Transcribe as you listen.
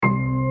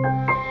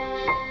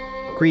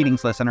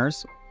Greetings,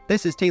 listeners.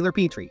 This is Taylor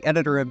Petrie,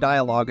 editor of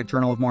Dialogue, a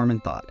Journal of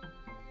Mormon Thought.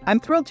 I'm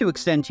thrilled to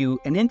extend you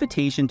an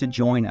invitation to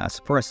join us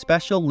for a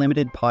special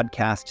limited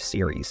podcast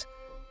series,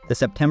 the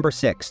September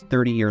 6th,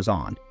 30 Years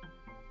On.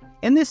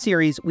 In this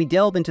series, we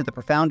delve into the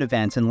profound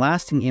events and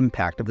lasting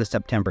impact of the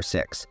September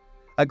 6th,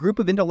 a group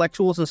of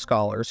intellectuals and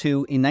scholars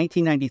who, in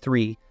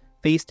 1993,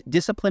 faced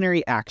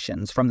disciplinary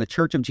actions from the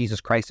Church of Jesus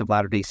Christ of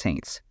Latter-day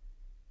Saints.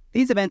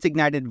 These events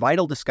ignited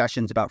vital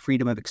discussions about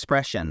freedom of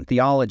expression,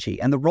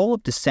 theology, and the role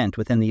of dissent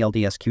within the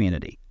LDS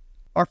community.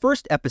 Our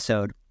first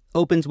episode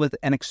opens with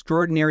an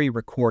extraordinary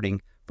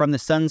recording from the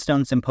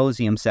Sunstone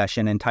Symposium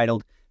session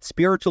entitled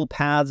Spiritual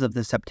Paths of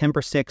the September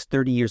 6th,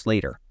 30 Years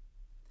Later.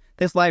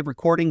 This live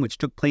recording, which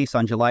took place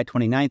on July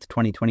 29,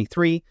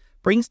 2023,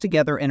 brings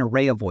together an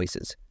array of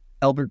voices: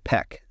 Elbert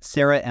Peck,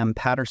 Sarah M.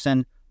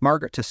 Patterson,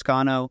 Margaret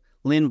Toscano,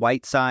 Lynn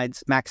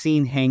Whitesides,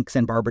 Maxine Hanks,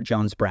 and Barbara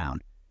Jones Brown.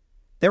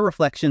 Their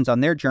reflections on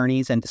their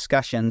journeys and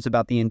discussions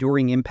about the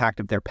enduring impact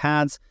of their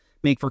paths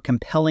make for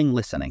compelling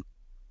listening.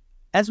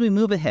 As we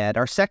move ahead,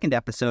 our second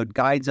episode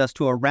guides us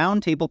to a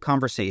roundtable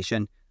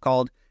conversation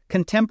called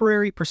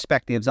Contemporary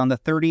Perspectives on the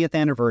 30th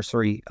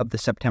Anniversary of the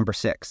September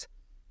 6th.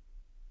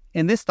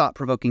 In this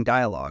thought-provoking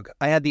dialogue,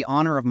 I had the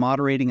honor of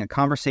moderating a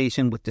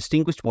conversation with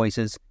distinguished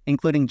voices,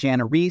 including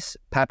Jana Reese,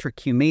 Patrick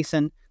Q.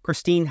 Mason,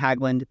 Christine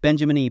Hagland,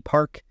 Benjamin E.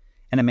 Park,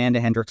 and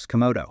Amanda Hendricks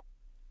Komodo.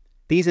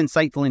 These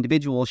insightful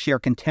individuals share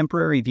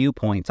contemporary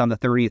viewpoints on the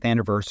 30th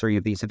anniversary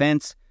of these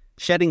events,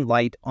 shedding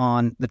light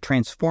on the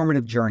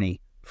transformative journey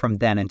from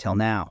then until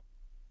now.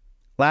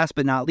 Last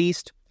but not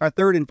least, our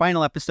third and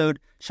final episode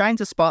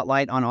shines a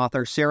spotlight on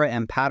author Sarah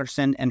M.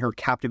 Patterson and her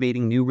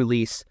captivating new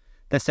release,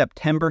 The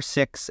September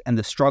 6th and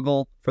the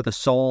Struggle for the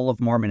Soul of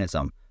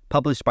Mormonism,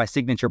 published by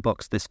Signature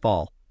Books this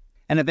fall.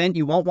 An event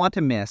you won't want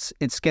to miss.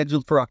 It's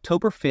scheduled for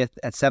October 5th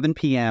at 7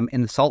 p.m.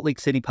 in the Salt Lake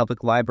City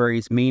Public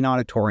Library's main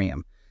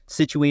auditorium,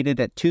 situated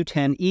at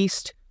 210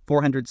 East,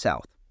 400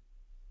 South.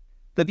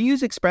 The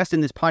views expressed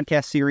in this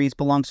podcast series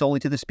belong solely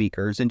to the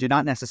speakers and do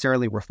not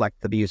necessarily reflect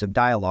the views of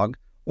Dialogue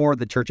or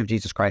the Church of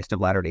Jesus Christ of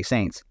Latter-day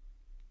Saints.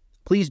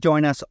 Please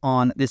join us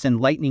on this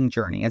enlightening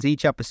journey as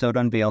each episode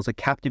unveils a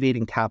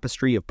captivating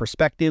tapestry of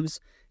perspectives,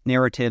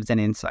 narratives, and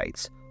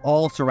insights,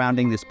 all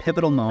surrounding this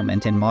pivotal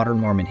moment in modern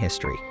Mormon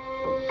history.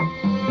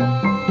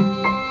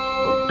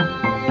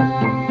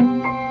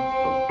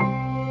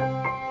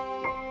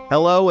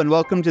 Hello and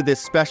welcome to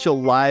this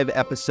special live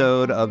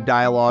episode of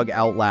Dialogue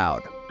Out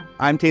Loud.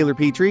 I'm Taylor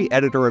Petrie,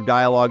 editor of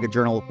Dialogue, a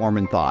Journal of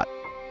Mormon Thought.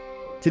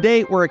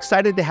 Today, we're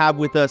excited to have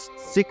with us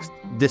 6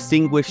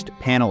 distinguished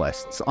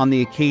panelists on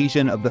the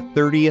occasion of the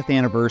 30th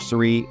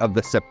anniversary of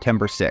the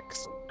September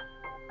 6th.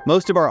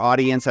 Most of our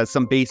audience has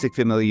some basic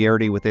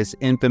familiarity with this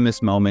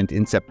infamous moment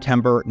in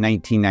September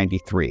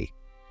 1993.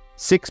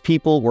 6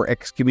 people were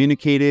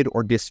excommunicated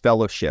or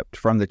disfellowshipped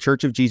from the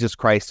Church of Jesus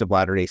Christ of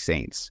Latter-day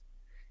Saints.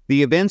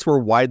 The events were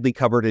widely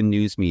covered in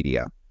news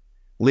media.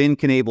 Lynn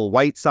Knavel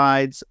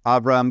Whitesides,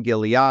 Avram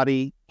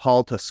Gileadi,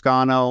 Paul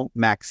Toscano,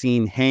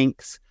 Maxine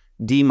Hanks,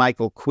 D.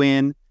 Michael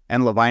Quinn,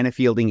 and Lavina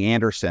Fielding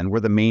Anderson were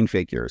the main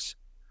figures.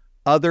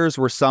 Others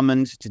were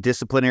summoned to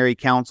disciplinary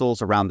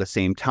councils around the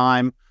same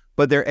time,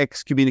 but their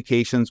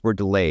excommunications were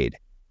delayed,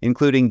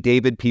 including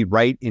David P.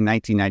 Wright in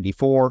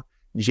 1994,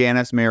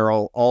 Janice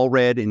Merrill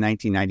Allred in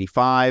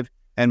 1995,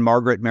 and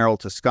Margaret Merrill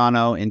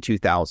Toscano in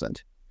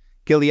 2000.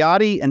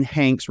 Gileadi and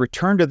Hanks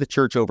returned to the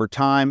church over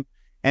time,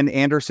 and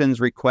Anderson's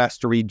request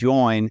to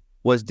rejoin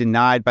was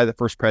denied by the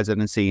First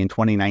Presidency in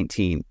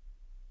 2019.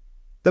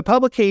 The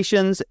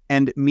publications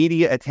and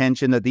media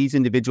attention that these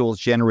individuals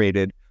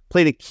generated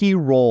played a key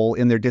role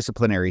in their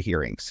disciplinary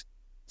hearings.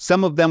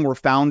 Some of them were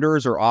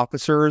founders or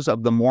officers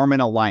of the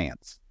Mormon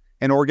Alliance,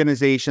 an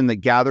organization that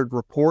gathered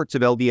reports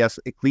of LDS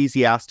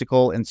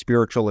ecclesiastical and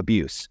spiritual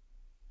abuse.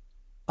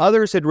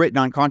 Others had written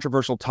on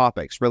controversial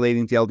topics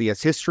relating to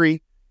LDS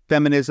history,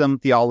 feminism,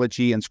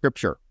 theology, and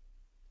scripture.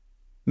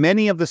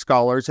 Many of the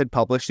scholars had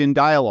published in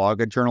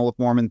Dialogue, a Journal of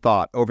Mormon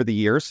Thought, over the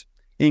years,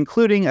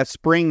 including a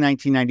spring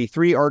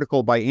 1993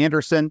 article by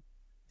Anderson,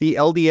 The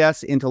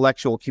LDS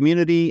Intellectual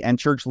Community and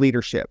Church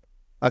Leadership,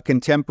 a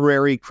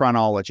Contemporary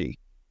Chronology.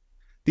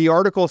 The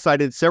article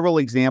cited several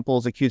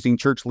examples accusing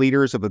church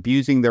leaders of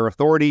abusing their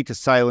authority to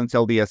silence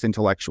LDS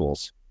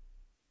intellectuals.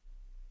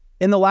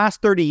 In the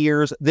last 30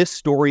 years, this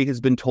story has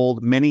been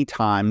told many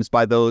times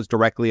by those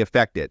directly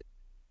affected.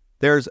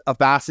 There's a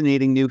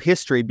fascinating new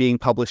history being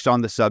published on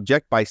the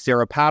subject by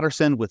Sarah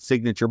Patterson with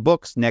Signature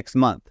Books next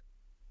month.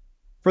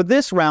 For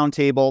this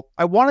roundtable,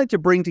 I wanted to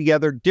bring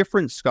together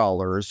different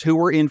scholars who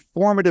were in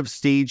formative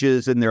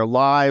stages in their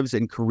lives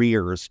and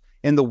careers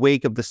in the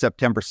wake of the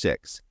September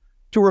 6th,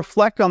 to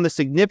reflect on the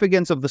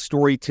significance of the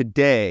story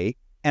today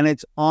and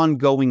its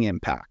ongoing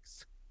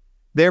impacts.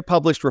 Their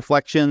published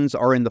reflections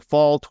are in the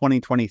fall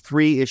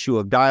 2023 issue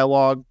of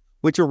Dialogue,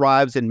 which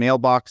arrives in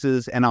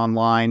mailboxes and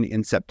online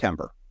in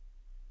September.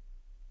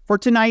 For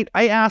tonight,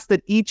 I ask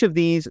that each of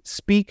these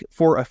speak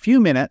for a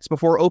few minutes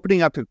before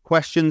opening up to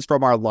questions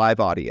from our live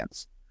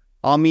audience.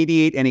 I'll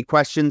mediate any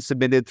questions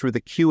submitted through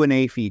the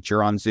Q&A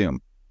feature on Zoom.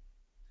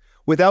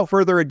 Without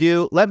further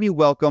ado, let me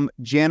welcome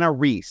Jana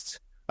Reese,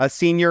 a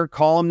senior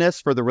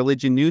columnist for the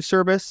Religion News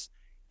Service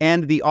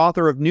and the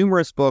author of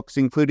numerous books,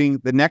 including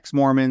The Next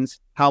Mormons,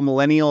 How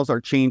Millennials Are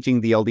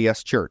Changing the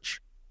LDS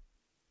Church.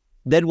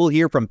 Then we'll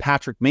hear from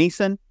Patrick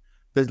Mason,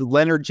 the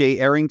Leonard J.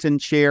 Arrington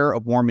Chair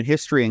of Mormon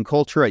History and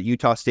Culture at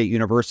Utah State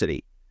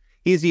University.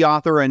 He's the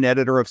author and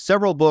editor of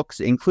several books,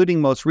 including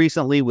most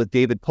recently with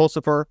David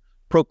Pulsipher,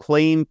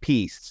 Proclaim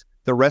Peace,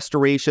 The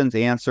Restoration's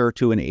Answer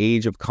to an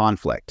Age of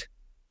Conflict.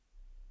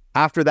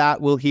 After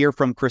that, we'll hear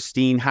from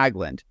Christine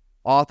Haglund,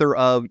 author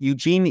of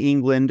Eugene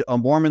England, A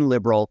Mormon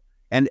Liberal,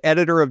 and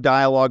editor of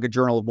Dialogue, a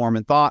Journal of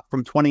Mormon Thought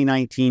from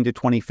 2019 to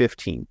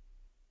 2015.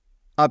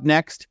 Up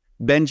next,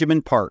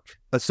 Benjamin Park,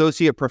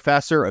 Associate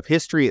Professor of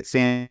History at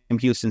Sam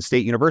Houston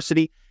State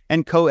University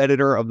and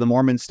co-editor of the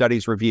Mormon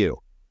Studies Review.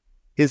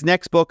 His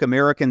next book,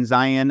 American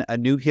Zion, A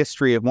New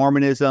History of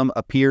Mormonism,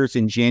 appears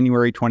in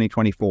January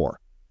 2024.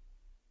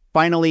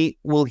 Finally,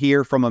 we'll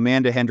hear from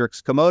Amanda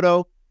Hendricks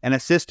Komodo, an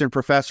assistant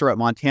professor at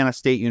Montana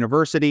State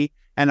University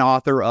and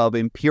author of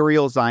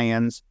Imperial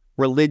Zion's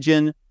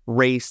Religion,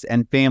 Race,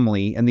 and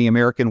Family in the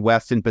American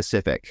West and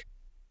Pacific.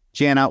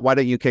 Jana, why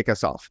don't you kick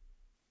us off?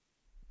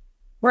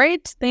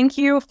 Great. Thank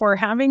you for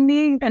having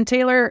me. And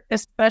Taylor,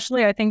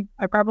 especially, I think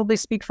I probably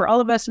speak for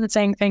all of us in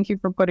saying thank you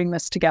for putting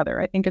this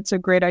together. I think it's a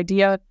great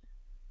idea.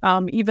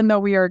 Even though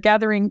we are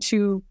gathering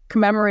to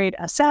commemorate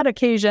a sad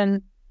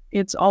occasion,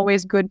 it's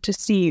always good to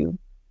see you,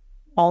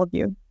 all of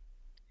you.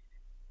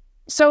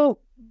 So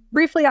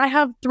briefly, I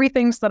have three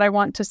things that I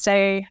want to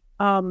say.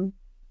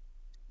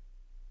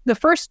 The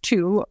first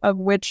two of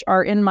which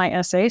are in my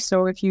essay.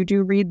 So if you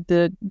do read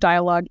the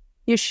dialogue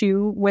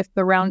issue with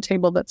the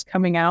roundtable that's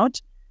coming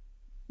out,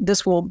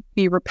 this will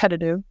be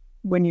repetitive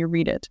when you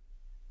read it.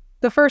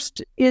 The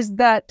first is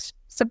that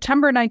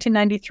September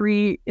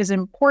 1993 is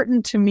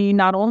important to me,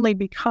 not only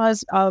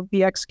because of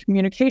the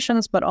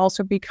excommunications, but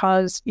also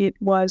because it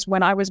was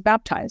when I was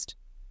baptized.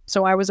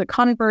 So I was a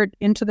convert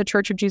into the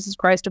Church of Jesus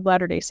Christ of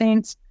Latter-day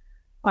Saints.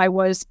 I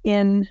was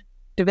in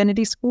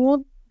divinity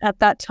school at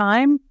that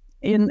time.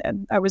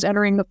 I was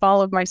entering the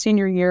fall of my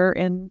senior year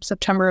in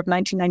September of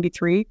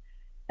 1993,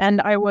 and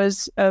I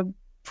was a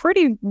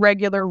pretty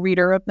regular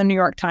reader of the New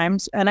York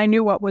Times, and I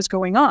knew what was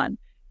going on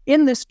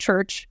in this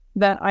church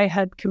that I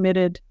had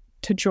committed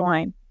to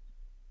join.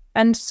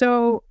 And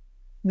so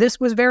this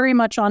was very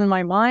much on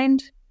my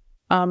mind.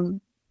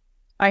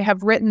 I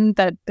have written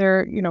that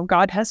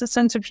God has a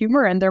sense of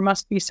humor, and there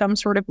must be some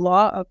sort of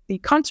law of the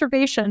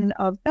conservation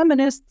of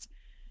feminists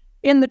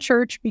in the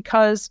church,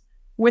 because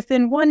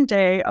within one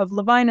day of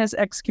Levina's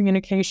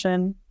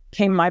excommunication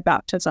came my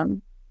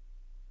baptism.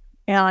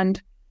 And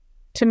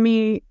to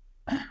me,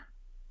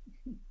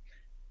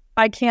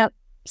 I can't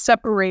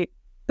separate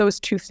those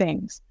two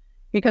things,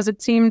 because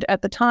it seemed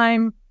at the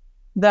time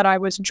that I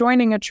was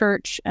joining a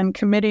church and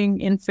committing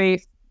in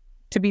faith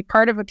to be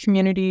part of a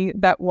community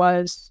that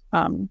was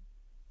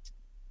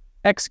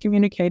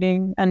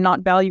excommunicating and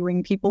not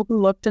valuing people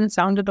who looked and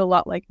sounded a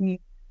lot like me.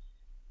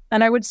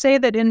 And I would say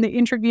that in the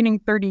intervening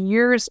 30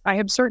 years, I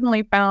have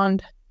certainly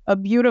found a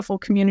beautiful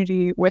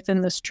community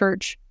within this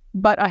church,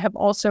 but I have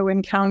also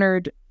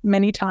encountered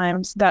many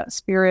times that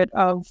spirit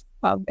of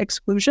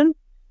exclusion,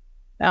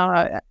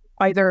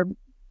 either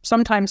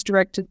sometimes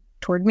directed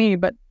toward me,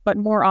 but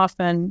more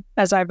often,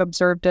 as I've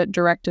observed it,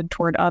 directed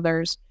toward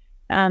others.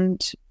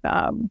 And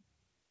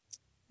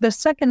the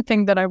second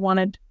thing that I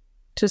wanted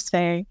to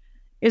say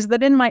is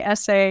that in my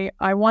essay,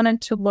 I wanted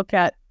to look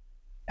at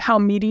how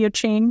media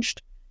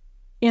changed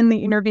in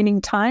the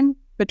intervening time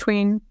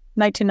between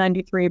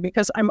 1993,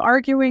 because I'm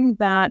arguing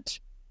that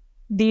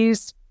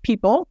these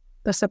people,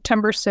 the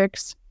September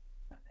 6th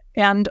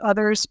and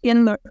others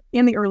in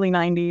the early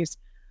 90s,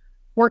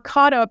 were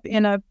caught up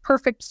in a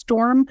perfect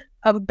storm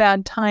of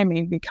bad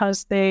timing,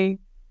 because they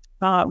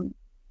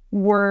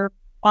were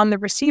on the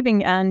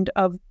receiving end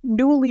of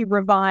newly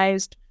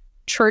revised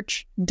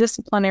church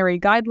disciplinary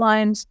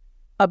guidelines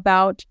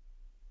about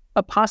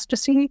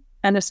apostasy,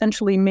 and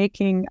essentially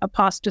making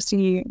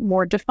apostasy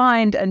more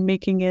defined and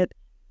making it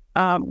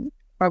a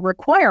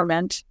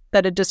requirement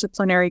that a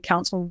disciplinary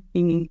council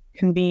be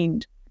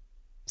convened.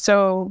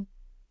 So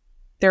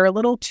they're a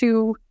little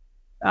too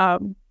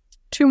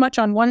much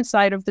on one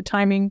side of the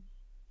timing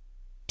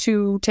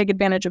to take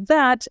advantage of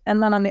that.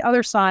 And then on the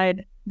other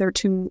side, they're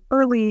too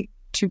early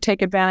to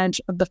take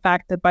advantage of the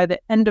fact that by the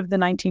end of the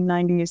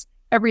 1990s,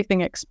 everything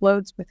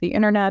explodes with the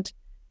internet.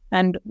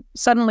 And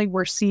suddenly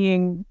we're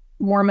seeing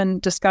Mormon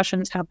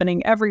discussions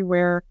happening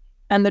everywhere.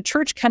 And the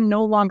church can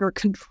no longer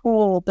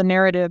control the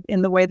narrative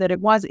in the way that it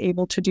was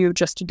able to do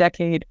just a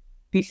decade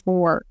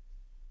before.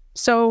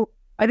 So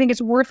I think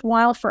it's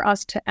worthwhile for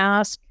us to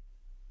ask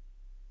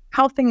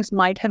how things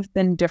might have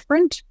been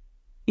different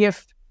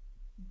if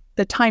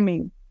the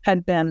timing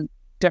had been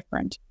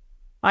different.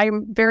 I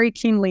am very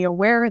keenly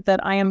aware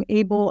that I am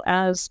able,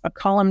 as a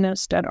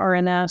columnist at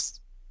RNS,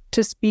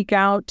 to speak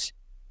out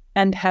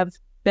and have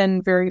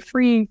been very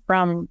free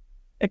from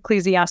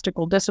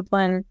ecclesiastical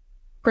discipline,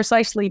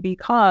 precisely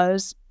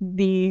because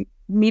the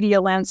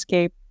media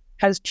landscape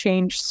has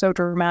changed so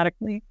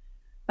dramatically.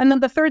 And then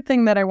the third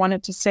thing that I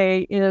wanted to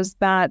say is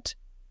that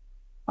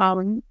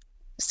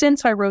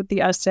since I wrote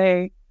the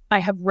essay, I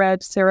have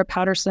read Sarah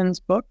Patterson's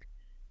book,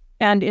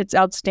 and it's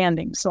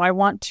outstanding. So I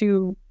want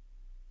to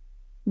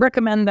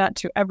recommend that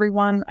to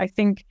everyone. I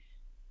think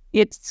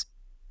it's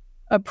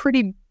a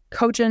pretty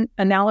cogent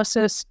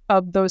analysis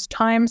of those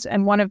times.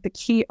 And one of the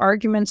key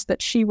arguments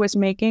that she was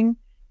making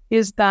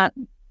is that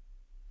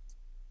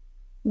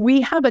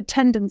we have a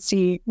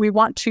tendency, we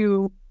want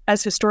to,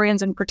 as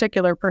historians in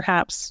particular,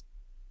 perhaps,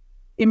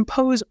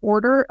 impose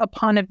order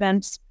upon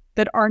events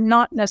that are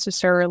not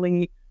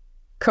necessarily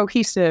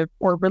cohesive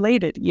or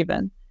related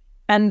even.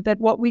 And that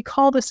what we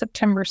call the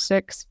September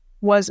 6th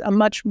was a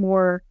much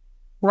more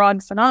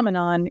broad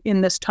phenomenon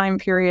in this time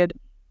period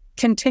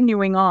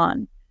continuing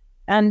on.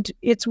 And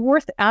it's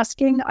worth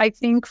asking, I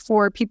think,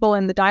 for people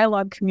in the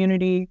dialogue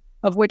community,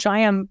 of which I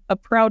am a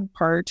proud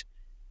part,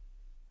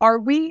 are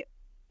we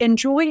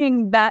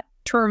enjoying that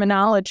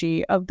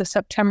terminology of the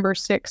September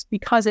 6th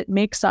because it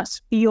makes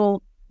us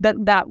feel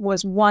that that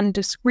was one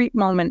discrete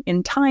moment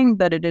in time,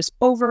 that it is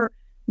over,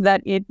 that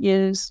it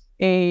is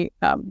a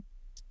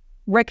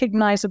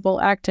recognizable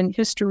act in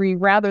history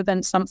rather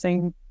than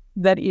something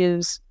that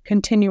is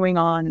continuing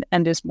on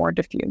and is more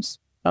diffuse?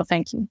 So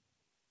thank you.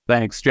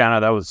 Thanks,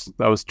 Jana. That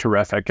was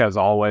terrific as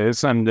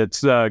always, and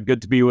it's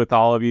good to be with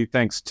all of you.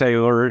 Thanks,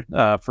 Taylor,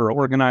 for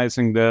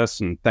organizing this,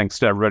 and thanks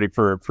to everybody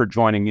for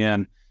joining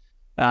in.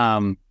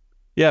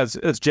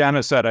 As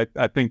Jana said,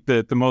 I think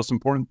that the most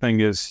important thing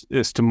is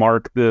to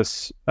mark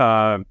this,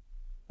 to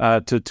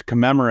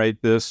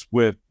commemorate this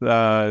with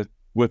a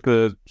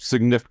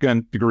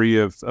significant degree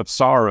of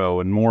sorrow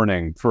and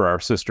mourning for our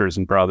sisters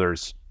and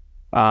brothers,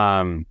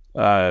 not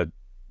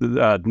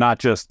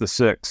just the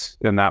 6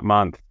 in that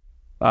month.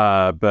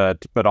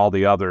 But all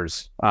the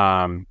others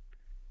who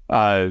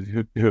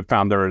have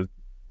found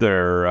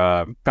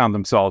found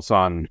themselves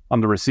on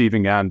the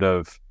receiving end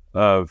of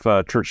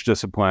church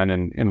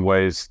discipline in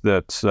ways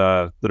that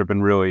have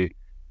been really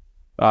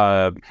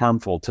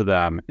harmful to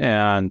them.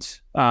 And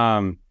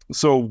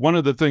so one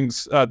of the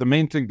things, the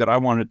main thing that I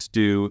wanted to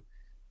do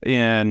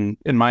in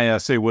my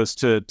essay was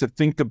to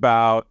think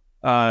about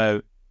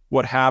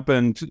what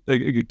happened.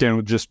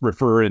 Again, just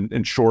refer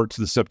in short to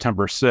the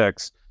September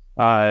 6th.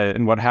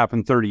 And what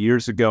happened 30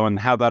 years ago, and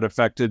how that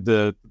affected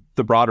the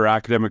broader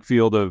academic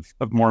field of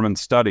Mormon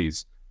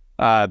studies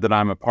that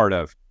I'm a part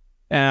of.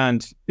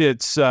 And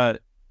it's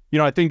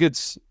I think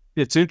it's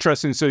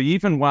interesting. So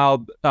even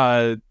while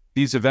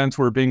these events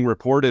were being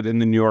reported in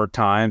the New York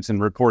Times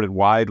and reported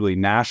widely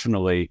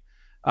nationally,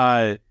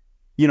 it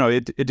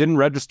didn't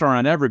register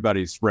on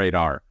everybody's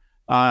radar.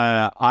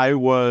 I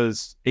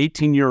was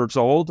 18 years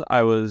old.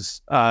 I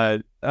was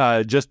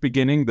just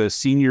beginning my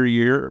senior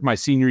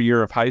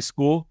year of high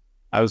school.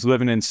 I was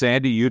living in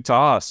Sandy,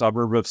 Utah, a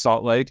suburb of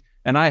Salt Lake,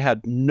 and I had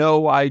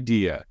no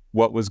idea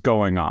what was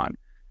going on.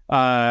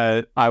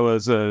 I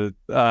was a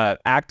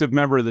active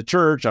member of the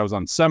church. I was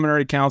on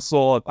seminary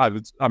council.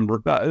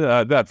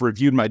 I've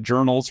reviewed my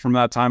journals from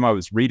that time. I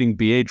was reading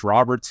B.H.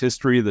 Roberts'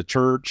 History of the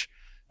Church,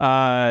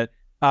 but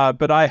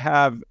I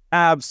have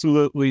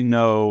absolutely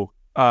no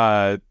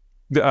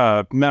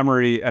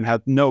memory and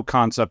had no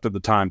concept at the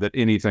time that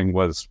anything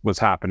was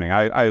happening.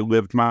 I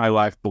lived my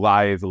life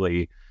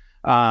blithely.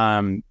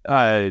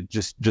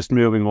 Just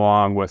moving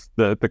along with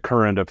the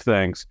current of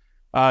things.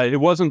 It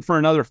wasn't for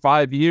another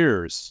 5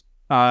 years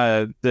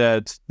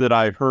that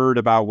I heard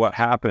about what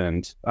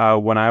happened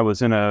when I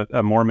was in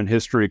a Mormon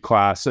history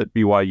class at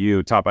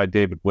BYU taught by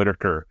David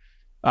Whitaker,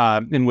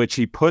 in which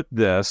he put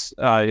this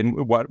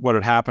in what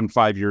had happened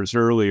 5 years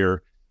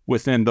earlier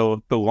within the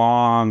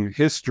long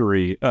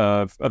history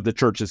of the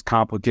church's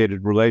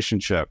complicated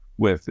relationship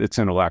with its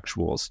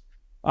intellectuals.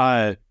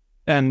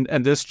 And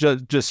this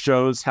just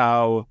shows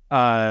how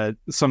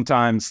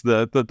sometimes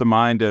the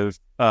mind of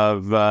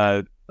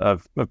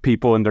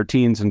people in their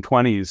teens and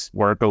 20s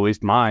work, at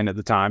least mine at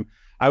the time.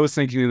 I was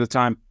thinking at the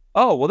time,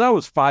 oh, well, that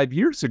was 5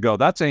 years ago.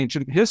 That's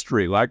ancient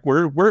history. Like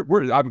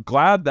I'm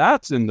glad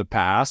that's in the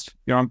past.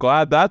 I'm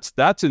glad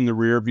that's in the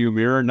rear view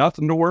mirror.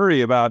 Nothing to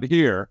worry about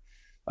here.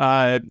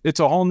 It's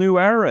a whole new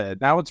era.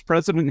 Now it's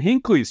President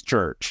Hinckley's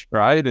church,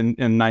 right? In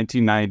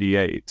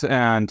 1998.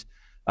 And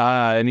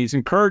he's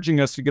encouraging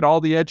us to get all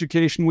the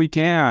education we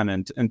can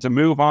and to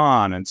move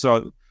on. And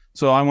so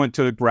I went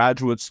to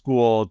graduate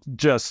school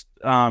just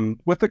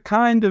with a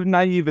kind of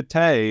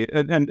naivete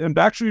and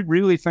actually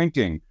really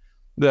thinking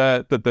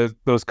that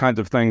those kinds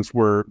of things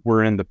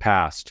were in the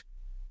past.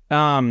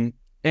 I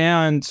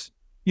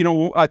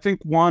think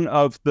one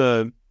of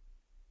the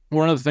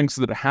things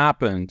that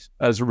happened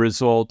as a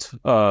result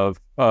of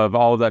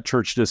all of that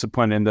church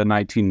discipline in the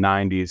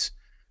 1990s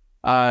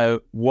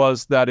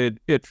was that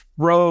it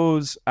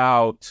froze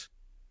out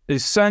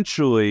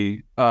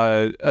essentially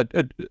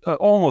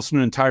almost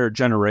an entire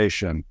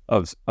generation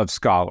of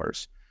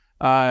scholars.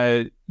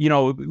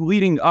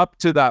 Leading up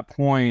to that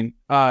point,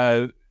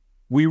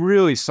 we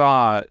really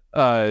saw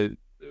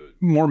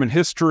Mormon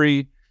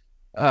history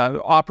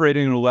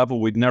operating at a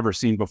level we'd never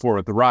seen before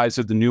with the rise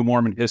of the new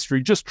Mormon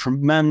history. Just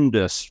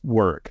tremendous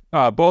work,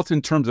 both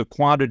in terms of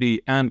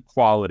quantity and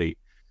quality.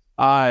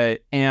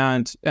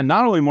 and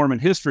not only Mormon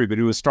history, but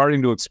he was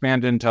starting to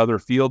expand into other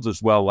fields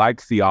as well,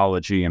 like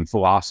theology and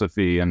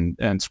philosophy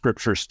and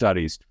scripture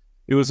studies.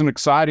 It was an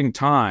exciting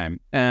time,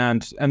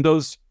 and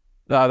those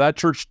that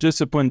church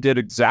discipline did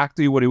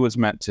exactly what it was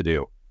meant to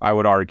do. I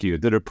would argue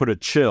that it put a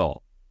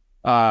chill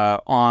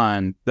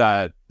on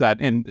that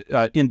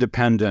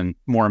independent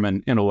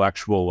Mormon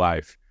intellectual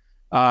life.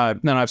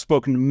 And I've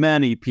spoken to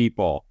many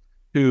people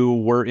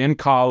who were in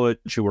college,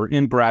 who were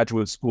in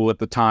graduate school at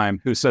the time,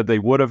 who said they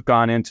would have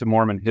gone into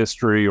Mormon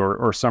history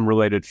or some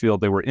related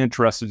field. They were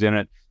interested in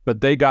it,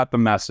 but they got the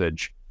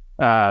message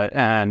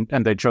and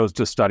they chose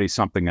to study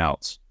something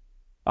else.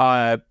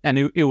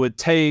 And it would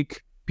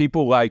take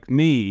people like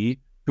me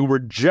who were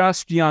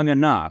just young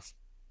enough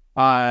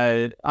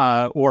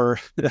or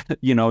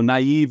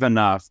naive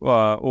enough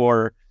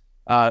or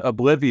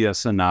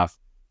oblivious enough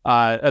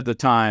at the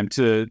time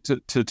to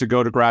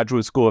go to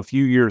graduate school a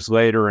few years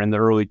later in the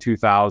early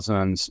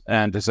 2000s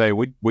and to say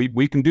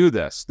we can do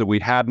this, that we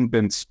hadn't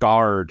been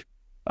scarred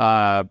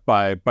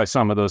by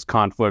some of those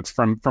conflicts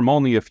from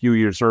only a few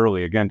years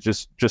early. Again,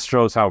 just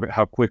shows how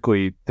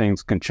quickly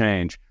things can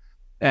change.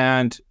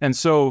 And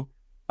so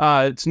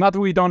it's not that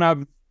we don't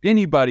have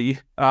anybody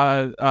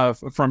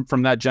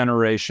from that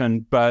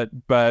generation, but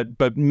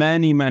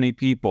many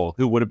people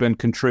who would have been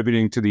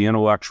contributing to the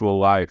intellectual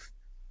life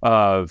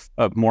of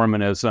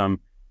Mormonism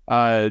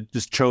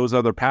just chose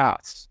other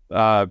paths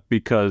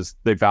because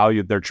they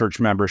valued their church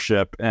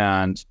membership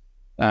and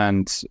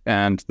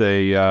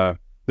they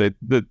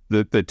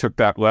took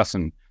that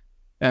lesson.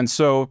 And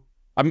so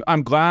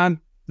I'm glad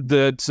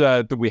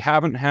that we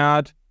haven't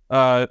had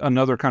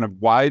another kind of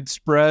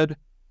widespread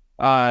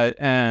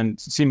and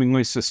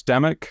seemingly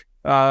systemic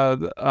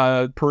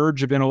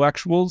purge of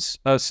intellectuals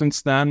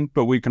since then,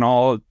 but we can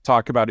all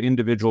talk about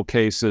individual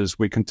cases.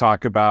 We can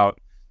talk about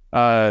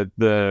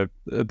the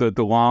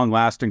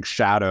long-lasting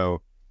shadow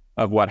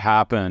of what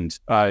happened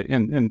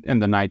in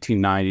the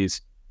 1990s,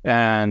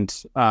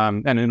 and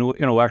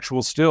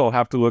intellectuals still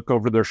have to look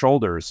over their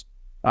shoulders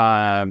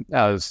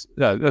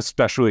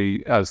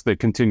especially as they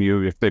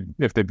continue if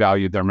they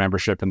value their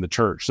membership in the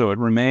church. So it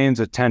remains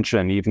a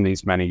tension even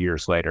these many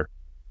years later.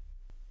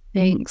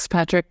 Thanks,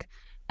 Patrick.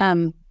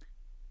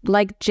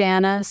 Like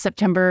Jana,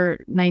 September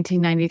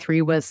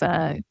 1993 was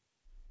a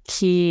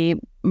key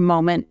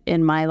moment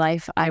in my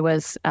life. I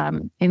was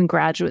in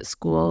graduate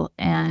school,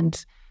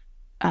 and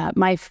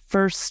my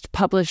first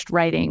published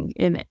writing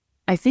in,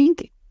 I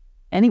think,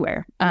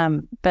 anywhere,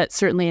 but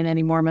certainly in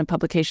any Mormon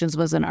publications,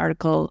 was an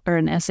article or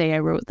an essay I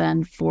wrote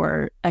then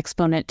for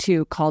Exponent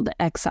 2 called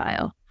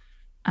Exile,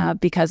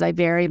 because I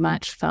very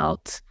much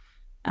felt,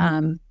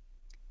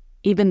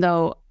 even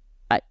though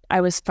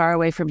I was far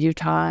away from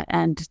Utah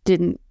and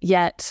didn't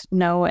yet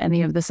know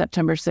any of the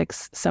September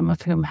 6th, some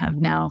of whom have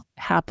now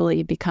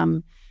happily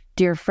become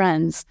dear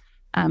friends,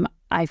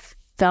 I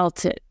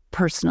felt it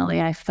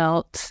personally. I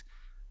felt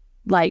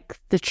like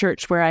the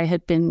church where I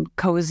had been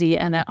cozy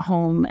and at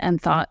home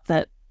and thought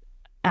that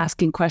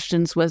asking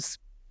questions was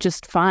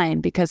just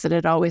fine because it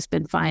had always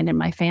been fine in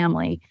my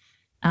family.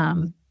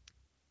 I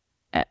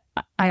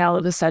all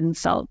of a sudden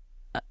felt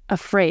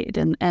afraid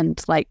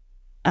and like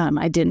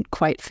I didn't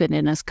quite fit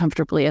in as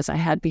comfortably as I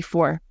had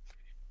before.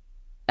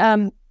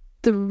 The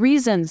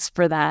reasons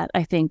for that,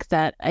 I think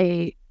that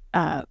a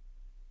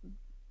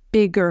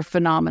bigger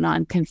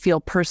phenomenon can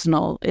feel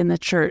personal in the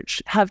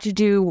church, have to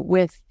do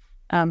with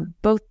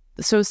both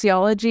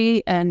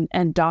sociology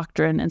and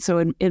doctrine. And so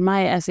in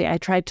my essay, I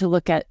tried to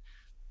look at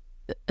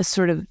a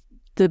sort of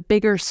the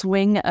bigger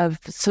swing of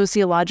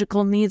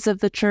sociological needs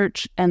of the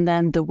church and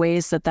then the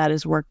ways that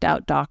is worked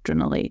out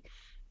doctrinally.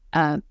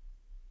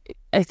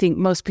 I think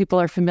most people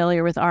are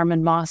familiar with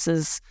Armin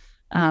Moss's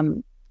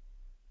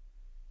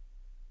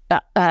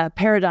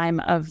paradigm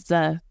of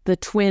the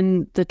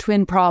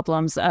twin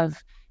problems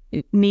of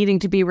needing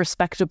to be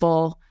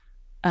respectable,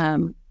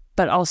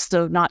 but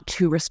also not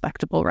too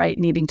respectable, right?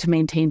 Needing to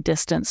maintain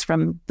distance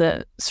from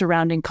the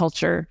surrounding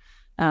culture,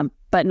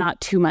 but not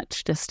too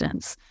much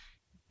distance.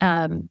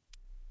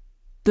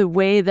 The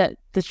way that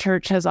the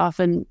church has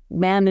often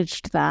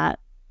managed that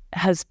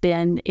has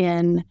been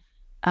in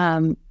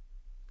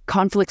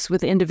conflicts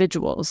with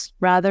individuals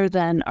rather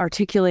than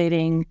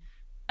articulating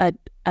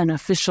an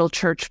official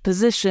church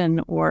position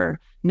or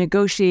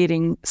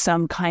negotiating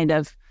some kind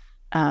of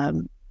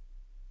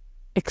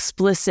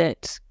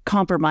explicit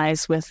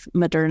compromise with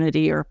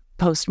modernity or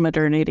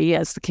post-modernity,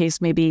 as the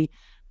case may be.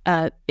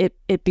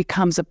 It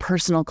becomes a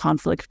personal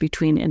conflict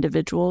between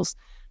individuals.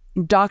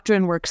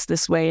 Doctrine works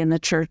this way in the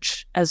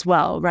church as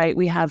well, right?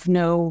 We have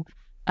no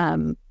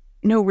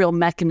real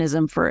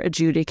mechanism for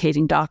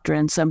adjudicating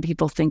doctrine. Some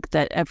people think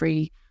that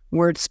every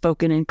word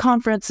spoken in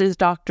conference is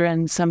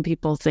doctrine. Some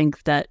people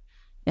think that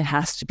it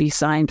has to be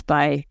signed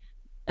by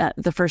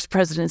the first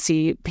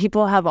presidency.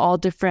 People have all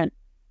different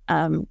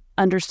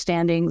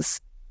understandings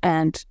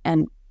and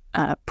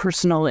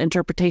personal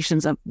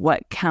interpretations of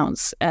what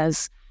counts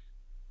as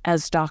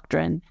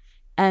doctrine.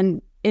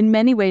 And in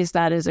many ways,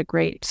 that is a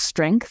great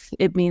strength.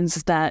 It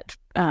means that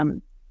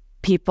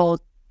people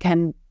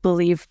can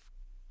believe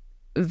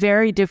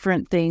very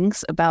different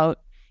things about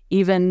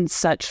even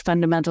such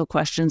fundamental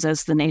questions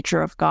as the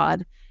nature of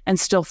God and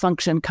still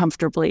function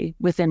comfortably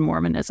within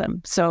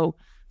Mormonism. So,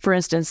 for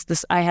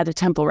instance, I had a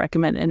Temple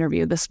Recommend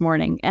interview this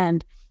morning,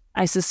 and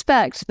I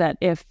suspect that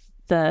if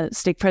the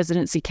stake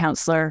presidency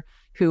counselor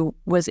who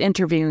was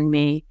interviewing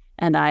me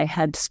and I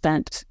had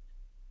spent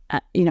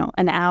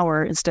an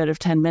hour instead of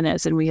 10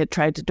 minutes, and we had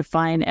tried to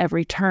define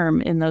every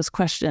term in those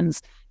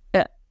questions,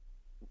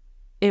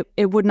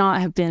 it would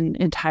not have been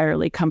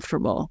entirely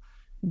comfortable.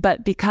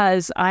 But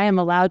because I am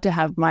allowed to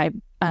have my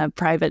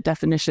private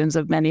definitions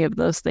of many of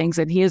those things,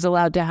 and he is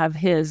allowed to have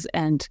his,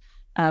 and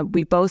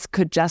we both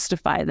could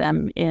justify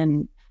them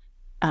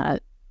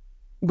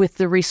with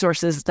the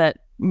resources that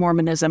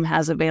Mormonism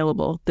has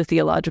available, the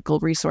theological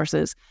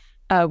resources,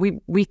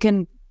 we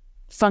can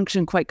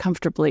function quite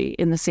comfortably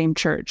in the same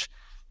church.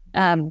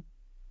 And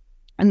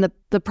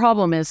the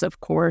problem is,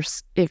 of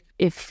course,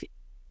 if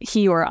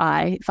he or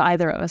if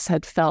either of us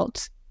had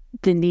felt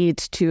the need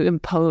to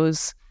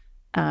impose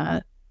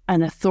an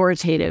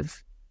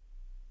authoritative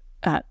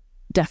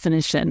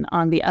definition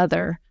on the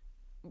other,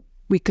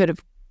 we could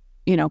have,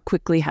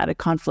 quickly had a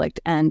conflict.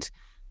 And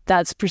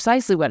that's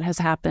precisely what has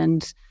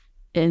happened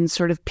in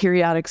sort of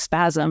periodic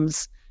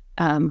spasms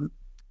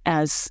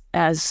as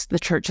the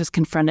church has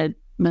confronted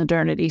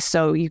modernity.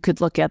 So you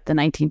could look at the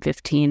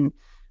 1915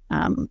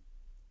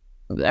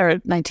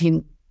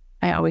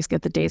 I always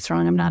get the dates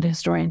wrong. I'm not a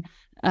historian.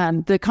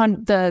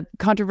 The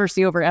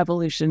controversy over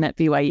evolution at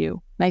BYU,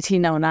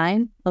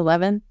 1909,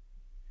 11.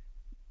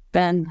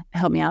 Ben,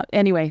 help me out.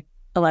 Anyway,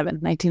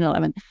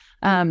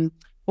 1911.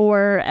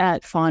 Or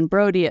at Fawn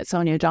Brody, at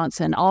Sonia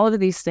Johnson. All of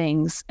these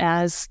things,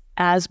 as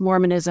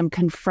Mormonism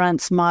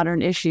confronts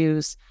modern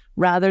issues,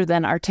 rather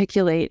than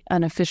articulate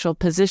an official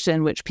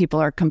position which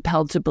people are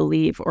compelled to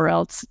believe or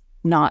else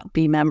not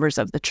be members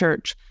of the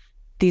church,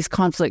 these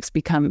conflicts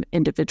become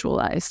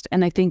individualized.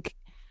 And I think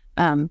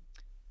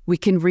we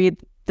can read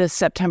the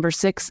September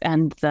 6th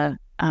and the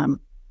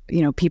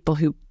people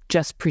who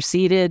just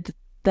preceded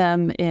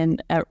them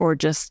or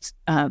just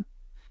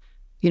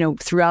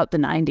throughout the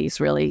 90s,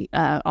 really,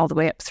 all the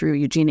way up through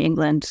Eugene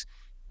England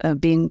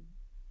being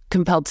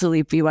compelled to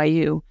leave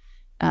BYU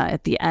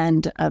at the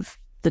end of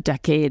the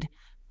decade.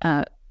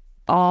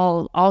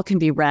 All can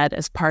be read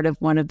as part of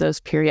one of those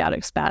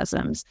periodic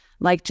spasms.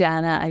 Like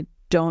Jana, I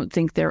don't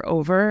think they're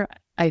over.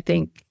 I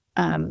think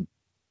it's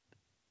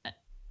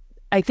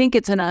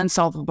an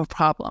unsolvable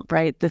problem,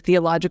 right? The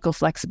theological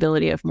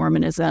flexibility of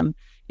Mormonism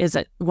is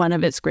one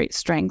of its great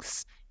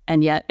strengths,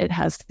 and yet it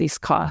has these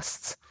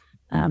costs.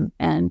 I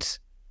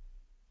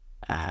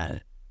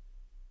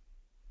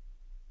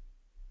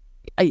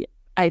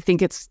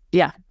think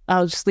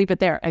I'll just leave it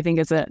there. I think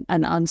it's an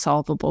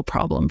unsolvable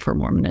problem for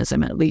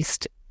Mormonism, at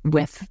least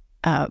with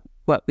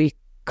what we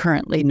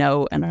currently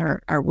know and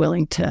are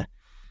willing to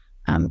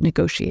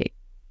negotiate.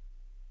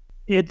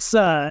 It's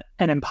an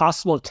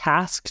impossible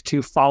task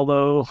to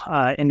follow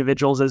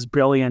individuals as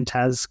brilliant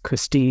as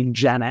Christine,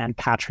 Jana, and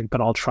Patrick, but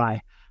I'll try.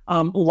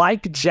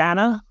 Like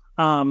Jana,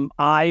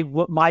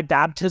 my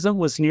baptism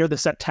was near the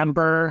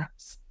September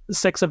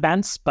 6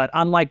 events, but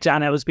unlike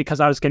Jana, it was because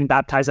I was getting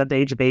baptized at the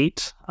age of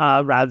 8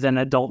 rather than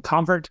adult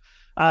convert.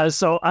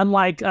 So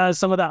unlike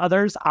some of the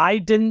others, I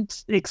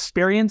didn't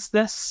experience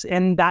this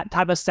in that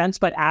type of sense,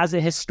 but as a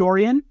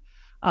historian,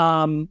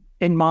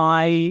 in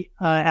my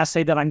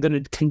essay that I'm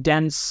going to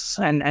condense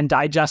and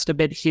digest a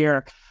bit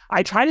here,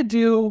 I try to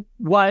do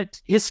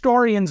what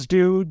historians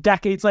do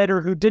decades later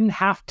who didn't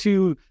have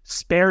to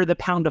spare the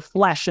pound of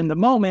flesh in the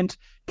moment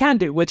can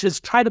do, which is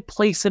try to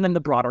place it in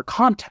the broader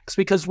context.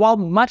 Because while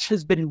much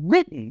has been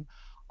written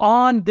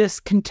on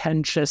this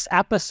contentious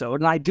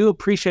episode, and I do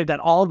appreciate that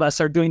all of us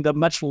are doing the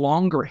much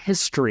longer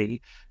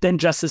history than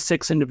just the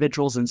 6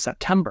 individuals in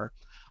September,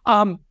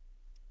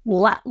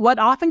 what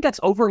often gets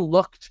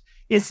overlooked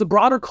is the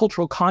broader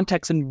cultural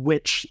context in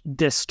which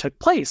this took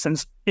place,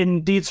 and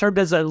indeed served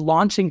as a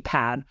launching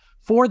pad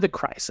for the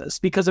crisis,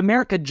 because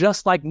America,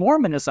 just like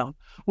Mormonism,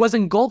 was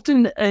engulfed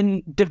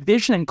in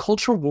division and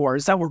culture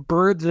wars that were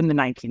birthed in the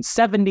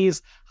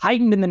 1970s,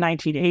 heightened in the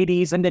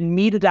 1980s, and then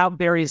meted out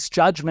various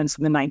judgments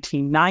in the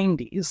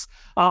 1990s,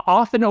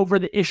 often over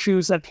the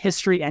issues of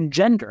history and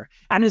gender.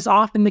 And as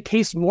often the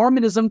case,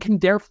 Mormonism can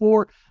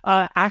therefore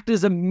act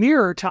as a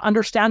mirror to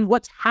understand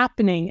what's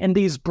happening in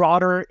these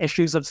broader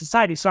issues of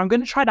society. So I'm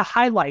going to try to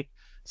highlight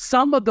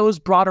some of those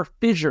broader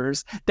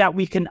fissures that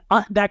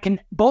can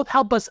both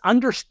help us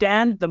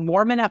understand the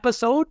Mormon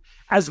episode,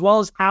 as well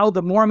as how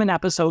the Mormon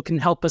episode can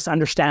help us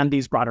understand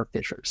these broader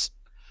fissures.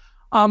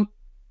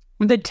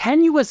 The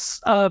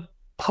tenuous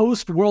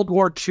post-World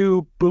War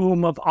II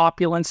boom of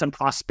opulence and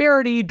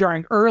prosperity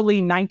during early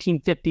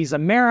 1950s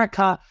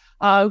America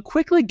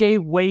quickly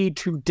gave way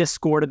to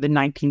discord in the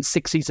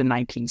 1960s and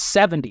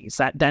 1970s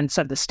that then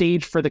set the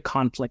stage for the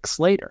conflicts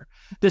later.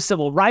 The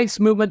Civil Rights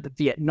Movement, the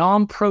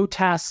Vietnam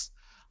protests,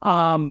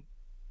 and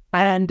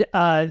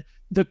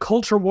the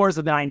culture wars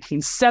of the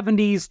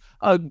 1970s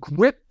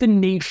gripped the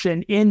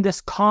nation in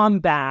this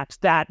combat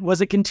that was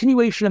a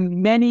continuation of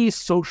many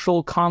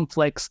social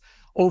conflicts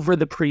over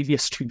the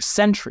previous 2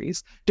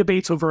 centuries.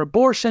 Debates over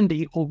abortion,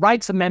 the Equal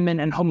Rights Amendment,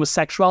 and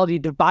homosexuality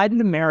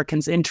divided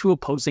Americans into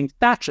opposing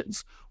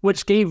factions,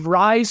 which gave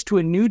rise to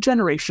a new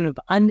generation of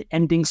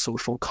unending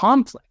social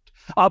conflict.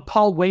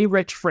 Paul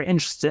Weyrich, for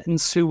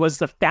instance, who was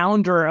the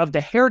founder of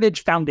the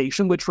Heritage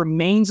Foundation, which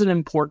remains an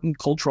important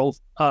cultural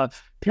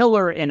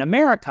pillar in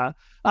America,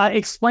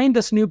 explained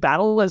this new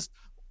battle as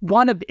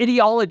one of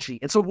ideology.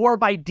 It's a war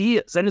of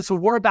ideas, and it's a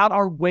war about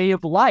our way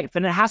of life.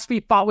 And it has to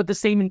be fought with the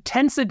same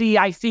intensity,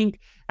 I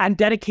think, and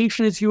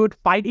dedication as you would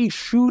fight a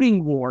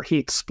shooting war, he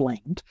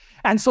explained.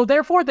 And so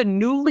therefore, the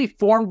newly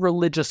formed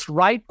religious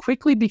right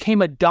quickly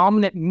became a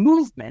dominant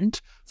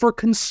movement for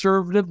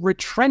conservative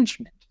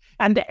retrenchment.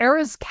 And the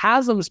era's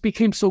chasms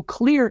became so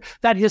clear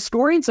that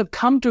historians have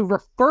come to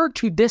refer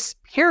to this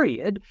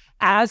period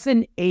as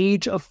an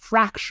age of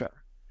fracture.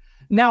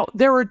 Now,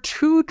 there are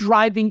 2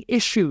 driving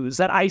issues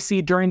that I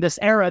see during this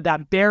era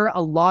that bear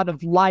a lot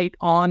of light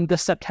on the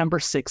September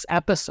 6th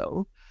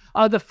episode.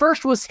 The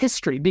first was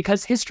history,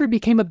 because history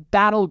became a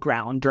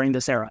battleground during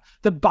this era.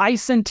 The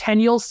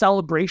bicentennial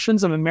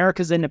celebrations of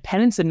America's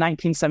independence in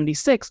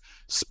 1976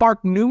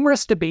 sparked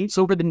numerous debates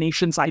over the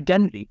nation's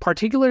identity,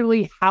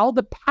 particularly how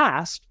the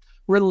past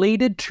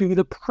related to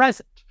the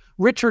present.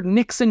 Richard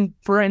Nixon,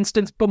 for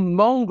instance,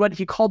 bemoaned what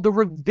he called the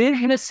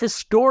revisionist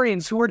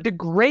historians who were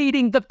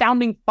degrading the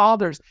founding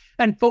fathers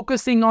and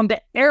focusing on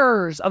the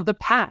errors of the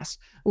past.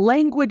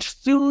 Language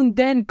soon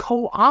then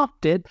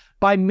co-opted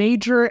by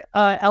major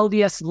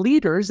LDS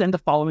leaders in the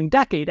following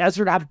decade.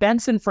 Ezra Taft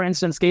Benson, for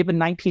instance, gave a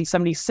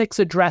 1976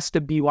 address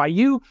to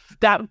BYU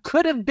that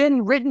could have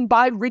been written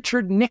by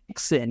Richard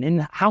Nixon,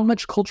 and how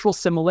much cultural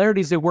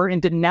similarities there were in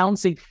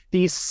denouncing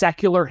these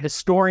secular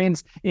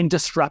historians in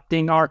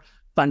disrupting our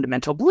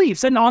fundamental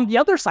beliefs. And on the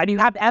other side, you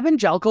have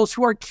evangelicals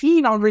who are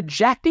keen on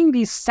rejecting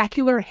these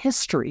secular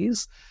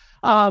histories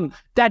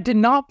that did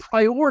not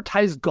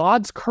prioritize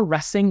God's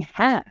caressing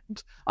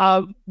hand.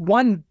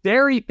 One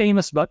very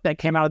famous book that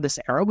came out of this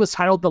era was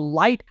titled The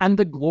Light and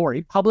the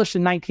Glory, published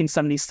in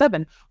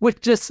 1977,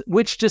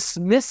 which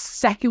dismissed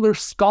secular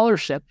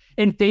scholarship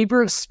in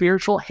favor of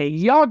spiritual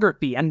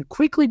hagiography and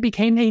quickly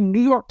became a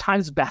New York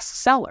Times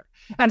bestseller.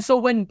 And so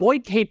when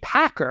Boyd K.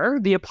 Packer,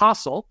 the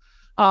apostle,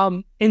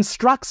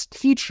 instructs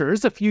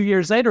teachers a few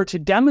years later to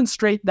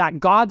demonstrate that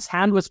God's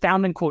hand was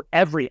found in, quote,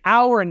 every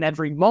hour and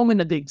every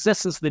moment of the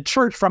existence of the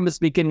church from its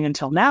beginning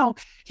until now,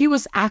 he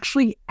was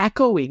actually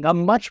echoing a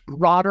much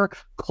broader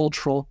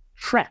cultural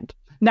trend.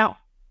 Now,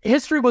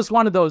 history was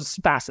one of those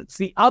facets.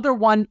 The other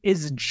one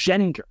is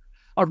gender,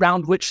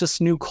 around which this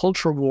new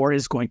culture war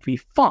is going to be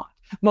fought.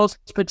 Most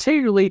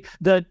particularly,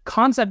 the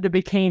concept that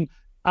became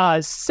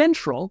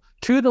central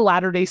to the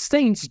Latter-day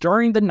Saints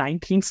during the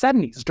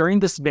 1970s,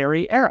 during this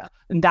very era,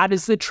 and that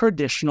is the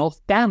traditional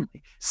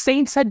family.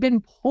 Saints had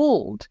been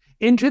pulled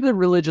into the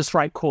religious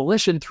right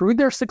coalition through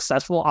their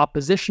successful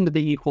opposition to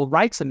the Equal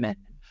Rights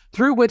Amendment,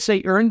 through which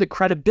they earned the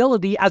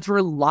credibility as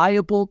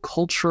reliable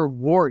culture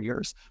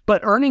warriors.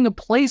 But earning a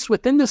place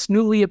within this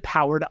newly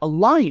empowered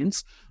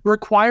alliance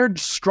required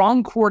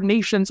strong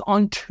coordinations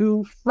on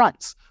 2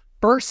 fronts.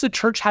 First, the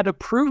church had to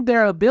prove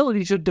their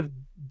ability to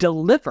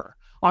deliver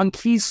on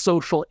key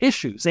social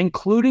issues,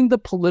 including the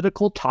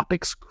political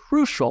topics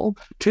crucial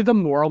to the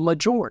moral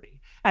majority.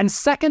 And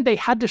second, they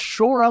had to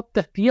shore up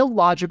the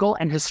theological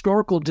and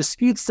historical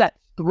disputes that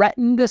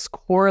threatened this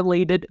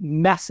correlated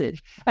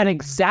message and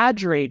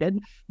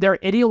exaggerated their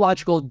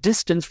ideological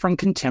distance from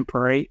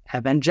contemporary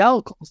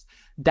evangelicals.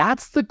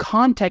 That's the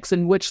context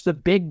in which the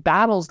big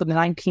battles of the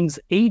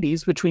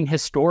 1980s between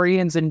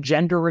historians and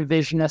gender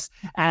revisionists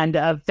and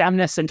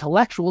feminist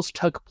intellectuals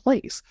took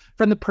place.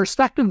 From the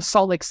perspective of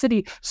Salt Lake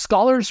City,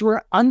 scholars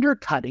were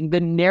undercutting the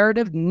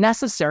narrative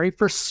necessary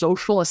for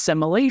social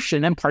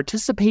assimilation and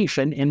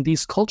participation in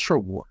these culture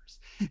wars.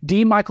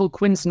 D. Michael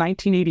Quinn's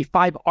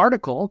 1985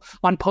 article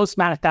on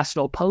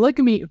post-manifesto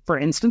polygamy, for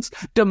instance,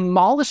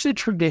 demolished a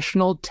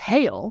traditional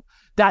tale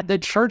that the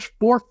church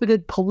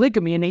forfeited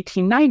polygamy in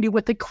 1890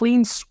 with a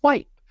clean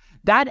swipe.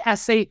 The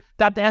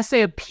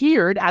essay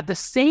appeared at the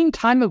same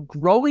time of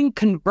growing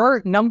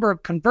number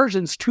of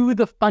conversions to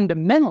the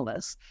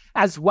fundamentalists,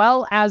 as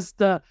well as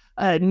the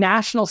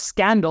national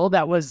scandal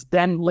that was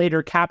then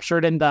later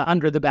captured in the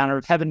Under the Banner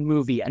of Heaven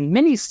movie and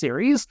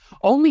miniseries,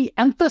 only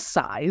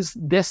emphasized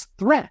this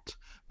threat.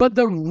 But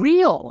the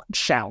real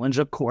challenge,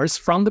 of course,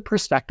 from the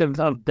perspective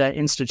of the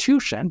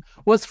institution,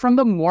 was from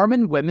the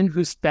Mormon women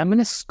whose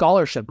feminist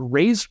scholarship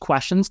raised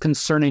questions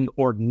concerning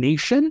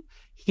ordination,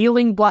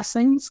 healing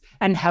blessings,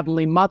 and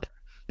Heavenly Mother.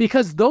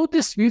 Because though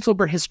disputes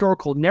over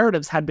historical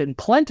narratives had been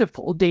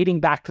plentiful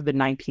dating back to the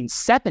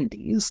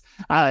 1970s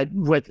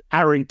with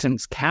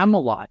Arrington's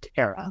Camelot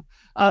era,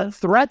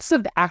 threats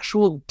of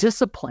actual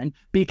discipline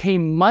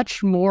became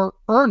much more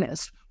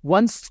earnest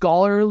once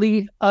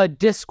scholarly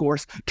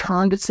discourse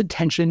turned its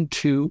attention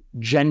to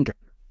gender.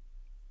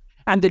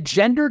 And the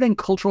gendered and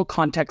cultural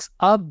context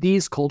of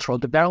these cultural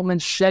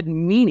developments shed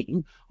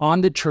meaning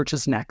on the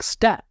church's next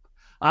step.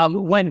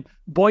 When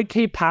Boyd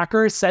K.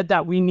 Packer said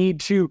that we need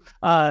to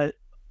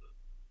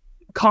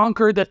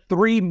conquer the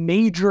three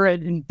major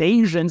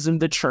invasions in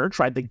the church,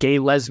 right? The gay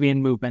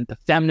lesbian movement, the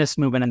feminist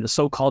movement, and the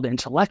so-called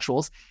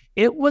intellectuals.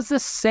 It was the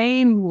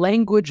same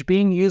language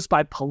being used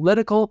by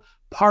political,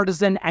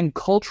 partisan, and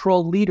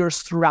cultural leaders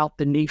throughout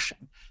the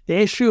nation. The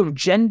issue of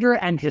gender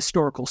and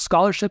historical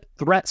scholarship,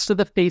 threats to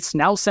the faith's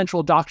now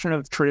central doctrine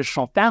of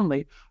traditional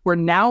family, were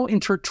now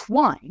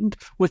intertwined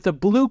with the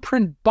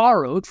blueprint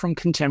borrowed from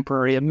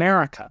contemporary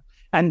America.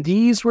 And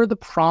these were the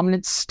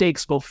prominent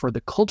stakes both for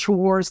the culture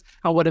wars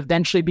and what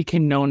eventually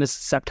became known as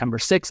September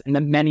 6th, and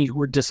the many who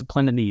were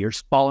disciplined in the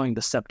years following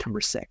the September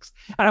 6th.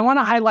 And I want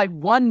to highlight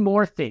one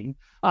more thing.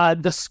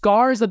 The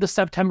scars of the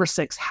September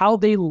 6th, how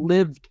they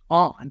lived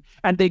on,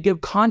 and they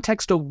give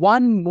context to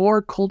one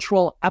more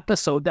cultural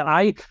episode that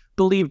I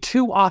believe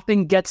too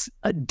often gets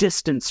a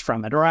distance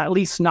from it, or at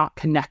least not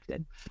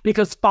connected.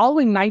 Because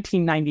following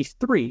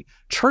 1993,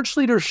 church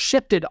leaders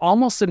shifted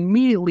almost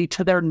immediately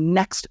to their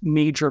next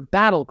major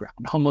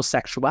battleground,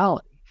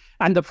 homosexuality.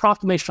 And the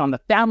Proclamation on the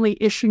Family,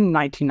 issued in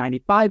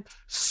 1995,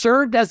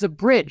 served as a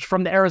bridge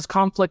from the era's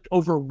conflict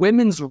over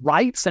women's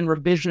rights and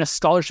revisionist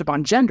scholarship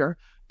on gender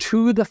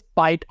to the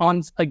fight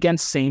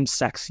against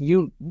same-sex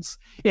unions.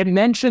 It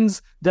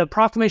mentions the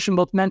proclamation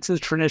both mentions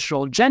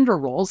traditional gender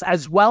roles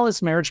as well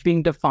as marriage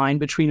being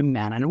defined between a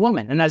man and a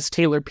woman. And as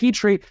Taylor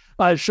Petrie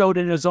showed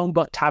in his own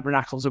book,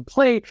 Tabernacles of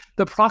Play,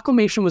 the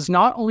proclamation was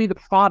not only the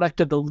product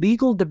of the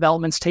legal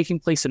developments taking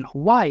place in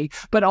Hawaii,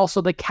 but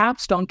also the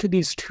capstone to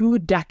these 2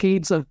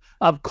 decades of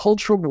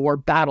cultural war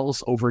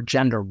battles over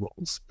gender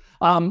roles.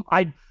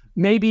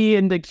 Maybe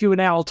in the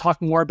Q&A, I'll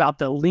talk more about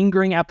the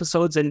lingering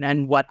episodes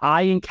and what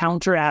I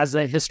encounter as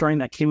a historian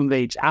that came of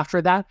age after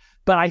that.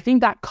 But I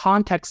think that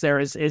context there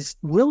is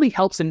really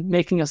helps in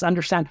making us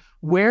understand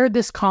where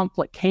this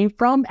conflict came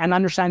from and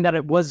understand that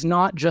it was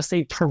not just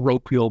a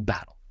parochial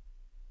battle.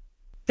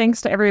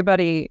 Thanks to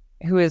everybody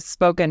who has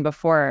spoken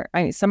before.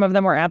 Some of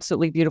them were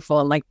absolutely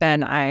beautiful. And like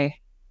Ben, I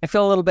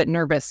feel a little bit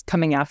nervous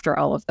coming after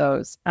all of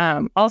those.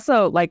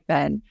 Also, like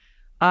Ben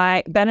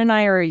and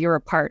I are a year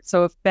apart.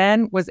 So if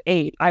Ben was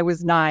 8, I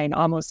was 9,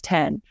 almost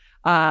 10,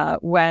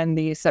 when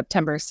the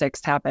September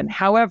 6th happened.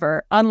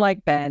 However,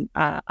 unlike Ben,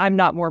 I'm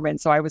not Mormon,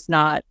 so I was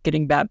not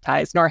getting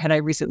baptized, nor had I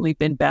recently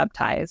been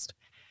baptized.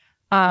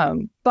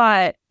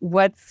 But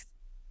what's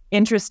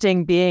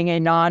interesting being a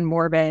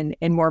non-Mormon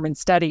in Mormon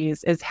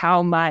studies is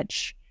how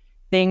much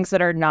things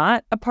that are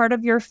not a part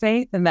of your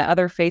faith and that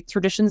other faith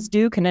traditions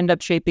do can end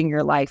up shaping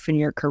your life and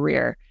your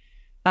career.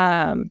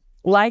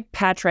 Like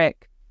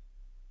Patrick,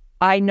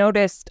 I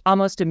noticed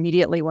almost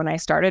immediately when I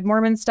started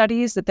Mormon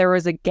studies that there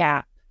was a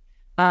gap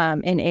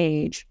in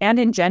age and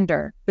in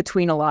gender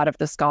between a lot of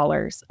the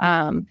scholars.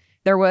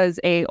 There was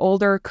an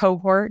older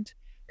cohort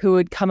who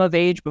had come of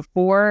age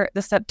before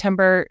the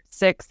September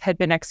 6th had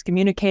been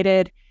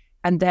excommunicated.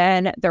 And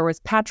then there was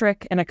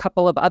Patrick and a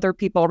couple of other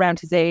people around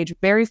his age,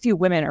 very few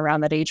women around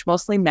that age,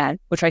 mostly men,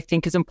 which I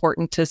think is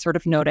important to sort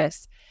of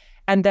notice.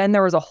 And then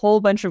there was a whole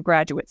bunch of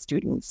graduate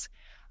students.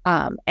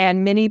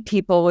 And many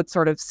people would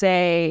sort of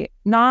say,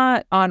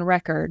 not on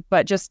record,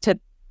 but just to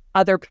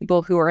other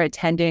people who are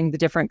attending the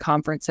different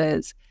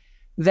conferences,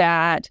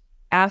 that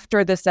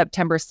after the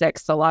September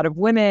 6th, a lot of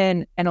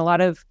women and a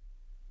lot of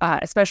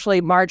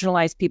especially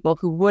marginalized people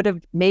who would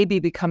have maybe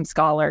become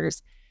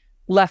scholars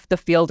left the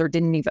field or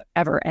didn't even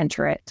ever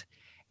enter it.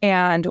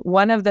 And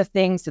one of the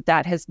things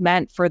that has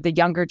meant for the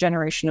younger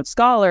generation of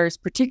scholars,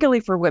 particularly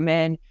for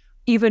women,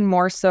 even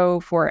more so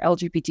for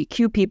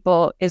LGBTQ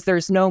people, is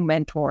there's no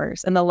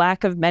mentors. And the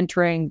lack of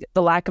mentoring,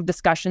 the lack of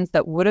discussions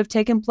that would have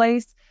taken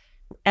place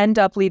end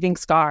up leaving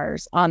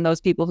scars on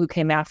those people who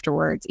came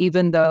afterwards,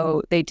 even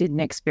though they didn't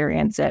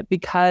experience it.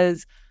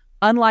 Because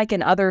unlike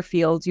in other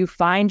fields, you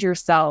find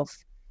yourself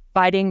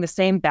fighting the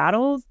same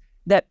battles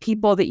that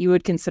people that you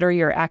would consider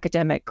your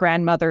academic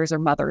grandmothers or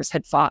mothers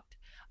had fought.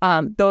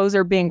 Those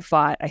are being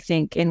fought, I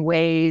think, in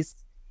ways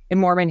in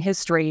Mormon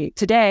history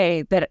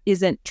today that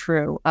isn't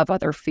true of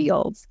other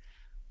fields.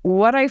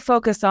 What I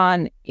focus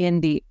on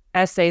in the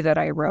essay that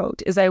I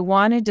wrote is I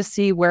wanted to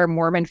see where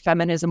Mormon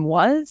feminism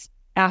was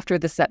after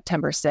the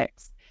September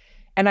 6th.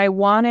 And I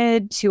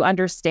wanted to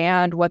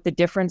understand what the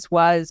difference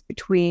was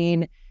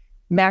between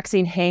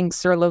Maxine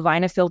Hanks or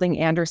Lavina Fielding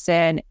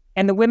Anderson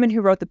and the women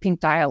who wrote the Pink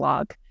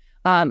Dialogue,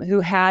 who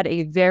had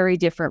a very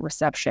different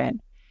reception.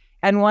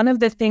 And one of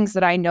the things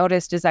that I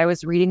noticed as I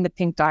was reading the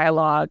Pink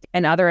Dialogue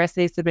and other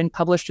essays that had been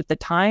published at the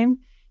time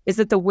is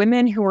that the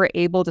women who were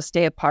able to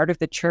stay a part of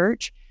the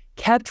church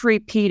kept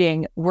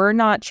repeating, we're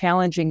not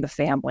challenging the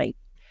family.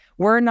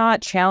 We're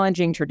not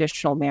challenging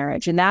traditional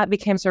marriage. And that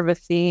became sort of a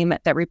theme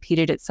that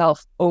repeated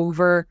itself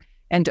over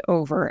and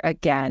over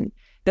again,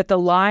 that the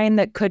line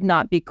that could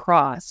not be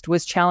crossed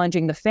was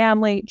challenging the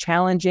family,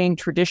 challenging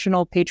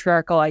traditional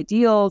patriarchal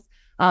ideals,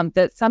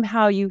 that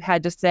somehow you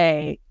had to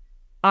say,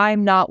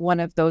 I'm not one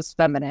of those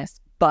feminists,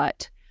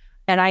 but.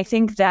 And I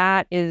think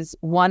that is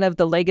one of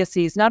the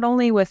legacies, not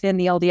only within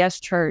the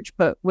LDS Church,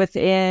 but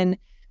within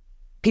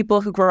people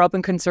who grow up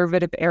in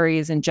conservative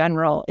areas in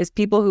general, is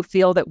people who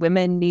feel that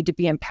women need to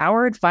be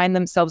empowered, find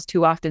themselves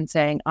too often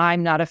saying,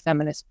 I'm not a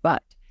feminist,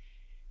 but.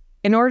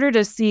 in order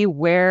to see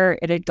where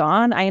it had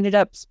gone, I ended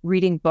up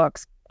reading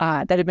books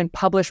that had been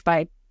published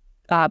by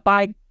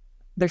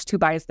there's two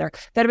bys there,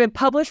 that have been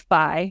published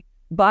by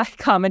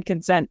Common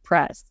Consent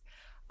Press.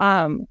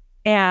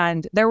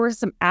 And there were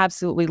some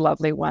absolutely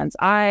lovely ones.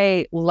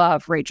 I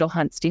love Rachel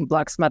Hunt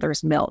Steenbluck's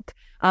Mother's Milk.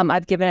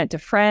 I've given it to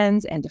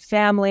friends and to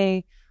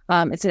family.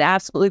 It's an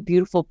absolutely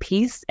beautiful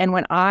piece. And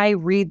when I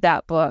read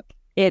that book,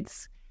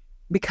 it's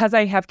because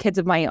I have kids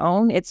of my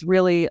own, it's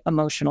really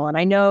emotional. And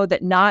I know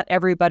that not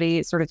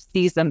everybody sort of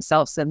sees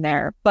themselves in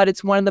there, but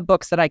it's one of the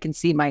books that I can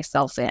see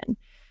myself in.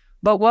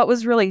 But what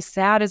was really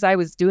sad as I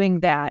was doing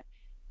that,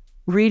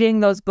 reading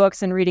those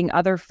books and reading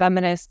other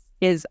feminists,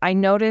 is I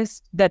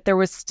noticed that there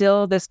was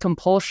still this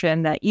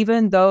compulsion that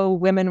even though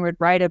women would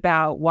write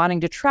about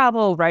wanting to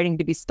travel, writing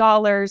to be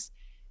scholars,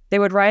 they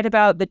would write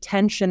about the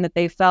tension that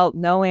they felt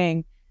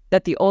knowing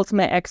that the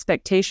ultimate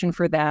expectation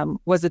for them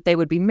was that they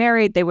would be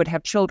married, they would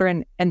have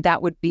children, and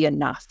that would be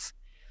enough.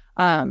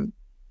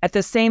 At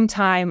the same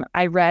time,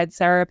 I read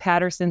Sarah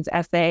Patterson's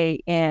essay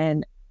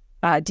in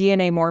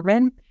DNA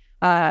Mormon,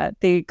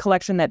 the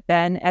collection that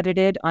Ben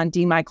edited on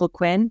D. Michael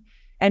Quinn,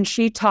 and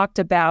she talked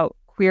about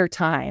queer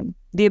time,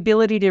 the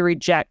ability to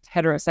reject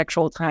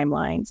heterosexual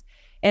timelines.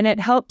 And it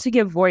helped to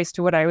give voice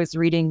to what I was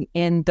reading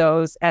in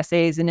those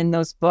essays and in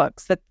those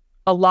books, that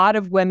a lot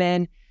of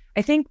women,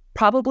 I think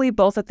probably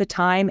both at the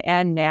time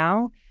and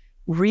now,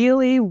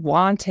 really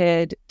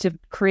wanted to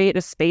create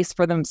a space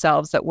for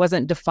themselves that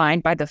wasn't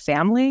defined by the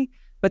family,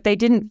 but they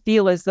didn't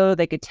feel as though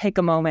they could take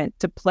a moment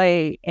to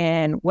play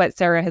in what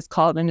Sarah has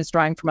called, and is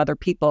drawing from other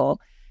people,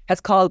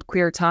 has called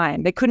queer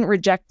time. They couldn't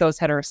reject those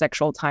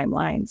heterosexual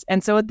timelines.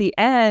 And so at the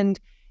end,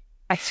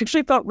 I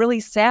actually felt really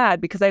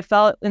sad because I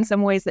felt in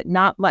some ways that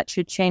not much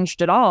had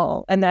changed at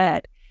all, and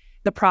that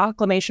the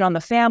proclamation on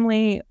the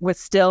family was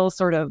still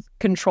sort of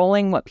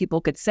controlling what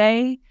people could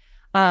say.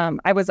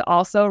 I was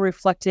also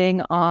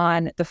reflecting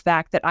on the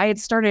fact that I had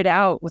started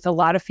out with a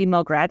lot of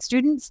female grad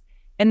students,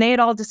 and they had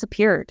all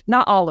disappeared.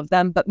 Not all of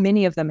them, but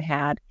many of them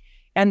had.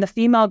 And the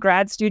female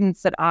grad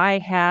students that I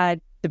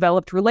had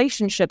developed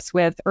relationships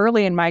with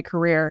early in my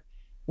career,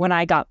 when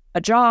I got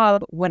a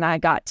job, when I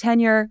got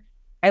tenure,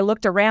 I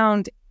looked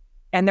around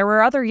and there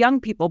were other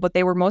young people, but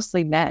they were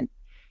mostly men.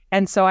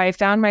 And so I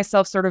found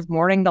myself sort of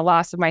mourning the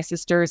loss of my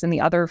sisters and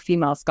the other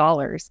female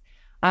scholars.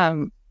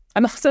 I'm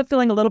also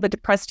feeling a little bit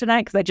depressed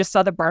tonight because I just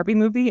saw the Barbie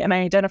movie and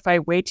I identify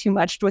way too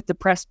much with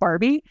depressed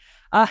Barbie.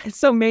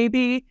 So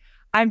maybe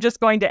I'm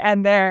just going to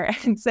end there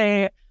and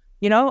say,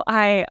 you know,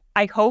 I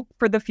hope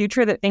for the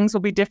future that things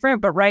will be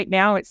different, but right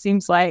now it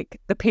seems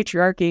like the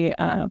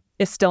patriarchy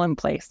is still in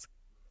place.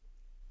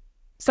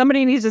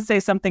 Somebody needs to say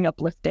something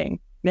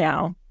uplifting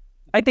now.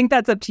 I think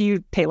that's up to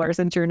you, Taylor,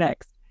 since you're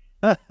next.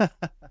 We'll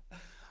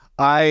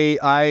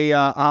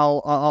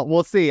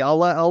see.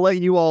 I'll let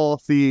you all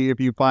see if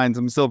you find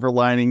some silver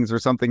linings or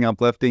something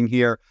uplifting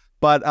here.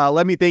 But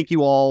let me thank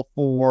you all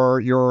for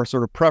your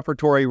sort of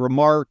prefatory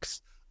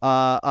remarks.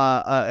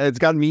 It's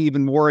gotten me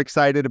even more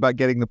excited about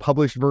getting the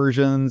published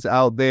versions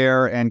out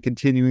there and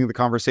continuing the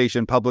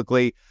conversation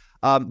publicly.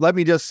 Let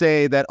me just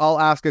say that I'll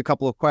ask a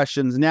couple of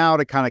questions now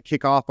to kind of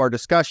kick off our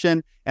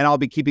discussion, and I'll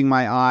be keeping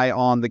my eye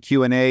on the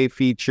Q&A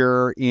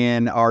feature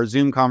in our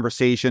Zoom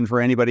conversation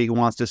for anybody who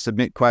wants to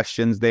submit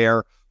questions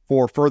there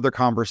for further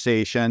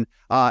conversation,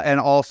 and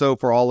also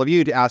for all of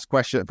you to ask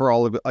questions, for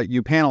all of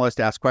you panelists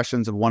to ask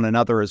questions of one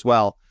another as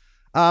well.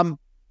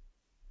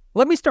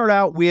 Let me start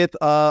out with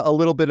a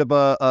little bit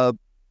of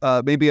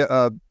maybe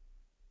a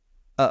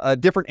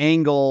different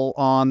angle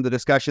on the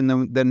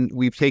discussion than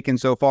we've taken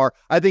so far.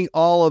 I think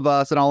all of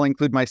us, and I'll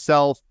include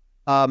myself,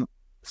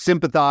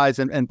 sympathize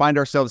and find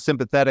ourselves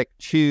sympathetic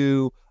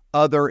to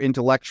other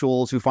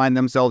intellectuals who find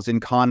themselves in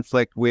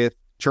conflict with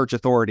church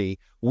authority.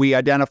 We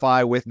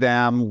identify with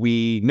them.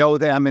 We know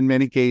them in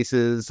many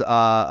cases.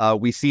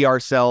 We see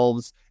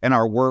ourselves and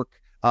our work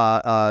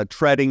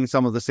treading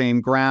some of the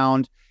same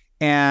ground,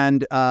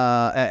 and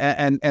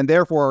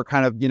therefore are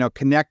kind of, you know,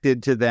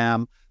 connected to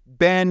them.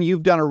 Ben,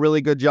 you've done a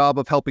really good job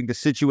of helping to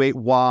situate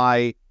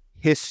why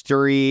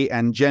history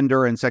and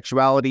gender and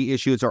sexuality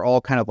issues are all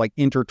kind of like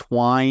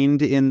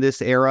intertwined in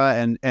this era.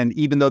 And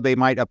even though they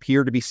might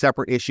appear to be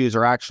separate issues,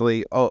 are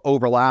actually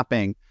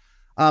overlapping.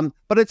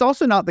 But it's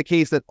also not the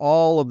case that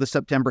all of the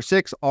September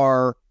 6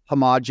 are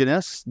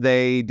homogenous.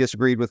 They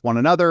disagreed with one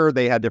another.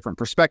 They had different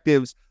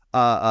perspectives.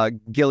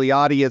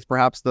 Gileadi is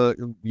perhaps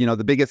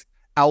the biggest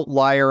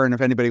outlier, and if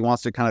anybody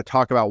wants to kind of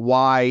talk about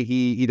why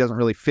he doesn't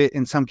really fit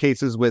in some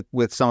cases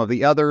with some of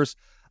the others,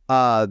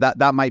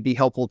 that might be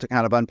helpful to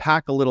kind of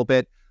unpack a little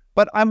bit.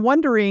 But I'm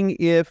wondering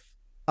if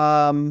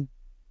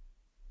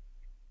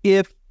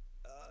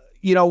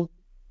you know,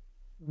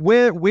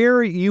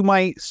 where you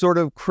might sort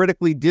of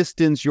critically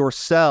distance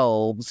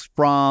yourselves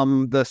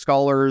from the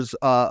scholars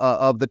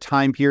of the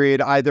time period,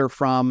 either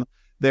from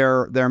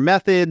their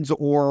methods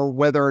or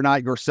whether or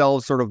not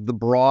yourselves, sort of the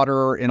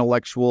broader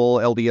intellectual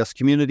LDS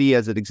community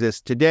as it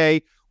exists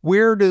today,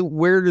 where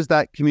does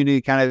that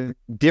community kind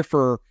of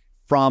differ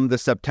from the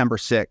September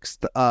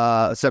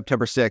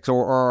 6th,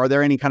 or are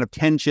there any kind of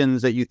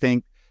tensions that you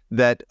think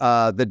that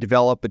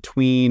develop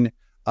between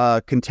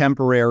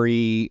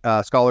contemporary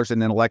scholars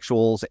and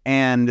intellectuals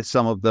and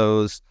some of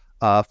those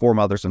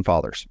foremothers and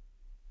fathers?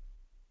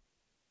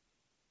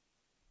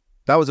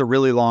 That was a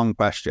really long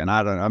question.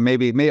 I don't know.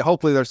 Maybe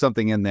hopefully there's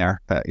something in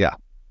there. Yeah.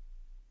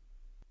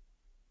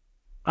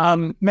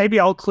 Maybe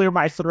I'll clear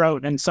my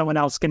throat and someone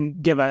else can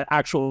give an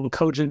actual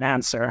cogent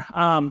answer.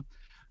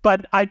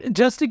 But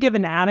just to give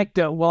an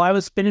anecdote, while I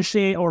was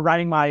finishing or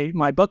writing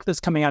my book that's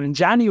coming out in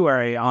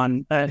January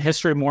on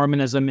history of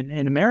Mormonism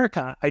in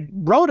America, I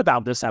wrote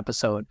about this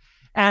episode,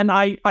 and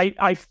I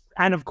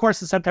of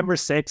course the September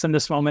 6th and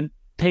this moment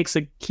takes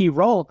a key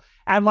role.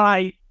 And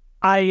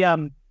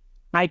when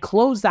I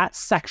close that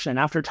section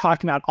after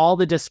talking about all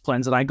the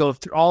disciplines, and I go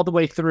through all the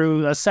way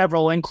through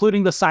several,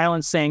 including the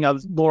silencing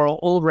of Laurel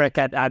Ulrich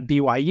at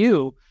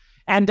BYU,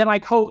 and then I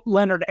quote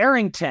Leonard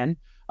Arrington,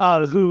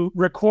 who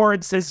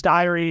records his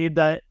diary,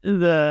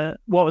 the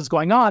what was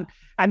going on,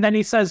 and then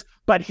he says,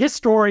 "But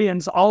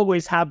historians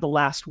always have the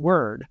last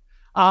word."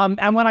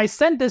 And when I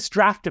sent this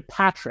draft to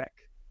Patrick,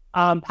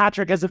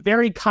 Patrick, as a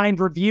very kind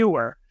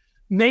reviewer,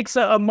 makes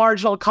a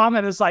marginal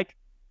comment. Is like,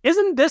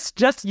 "Isn't this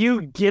just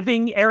you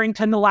giving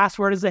Arrington the last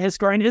word as a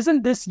historian?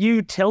 Isn't this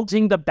you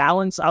tilting the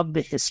balance of the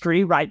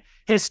history, right?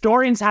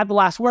 Historians have the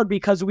last word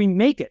because we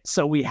make it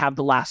so we have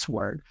the last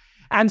word."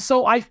 And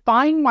so I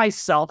find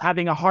myself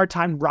having a hard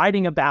time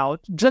writing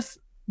about just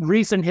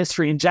recent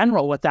history in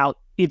general without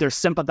either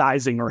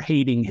sympathizing or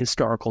hating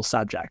historical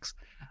subjects.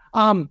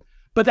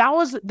 But that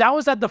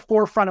was at the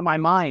forefront of my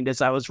mind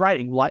as I was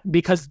writing,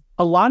 because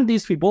a lot of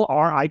these people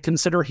I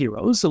consider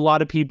heroes. A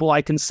lot of people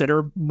I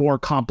consider more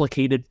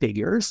complicated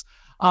figures.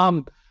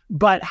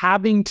 But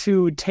having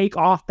to take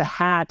off the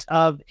hat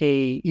of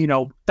a,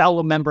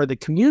 fellow member of the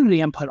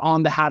community and put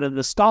on the hat of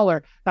the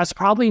scholar, that's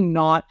probably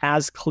not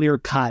as clear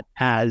cut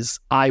as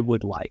I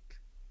would like.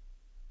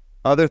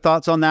 Other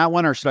thoughts on that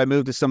one, or should I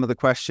move to some of the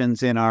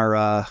questions in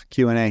our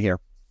Q&A here?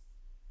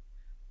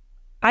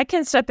 I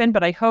can step in,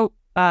 but I hope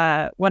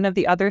one of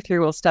the other three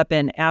will step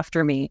in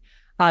after me,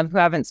 who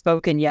haven't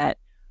spoken yet.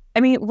 I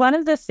mean, one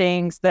of the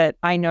things that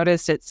I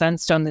noticed at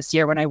Sunstone this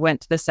year when I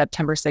went to the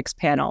September 6th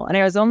panel, and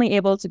I was only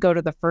able to go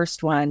to the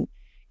first one,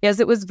 is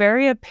it was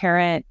very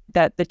apparent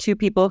that the two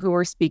people who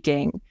were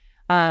speaking,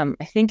 I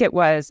think it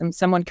was, and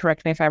someone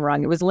correct me if I'm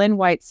wrong, it was Lynn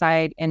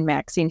Whiteside and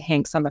Maxine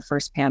Hanks on the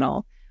first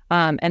panel.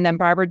 And then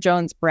Barbara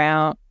Jones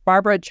Brown,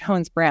 read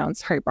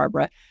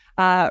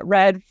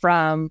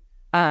from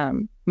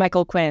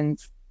Michael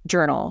Quinn's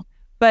journal.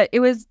 But it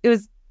was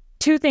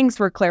two things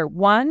were clear.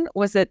 One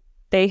was that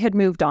they had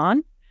moved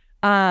on.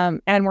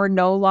 And we're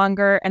no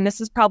longer, and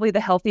this is probably the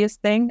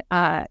healthiest thing,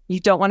 you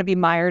don't want to be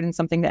mired in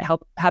something that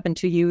happened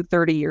to you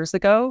 30 years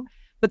ago,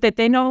 but that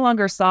they no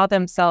longer saw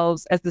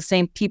themselves as the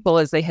same people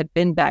as they had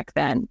been back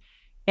then.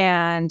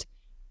 And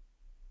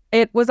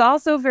it was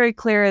also very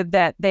clear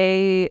that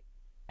they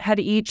had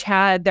each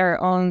had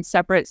their own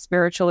separate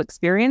spiritual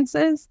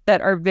experiences that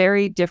are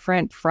very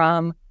different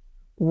from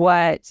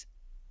what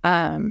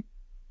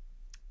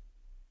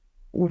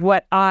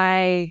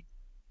I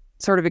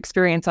sort of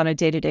experience on a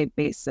day-to-day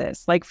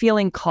basis. Like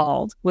feeling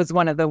called was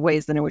one of the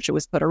ways in which it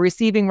was put, or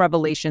receiving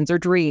revelations or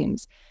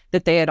dreams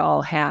that they had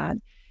all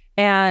had.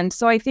 And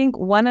so I think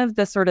one of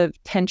the sort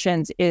of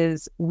tensions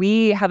is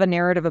we have a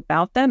narrative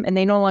about them and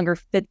they no longer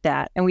fit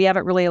that. And we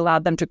haven't really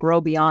allowed them to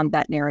grow beyond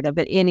that narrative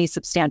in any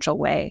substantial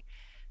way.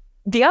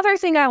 The other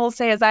thing I will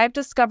say is I've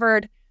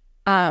discovered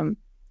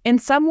in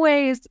some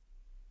ways,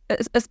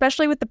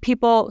 especially with the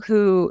people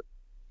who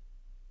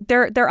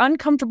they're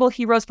uncomfortable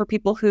heroes for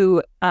people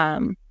who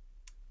have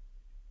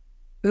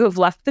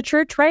left the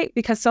church, right?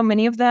 Because so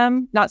many of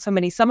them, not so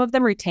many, some of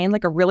them retain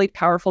like a really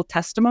powerful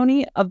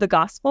testimony of the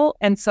gospel.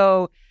 And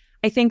so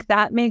I think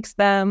that makes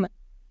them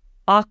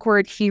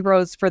awkward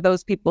heroes for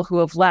those people who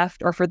have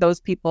left, or for those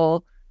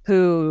people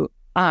who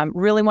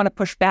really want to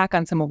push back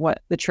on some of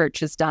what the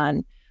church has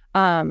done.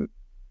 And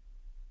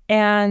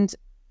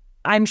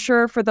I'm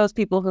sure for those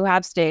people who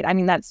have stayed, I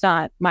mean, that's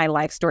not my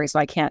life story, so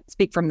I can't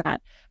speak from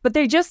that, but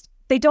they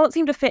don't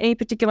seem to fit any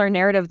particular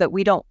narrative that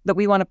we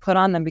want to put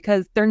on them,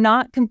 because they're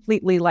not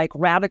completely like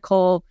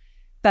radical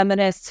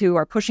feminists who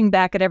are pushing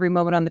back at every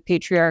moment on the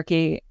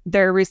patriarchy.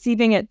 They're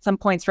receiving at some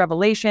points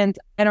revelations.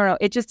 I don't know.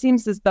 It just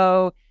seems as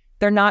though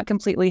they're not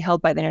completely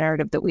held by the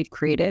narrative that we've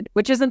created,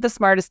 which isn't the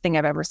smartest thing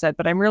I've ever said,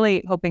 but I'm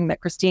really hoping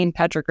that Christine,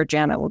 Patrick, or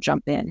Jana will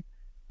jump in.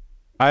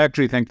 I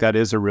actually think that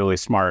is a really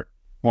smart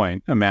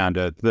point,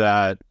 Amanda,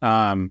 that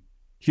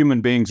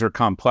human beings are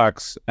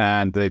complex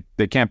and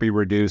they can't be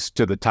reduced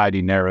to the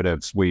tidy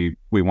narratives we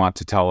want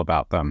to tell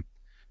about them.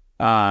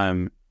 I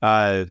mean,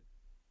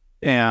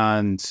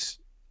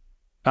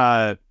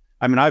 I've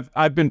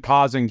been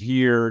pausing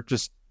here,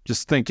 just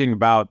thinking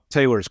about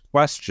Taylor's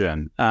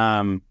question.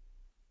 I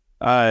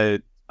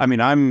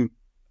mean, I'm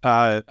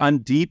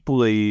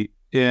deeply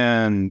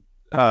in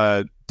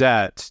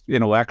debt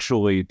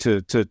intellectually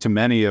to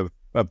many of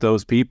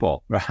those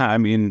people. I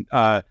mean,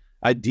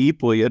 I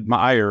deeply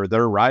admire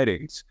their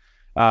writings,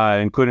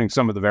 including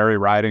some of the very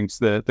writings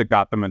that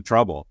got them in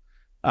trouble.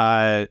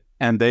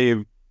 And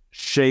they've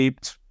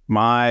shaped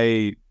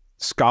my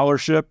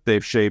scholarship.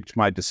 They've shaped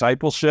my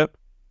discipleship.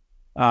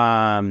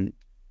 And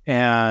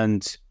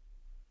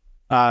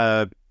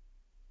I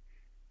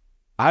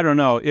don't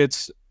know.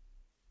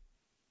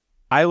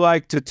 I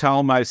like to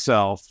tell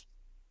myself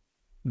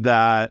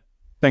that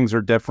things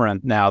are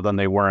different now than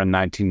they were in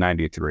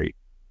 1993.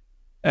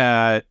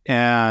 And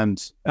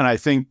I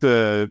think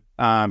the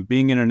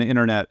being in an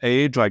internet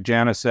age, like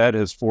Jana said,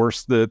 has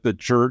forced the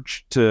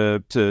church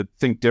to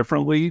think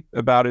differently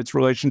about its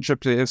relationship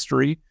to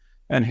history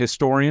and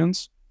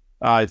historians.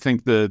 I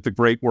think the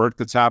great work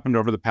that's happened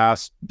over the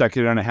past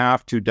decade and a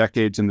half, 2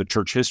 decades in the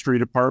church history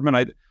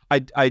department,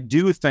 I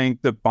do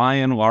think that by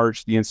and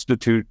large the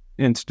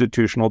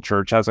institutional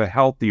church has a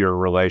healthier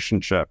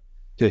relationship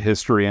to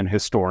history and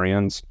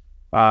historians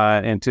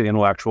and to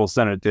intellectuals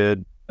than it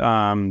did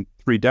 3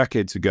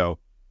 decades ago.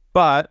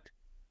 But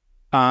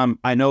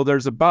I know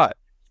there's a but,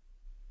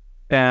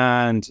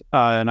 and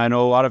I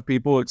know a lot of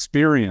people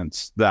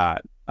experience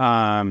that.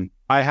 I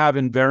have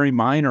in very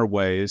minor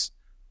ways,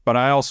 but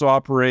I also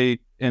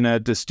operate in a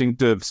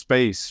distinctive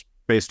space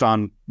based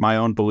on my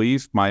own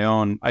belief, my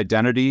own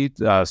identity,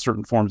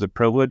 certain forms of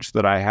privilege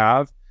that I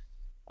have.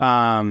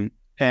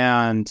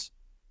 And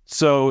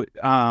so,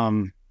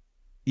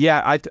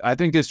 I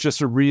think it's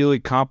just a really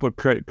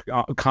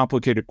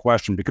complicated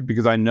question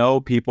because I know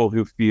people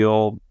who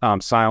feel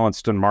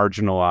silenced and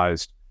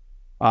marginalized.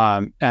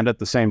 And at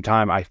the same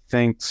time, I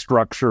think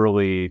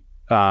structurally,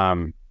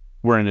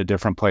 we're in a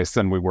different place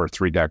than we were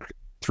 3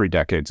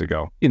 decades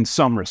ago in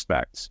some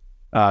respects.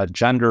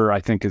 Gender,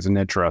 I think, is an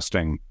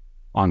interesting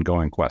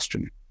ongoing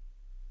question.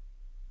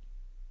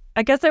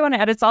 I guess I want to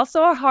add, it's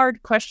also a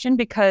hard question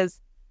because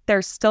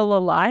they're still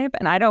alive,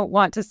 and I don't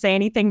want to say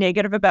anything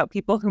negative about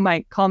people who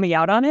might call me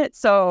out on it.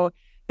 So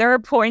there are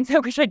points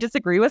at which I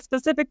disagree with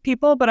specific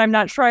people, but I'm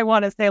not sure I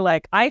want to say,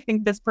 like, I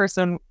think this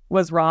person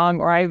was wrong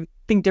or I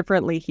think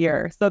differently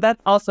here. So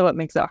that's also what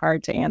makes it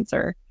hard to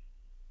answer.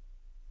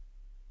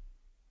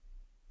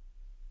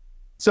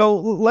 So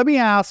let me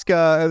ask,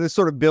 this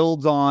sort of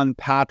builds on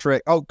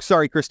Patrick. Oh,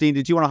 sorry, Christine,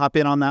 did you want to hop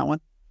in on that one?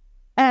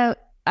 I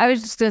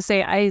was just going to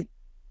say,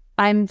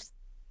 I'm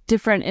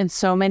different in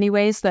so many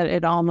ways that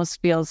it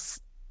almost feels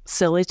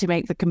silly to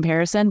make the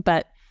comparison.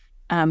 But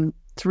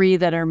 3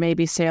 that are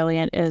maybe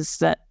salient is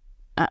that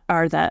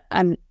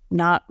I'm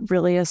not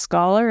really a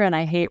scholar and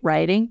I hate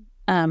writing.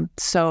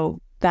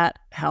 So that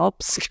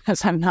helps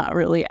because I'm not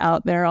really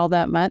out there all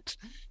that much.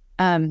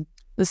 The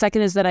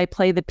second is that I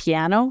play the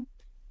piano,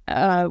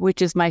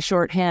 which is my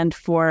shorthand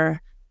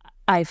for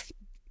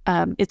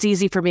it's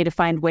easy for me to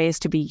find ways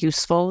to be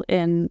useful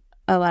in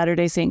a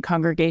Latter-day Saint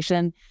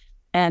congregation.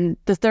 And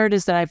the third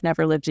is that I've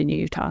never lived in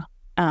Utah.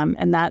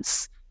 And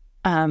that's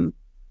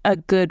a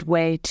good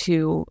way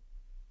to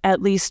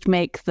at least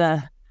make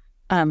the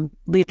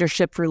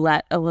leadership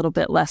roulette a little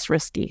bit less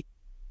risky.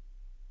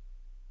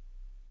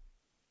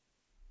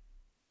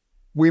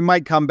 We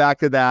might come back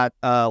to that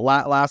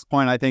last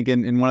point, I think,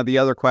 in one of the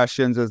other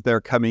questions as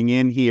they're coming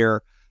in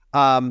here.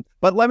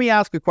 But let me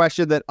ask a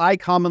question that I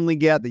commonly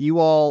get, that you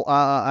all,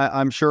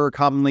 I'm sure,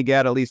 commonly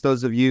get, at least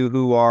those of you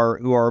who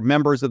are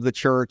members of the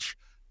church.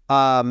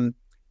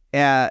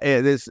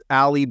 This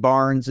Allie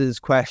Barnes's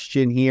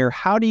question here: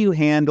 how do you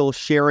handle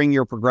sharing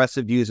your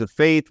progressive views of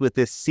faith with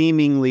this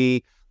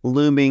seemingly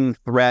looming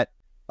threat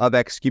of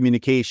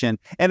excommunication?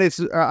 And it's,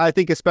 I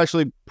think,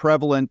 especially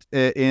prevalent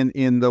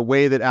in the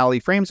way that Allie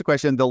frames the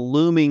question, the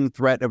looming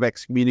threat of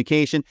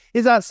excommunication.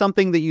 Is that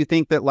something that you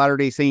think that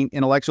Latter-day Saint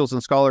intellectuals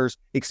and scholars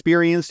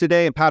experience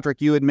today? And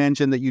Patrick, you had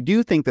mentioned that you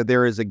do think that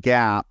there is a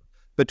gap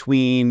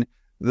between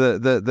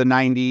the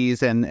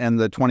 90s and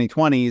the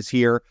 2020s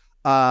here.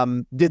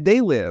 Did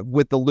they live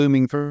with the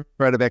looming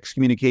threat of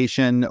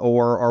excommunication,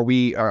 or are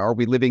we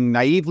living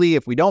naively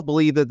if we don't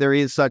believe that there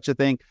is such a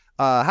thing?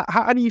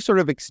 How do you sort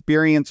of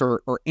experience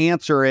or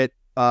answer it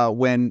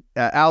when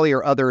Allie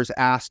or others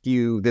ask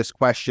you this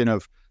question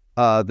of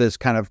this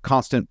kind of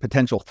constant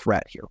potential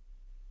threat here?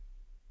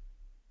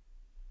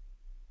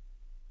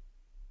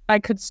 I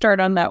could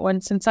start on that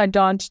one since I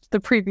dodged the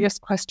previous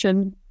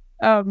question.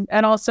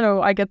 And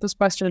also I get this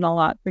question a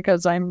lot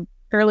because I'm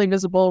fairly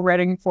visible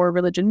writing for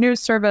Religion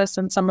News Service,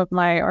 and some of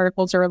my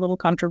articles are a little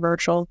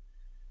controversial.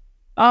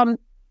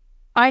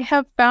 I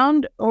have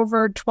found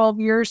over 12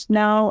 years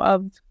now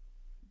of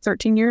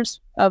 13 years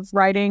of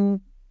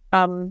writing,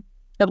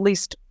 at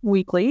least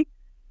weekly,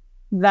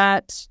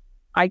 that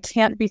I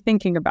can't be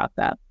thinking about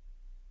that.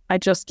 I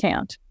just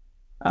can't.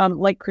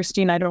 Like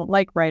Christine, I don't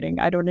like writing.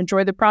 I don't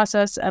enjoy the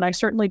process, and I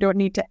certainly don't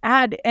need to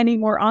add any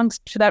more angst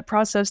to that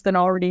process than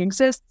already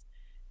exists.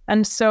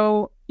 And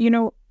so,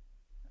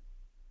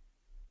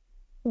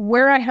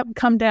 where I have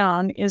come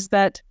down is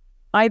that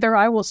either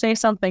I will say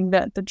something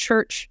that the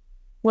church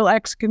will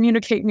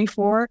excommunicate me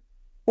for,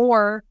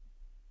 or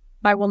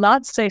I will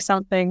not say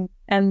something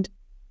and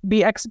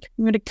be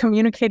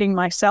excommunicating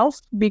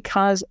myself,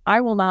 because I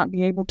will not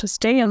be able to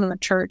stay in the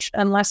church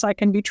unless I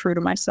can be true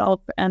to myself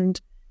and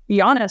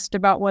be honest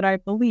about what I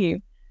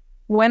believe.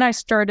 When I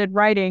started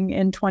writing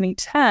in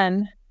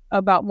 2010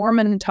 about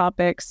Mormon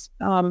topics,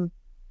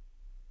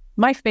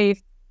 my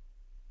faith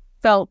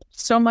felt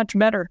so much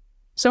better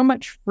so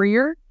much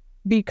freer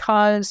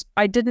because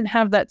I didn't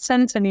have that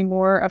sense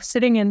anymore of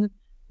sitting in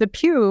the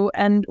pew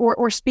and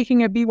or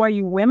speaking at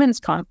BYU Women's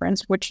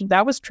Conference, which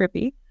that was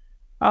trippy,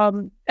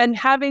 and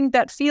having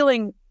that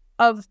feeling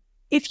of,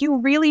 if you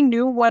really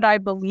knew what I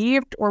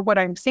believed or what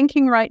I'm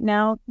thinking right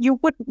now, you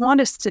wouldn't want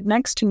to sit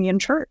next to me in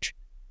church.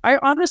 I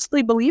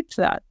honestly believed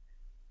that.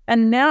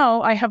 And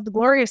now I have the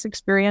glorious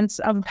experience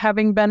of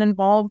having been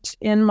involved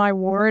in my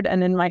ward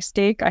and in my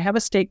stake. I have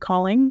a stake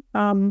calling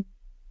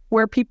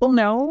where people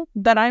know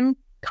that I'm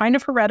kind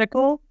of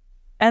heretical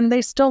and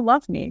they still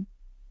love me.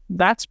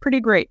 That's pretty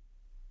great.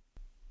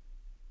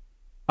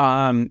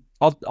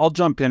 I'll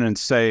jump in and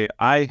say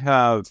I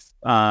have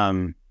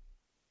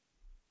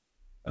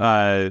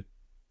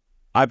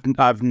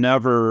I've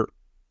never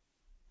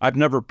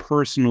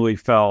personally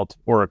felt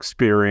or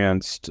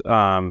experienced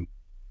the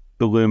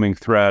looming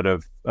threat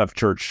of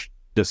church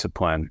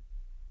discipline.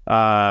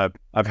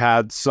 I've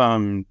had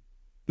some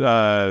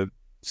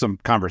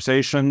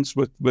conversations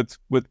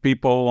with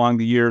people along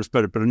the years,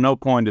 but at no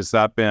point has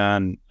that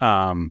been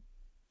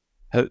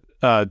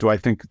do I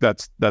think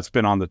that's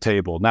been on the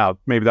table. Now,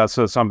 maybe that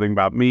says something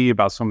about me,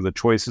 about some of the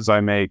choices I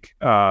make.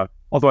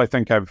 Although I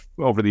think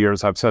over the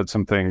years I've said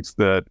some things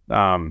that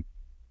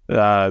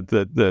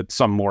that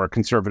some more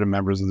conservative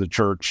members of the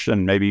church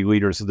and maybe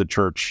leaders of the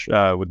church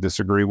would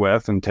disagree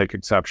with and take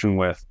exception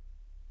with.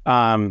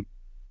 But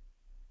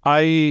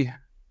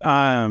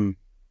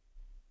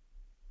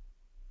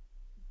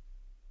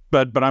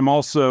I'm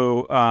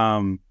also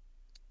I'm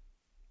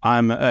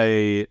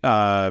a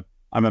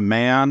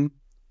man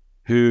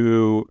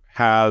who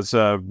has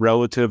a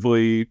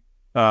relatively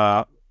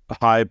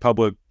high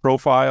public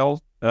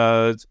profile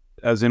as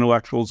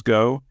intellectuals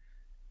go,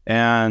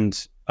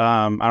 and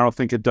I don't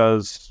think it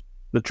does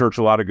the church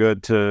a lot of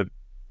good to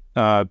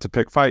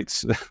pick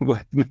fights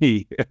with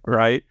me,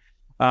 right?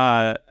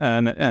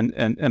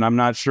 And I'm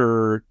not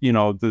sure,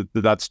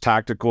 that's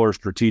tactical or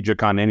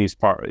strategic on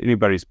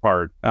anybody's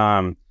part.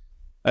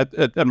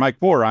 At my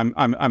core,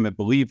 I'm a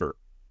believer.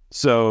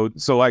 So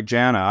like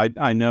Jana,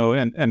 I know,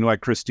 and like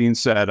Christine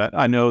said,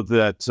 I know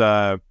that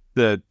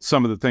that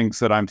some of the things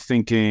that I'm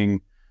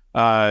thinking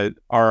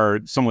are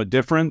somewhat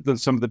different than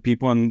some of the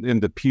people in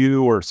the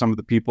pew or some of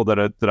the people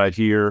that I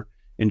hear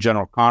in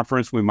general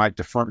conference. We might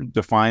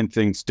define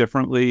things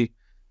differently.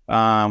 We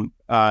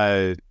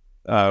might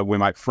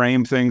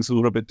frame things a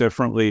little bit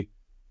differently.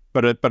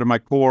 But at my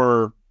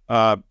core,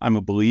 I'm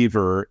a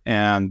believer,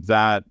 and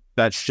that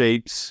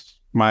shapes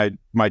my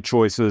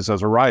choices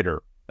as a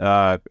writer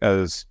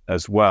as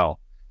well.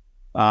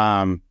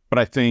 But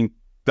I think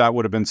that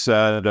would have been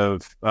said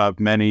of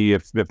many,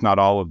 if not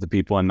all, of the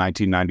people in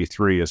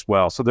 1993 as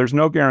well. So there's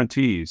no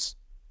guarantees.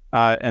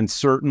 And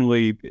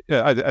certainly,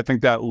 I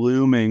think that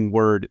looming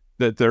word,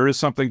 that there is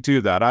something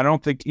to that. I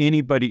don't think any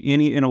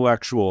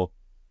intellectual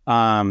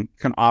can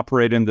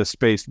operate in this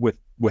space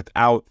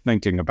without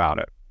thinking about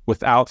it,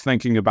 without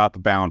thinking about the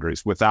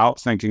boundaries, without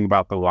thinking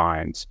about the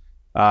lines.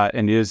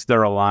 And is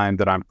there a line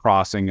that I'm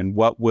crossing, and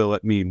what will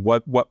it mean?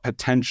 What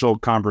potential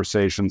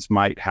conversations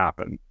might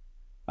happen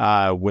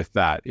with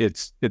that?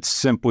 It's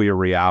simply a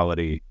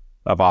reality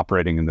of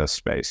operating in this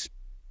space.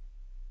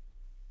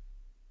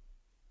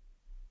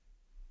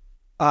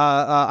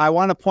 I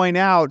want to point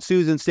out,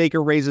 Susan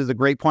Staker raises a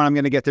great point. I'm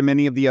going to get to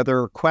many of the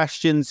other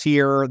questions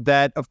here,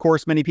 that, of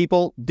course, many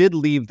people did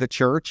leave the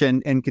church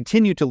and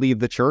continue to leave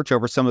the church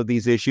over some of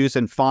these issues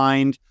and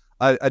find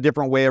a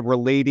different way of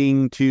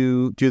relating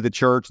to the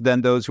church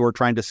than those who are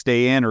trying to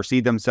stay in or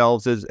see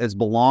themselves as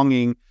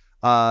belonging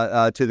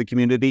to the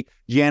community.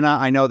 Jana,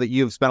 I know that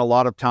you've spent a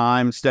lot of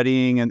time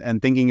studying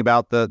and thinking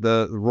about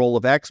the role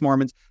of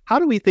ex-Mormons. How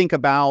do we think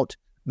about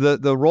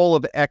the role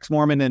of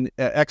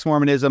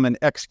ex-Mormonism and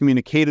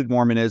excommunicated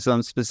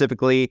Mormonism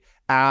specifically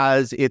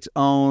as its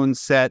own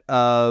set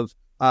of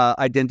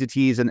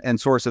identities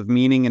and source of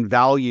meaning and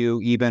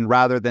value, even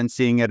rather than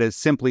seeing it as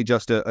simply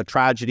just a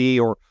tragedy,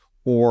 or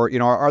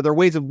are there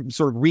ways of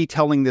sort of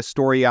retelling this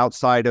story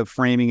outside of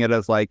framing it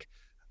as like,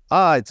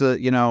 it's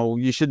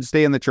you should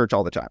stay in the church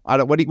all the time?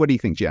 What do you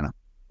think, Jana,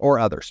 or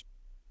others?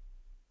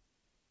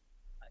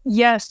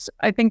 Yes,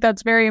 I think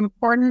that's very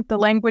important. The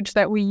language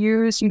that we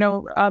use,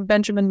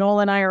 Benjamin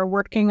Knoll and I are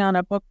working on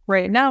a book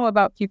right now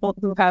about people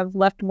who have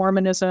left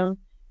Mormonism.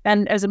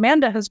 And as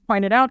Amanda has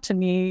pointed out to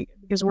me,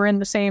 because we're in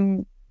the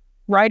same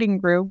writing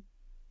group,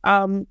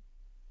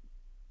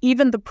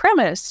 even the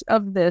premise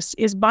of this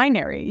is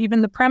binary.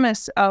 Even the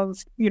premise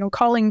of,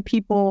 calling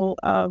people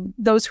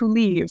those who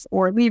leave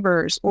or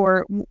leavers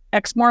or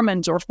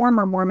ex-Mormons or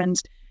former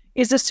Mormons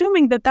is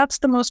assuming that that's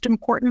the most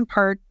important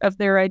part of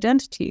their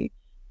identity.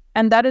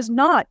 And that is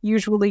not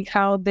usually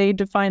how they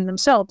define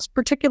themselves,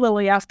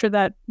 particularly after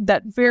that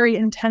very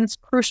intense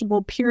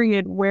crucible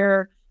period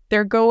where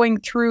they're going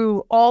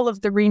through all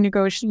of the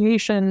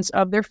renegotiations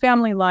of their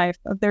family life,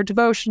 of their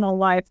devotional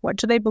life. What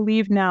do they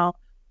believe now?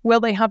 Will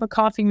they have a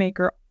coffee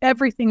maker?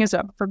 Everything is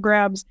up for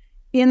grabs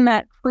in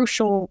that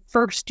crucial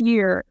first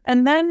year.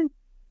 And then,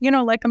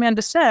 like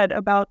Amanda said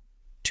about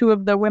two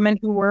of the women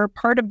who were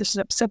part of the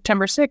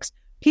September 6th,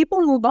 people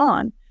move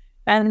on.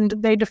 and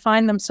they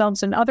define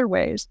themselves in other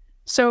ways.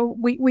 So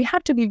we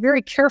have to be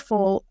very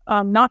careful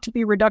not to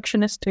be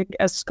reductionistic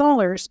as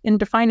scholars in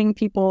defining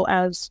people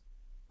as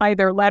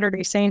either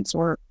Latter-day Saints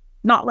or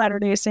not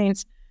Latter-day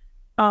Saints,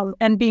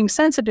 and being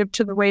sensitive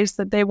to the ways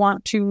that they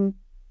want to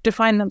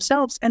define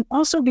themselves, and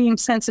also being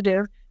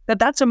sensitive that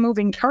that's a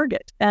moving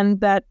target and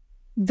that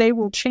they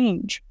will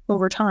change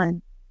over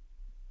time.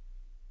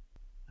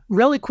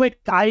 Really quick,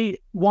 I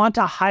want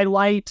to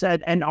highlight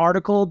an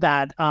article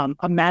that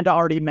Amanda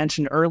already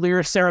mentioned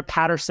earlier. Sarah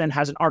Patterson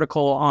has an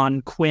article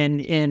on Quinn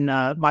in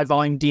my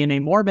volume,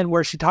 DNA Mormon,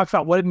 where she talks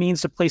about what it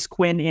means to place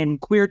Quinn in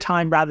queer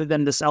time rather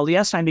than this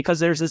LDS time, because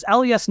there's this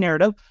LDS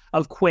narrative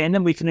of Quinn,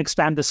 and we can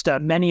expand this to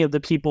many of the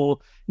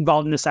people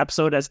involved in this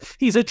episode as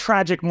he's a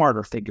tragic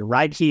martyr figure,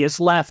 right? He is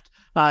left.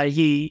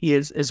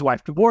 His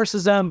wife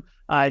divorces him.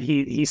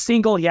 He's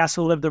single. He has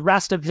to live the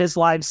rest of his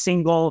life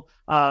single,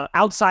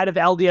 outside of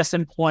LDS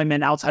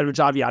employment, outside of a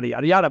job, yada,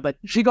 yada, yada. But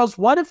she goes,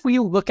 what if we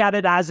look at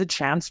it as a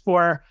chance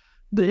for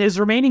his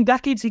remaining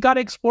decades? He got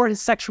to explore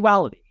his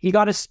sexuality. He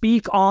got to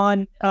speak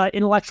on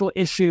intellectual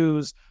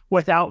issues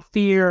without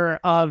fear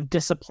of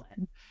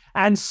discipline.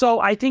 And so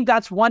I think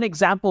that's one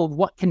example of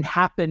what can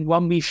happen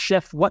when we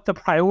shift what the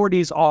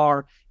priorities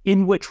are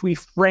in which we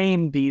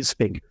frame these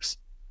figures.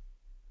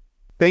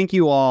 Thank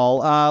you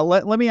all.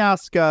 Let me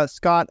ask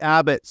Scott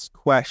Abbott's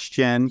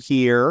question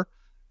here.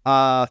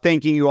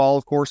 Thanking you all,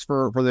 of course,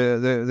 for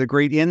the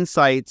great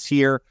insights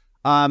here.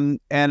 And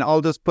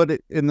I'll just put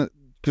it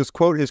just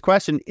quote his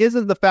question.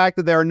 Isn't the fact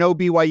that there are no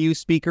BYU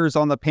speakers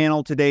on the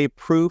panel today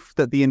proof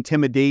that the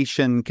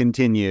intimidation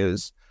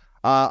continues?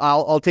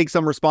 I'll take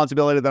some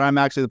responsibility that I'm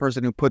actually the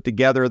person who put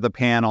together the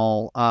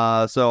panel.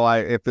 So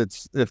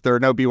if there are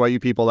no BYU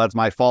people, that's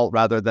my fault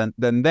rather than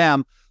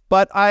them.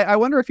 But I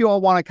wonder if you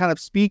all want to kind of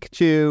speak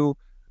to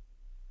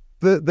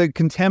the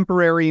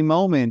contemporary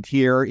moment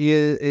here.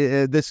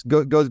 This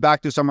goes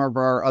back to some of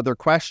our other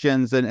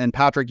questions, and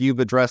Patrick, you've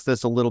addressed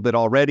this a little bit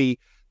already,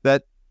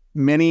 that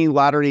many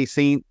Latter-day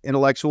Saint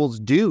intellectuals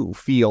do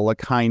feel a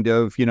kind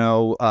of,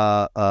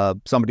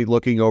 somebody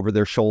looking over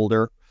their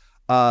shoulder.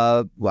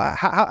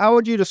 How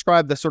would you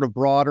describe the sort of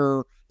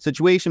broader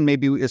situation,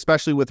 maybe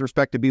especially with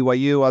respect to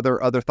BYU?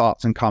 Other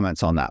thoughts and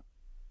comments on that?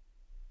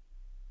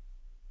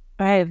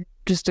 I have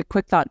just a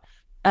quick thought.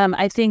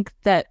 I think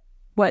that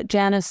what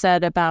Jana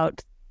said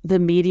about the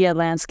media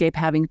landscape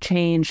having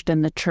changed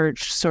and the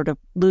church sort of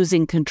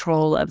losing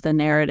control of the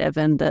narrative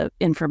and the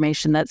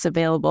information that's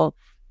available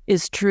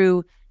is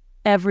true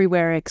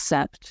everywhere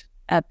except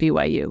at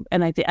BYU.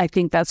 And I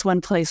think that's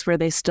one place where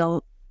they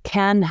still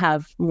can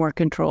have more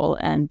control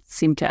and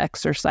seem to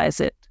exercise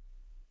it.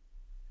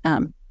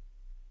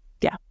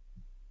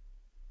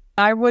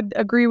 I would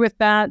agree with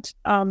that.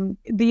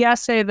 The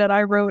essay that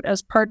I wrote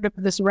as part of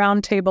this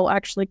roundtable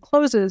actually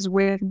closes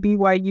with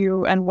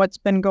BYU and what's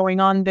been going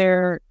on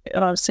there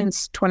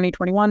since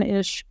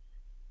 2021-ish.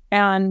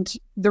 And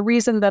the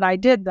reason that I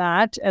did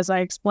that, as I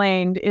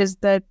explained, is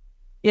that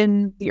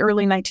in the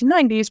early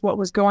 1990s, what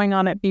was going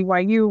on at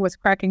BYU with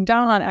cracking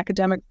down on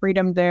academic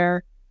freedom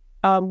there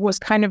was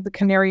kind of the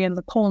canary in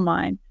the coal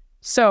mine.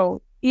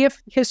 So if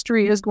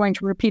history is going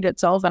to repeat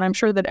itself, and I'm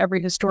sure that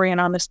every historian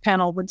on this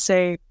panel would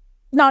say,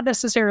 not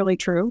necessarily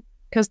true,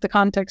 because the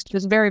context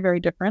is very, very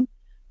different.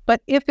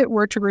 But if it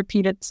were to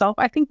repeat itself,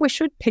 I think we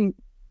should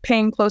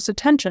paying close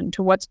attention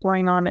to what's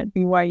going on at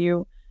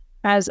BYU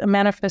as a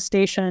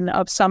manifestation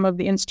of some of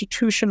the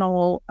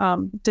institutional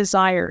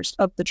desires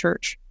of the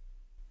church.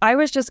 I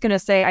was just going to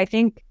say, I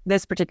think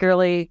this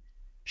particularly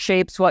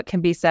shapes what can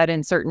be said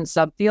in certain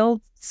subfields.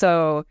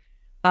 So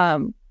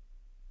one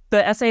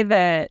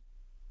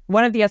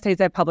of the essays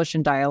I published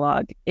in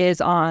Dialogue is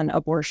on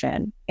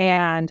abortion.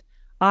 And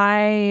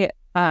I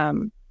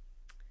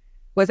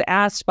was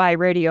asked by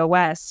Radio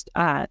West,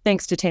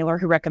 thanks to Taylor,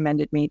 who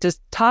recommended me, to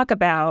talk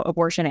about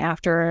abortion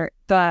after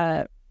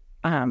the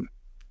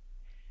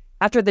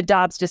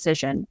Dobbs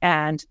decision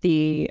and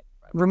the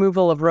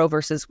removal of Roe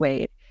versus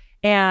Wade.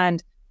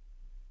 And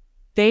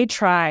they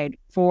tried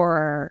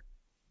for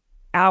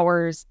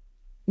hours,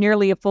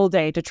 nearly a full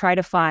day, to try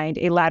to find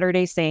a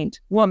Latter-day Saint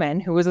woman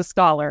who was a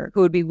scholar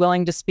who would be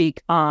willing to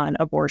speak on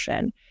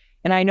abortion.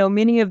 And I know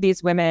many of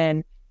these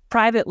women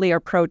privately are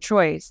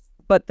pro-choice,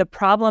 but the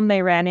problem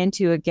they ran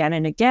into again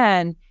and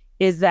again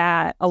is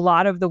that a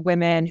lot of the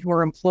women who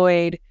were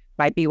employed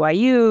by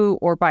BYU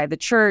or by the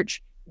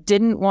church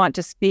didn't want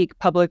to speak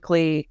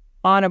publicly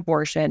on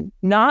abortion,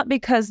 not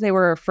because they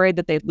were afraid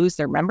that they'd lose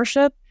their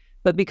membership,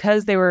 but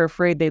because they were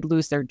afraid they'd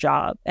lose their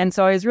job. And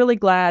so I was really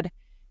glad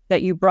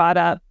that you brought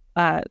up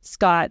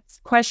Scott's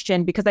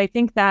question, because I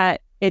think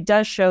that it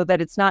does show that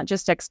it's not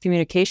just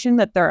excommunication,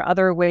 that there are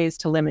other ways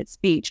to limit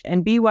speech.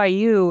 And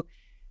BYU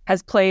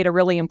has played a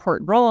really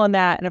important role in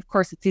that. And of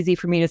course, it's easy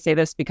for me to say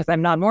this because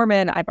I'm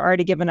non-Mormon. I've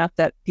already given up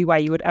that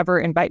BYU would ever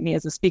invite me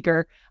as a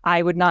speaker.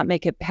 I would not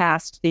make it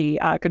past the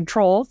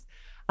controls.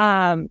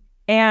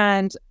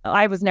 And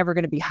I was never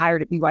going to be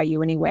hired at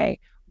BYU anyway.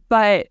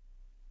 But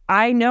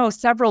I know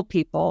several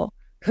people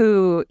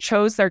who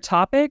chose their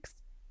topics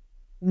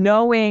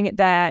knowing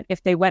that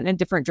if they went in a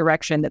different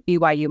direction, that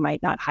BYU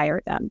might not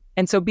hire them.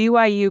 And so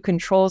BYU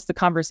controls the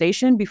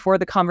conversation before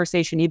the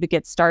conversation even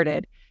gets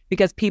started,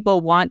 because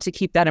people want to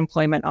keep that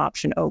employment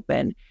option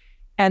open.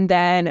 And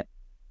then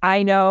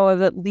I know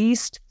of at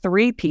least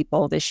 3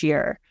 people this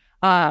year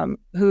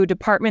who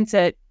departments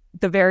at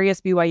the various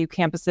BYU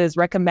campuses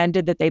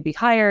recommended that they be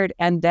hired.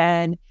 And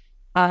then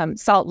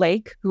Salt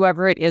Lake,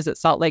 whoever it is at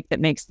Salt Lake that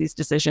makes these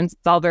decisions,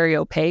 it's all very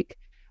opaque,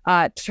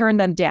 turned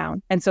them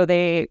down. And so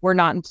they were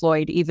not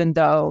employed, even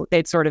though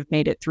they'd sort of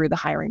made it through the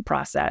hiring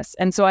process.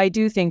 And so I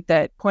do think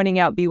that pointing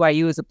out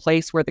BYU as a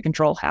place where the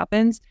control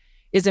happens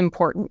is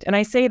important. And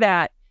I say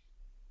that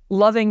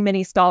loving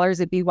many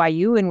scholars at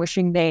BYU and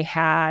wishing they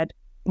had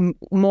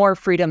more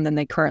freedom than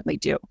they currently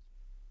do.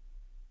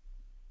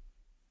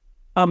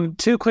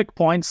 2 quick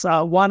points.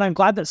 One, I'm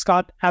glad that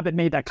Scott Abbott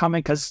made that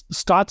comment, because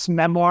Scott's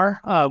memoir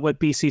with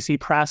BCC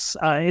Press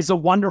is a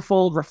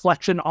wonderful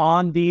reflection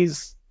on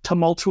these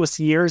tumultuous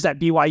years at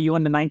BYU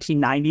in the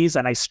 1990s,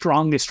 and I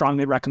strongly,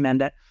 strongly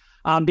recommend it,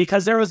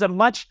 because there was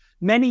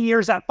many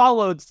years that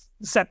followed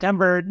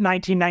September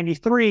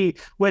 1993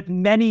 with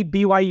many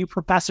BYU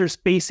professors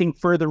facing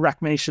further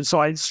recommendations.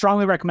 So I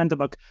strongly recommend the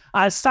book.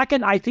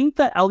 Second, I think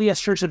the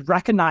LDS Church had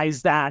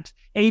recognized that,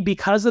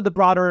 because of the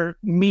broader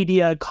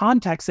media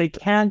context, they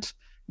can't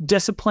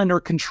discipline or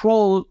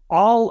control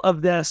all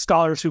of the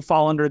scholars who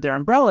fall under their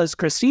umbrella, as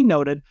Christine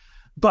noted.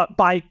 But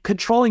by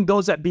controlling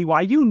those at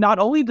BYU, not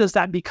only does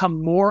that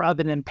become more of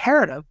an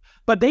imperative,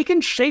 but they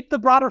can shape the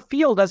broader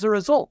field as a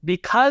result,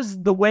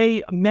 because the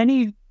way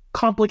many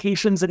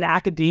complications in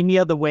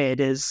academia, the way it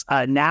is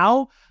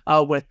now,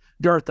 with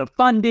dearth of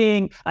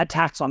funding,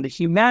 attacks on the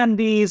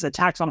humanities,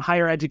 attacks on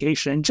higher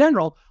education in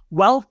general,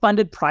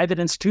 well-funded private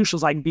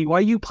institutions like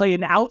BYU play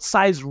an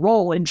outsized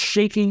role in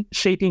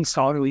shaping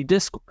scholarly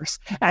discourse.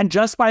 And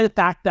just by the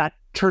fact that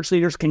church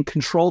leaders can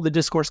control the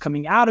discourse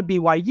coming out of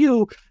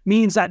BYU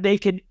means that they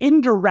can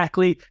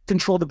indirectly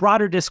control the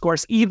broader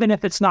discourse, even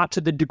if it's not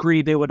to the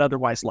degree they would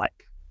otherwise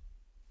like.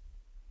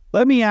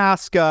 Let me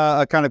ask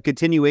a kind of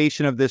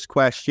continuation of this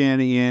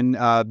question in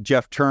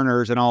Jeff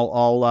Turner's, and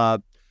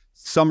I'll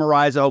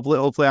summarize.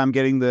 Hopefully I'm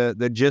getting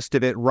the gist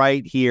of it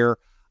right here.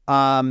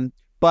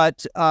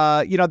 But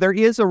there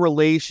is a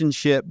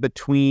relationship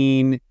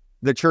between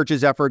the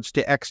church's efforts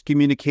to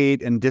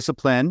excommunicate and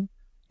discipline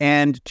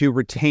and to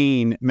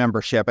retain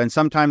membership. And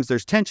sometimes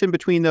there's tension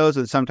between those,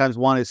 and sometimes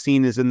one is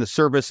seen as in the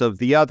service of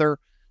the other.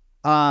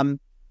 I'm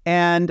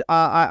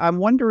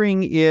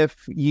wondering if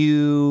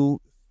you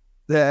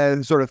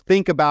sort of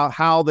think about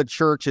how the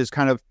church has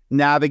kind of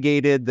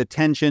navigated the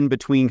tension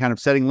between kind of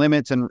setting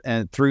limits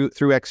and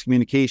through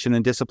excommunication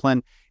and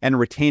discipline and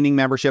retaining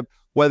membership,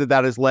 whether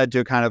that has led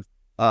to kind of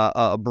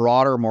a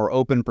broader, more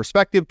open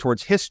perspective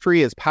towards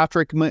history, as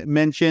Patrick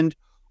mentioned,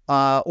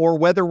 or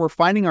whether we're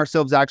finding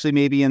ourselves actually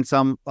maybe in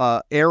some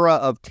era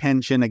of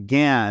tension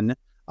again.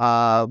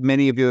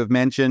 Many of you have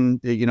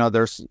mentioned,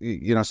 there's,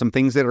 some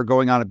things that are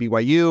going on at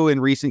BYU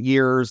in recent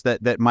years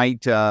that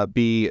might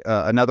be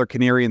another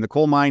canary in the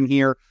coal mine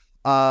here.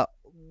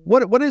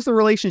 What is the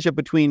relationship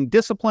between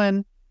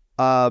discipline,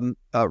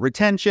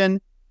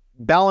 retention,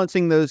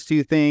 balancing those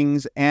two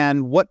things,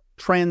 and what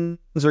trends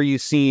are you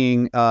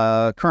seeing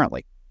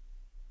currently?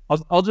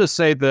 I'll just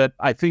say that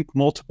I think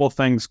multiple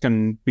things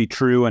can be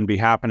true and be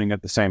happening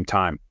at the same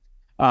time.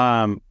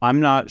 I'm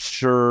not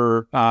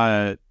sure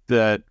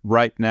that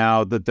right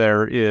now that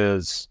there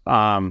is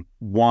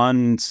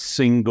one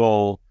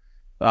single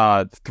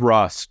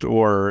thrust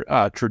or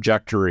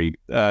trajectory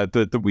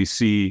that we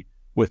see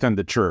within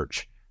the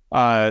church.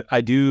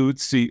 I do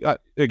see,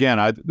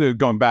 again,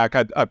 going back,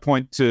 I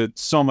point to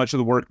so much of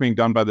the work being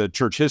done by the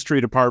church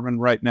history department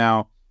right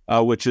now,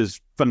 which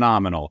is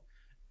phenomenal.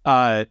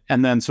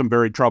 And then some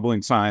very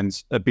troubling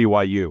signs at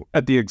BYU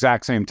at the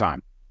exact same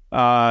time.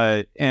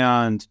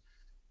 And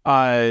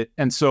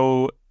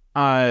so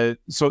I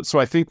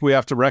think we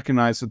have to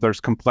recognize that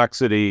there's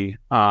complexity,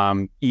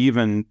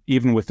 even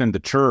within the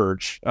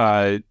church,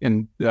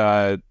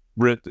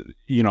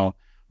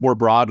 more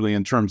broadly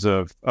in terms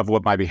of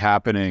what might be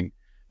happening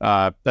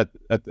at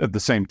the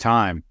same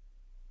time.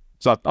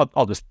 So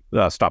I'll just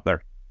stop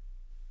there.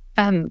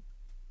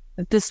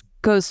 This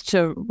goes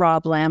to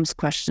Rob Lamb's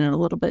question a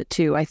little bit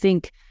too. I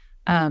think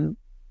I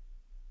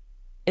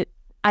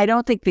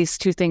don't think these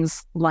two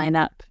things line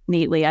up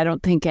neatly. I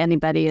don't think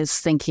anybody is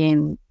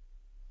thinking,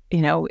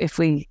 if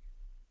we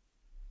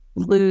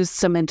lose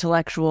some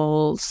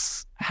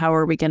intellectuals, how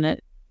are we going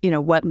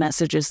to, what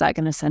message is that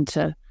going to send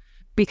to?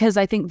 Because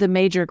I think the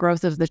major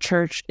growth of the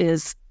church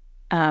is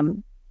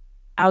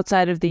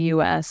outside of the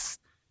U.S.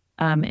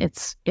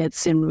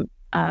 It's in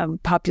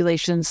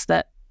populations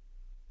that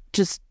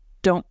just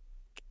don't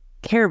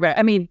care about.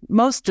 I mean,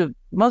 most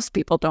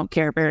people don't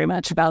care very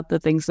much about the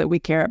things that we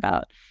care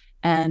about,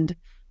 and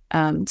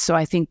so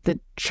I think the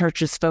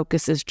church's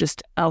focus is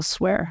just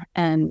elsewhere.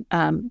 And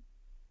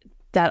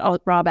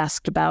that Rob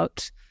asked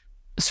about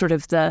sort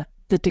of the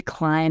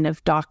decline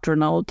of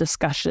doctrinal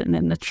discussion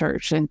in the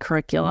church and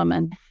curriculum,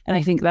 and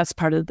I think that's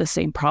part of the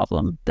same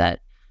problem that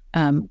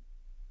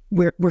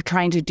we're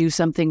trying to do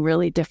something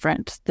really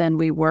different than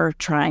we were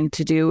trying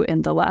to do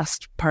in the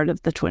last part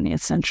of the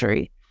 20th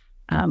century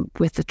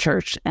with the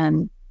church,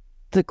 and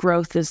the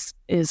growth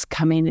is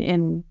coming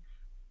in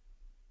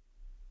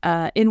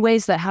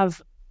ways that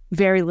have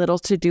very little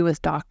to do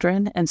with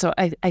doctrine. And so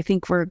I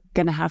think we're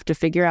going to have to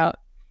figure out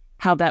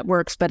how that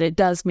works, but it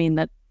does mean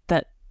that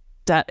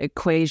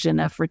equation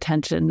of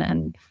retention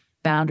and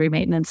boundary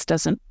maintenance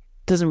doesn't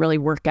really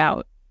work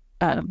out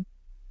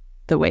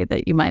the way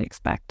that you might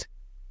expect.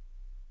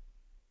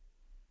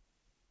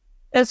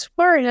 As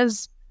far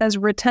as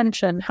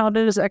retention, how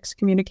does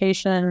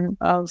excommunication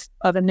of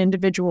an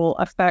individual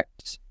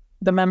affect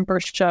the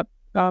membership?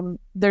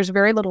 There's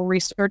very little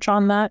research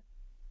on that.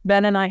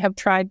 Ben and I have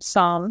tried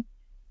some,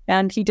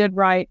 and he did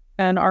write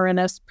an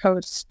RNS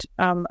post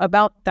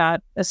about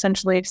that,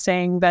 essentially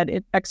saying that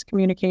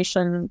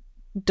excommunication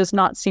does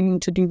not seem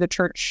to do the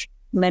church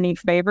many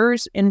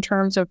favors in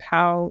terms of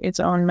how its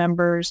own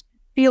members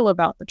feel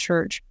about the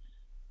church.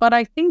 But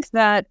I think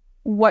that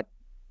what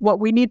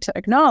we need to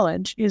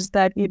acknowledge is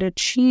that it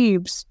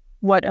achieves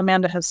what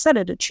Amanda has said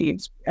it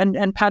achieves,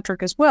 and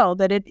Patrick as well,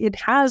 that it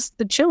has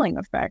the chilling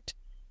effect.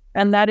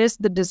 And that is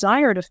the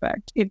desired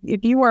effect.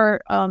 If you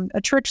are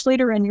a church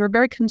leader and you're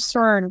very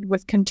concerned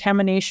with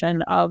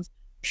contamination of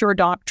pure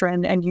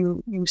doctrine, and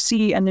you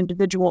see an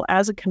individual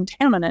as a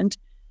contaminant,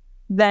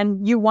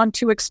 then you want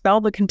to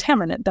expel the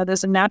contaminant. That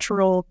is a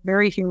natural,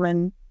 very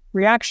human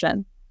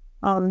reaction.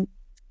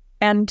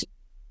 And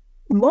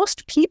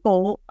most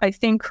people, I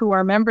think, who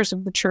are members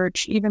of the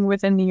church, even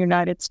within the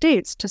United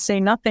States, to say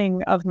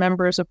nothing of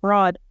members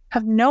abroad,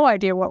 have no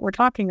idea what we're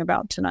talking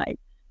about tonight.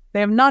 They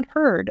have not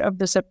heard of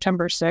the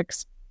September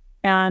 6th,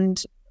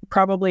 and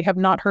probably have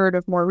not heard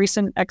of more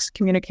recent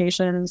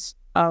excommunications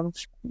of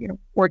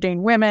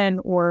ordained women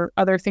or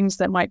other things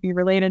that might be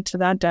related to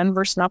that,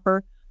 Denver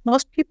Snuffer.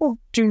 Most people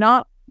do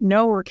not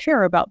know or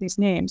care about these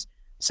names.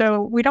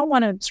 So we don't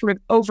want to sort of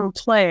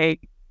overplay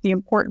the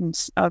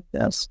importance of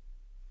this.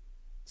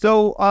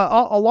 So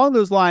along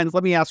those lines,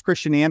 let me ask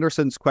Christian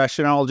Anderson's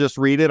question. I'll just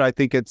read it. I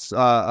think it's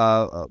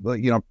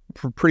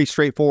pretty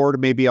straightforward.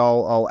 Maybe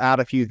I'll add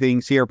a few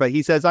things here. But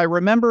he says, I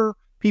remember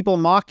people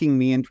mocking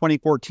me in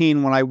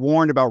 2014 when I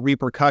warned about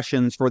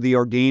repercussions for the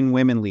ordained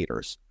women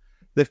leaders.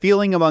 The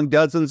feeling among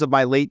dozens of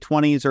my late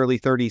 20s, early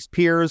 30s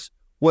peers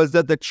was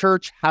that the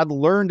church had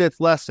learned its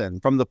lesson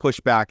from the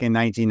pushback in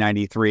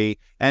 1993,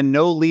 and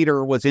no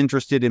leader was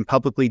interested in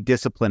publicly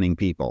disciplining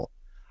people.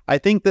 I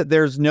think that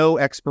there's no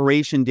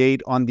expiration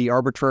date on the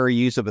arbitrary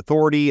use of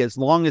authority as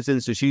long as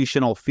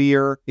institutions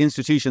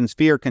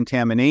fear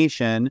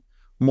contamination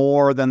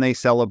more than they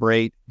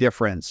celebrate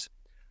difference.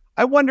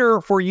 I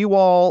wonder, for you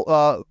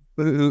all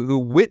who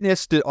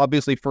witnessed it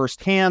obviously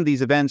firsthand,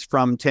 these events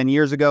from 10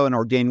 years ago in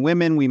ordained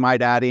women, we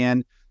might add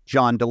in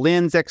John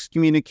Deline's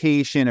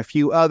excommunication, a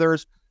few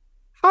others.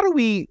 How do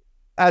we,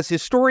 as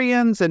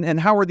historians, and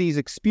how are these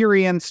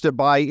experienced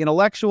by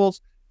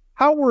intellectuals,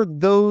 how were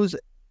those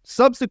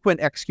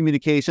subsequent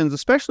excommunications,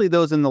 especially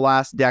those in the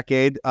last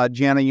decade,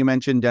 Jana, you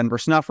mentioned Denver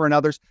Snuffer and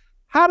others,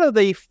 how do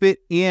they fit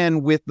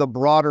in with the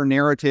broader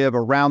narrative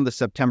around the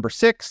September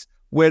 6th?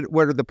 What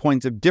are the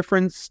points of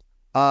difference?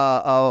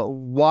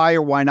 Why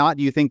or why not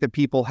do you think that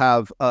people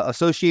have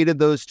associated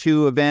those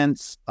two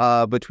events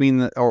between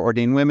the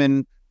ordained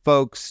women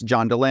folks,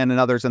 John Dehlin and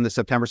others, and the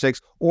September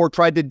 6th, or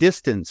tried to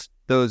distance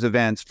those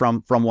events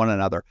from one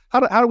another? How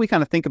do we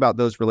kind of think about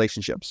those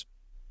relationships?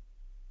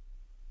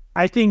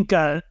 I think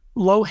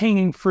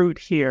low-hanging fruit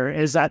here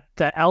is that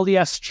the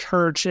LDS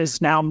Church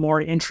is now more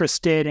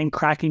interested in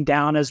cracking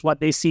down as what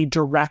they see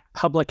direct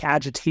public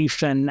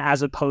agitation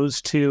as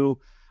opposed to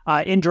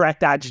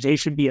indirect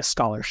agitation via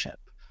scholarship,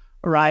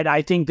 right?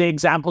 I think the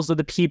examples of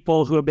the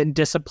people who have been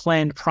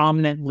disciplined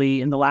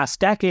prominently in the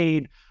last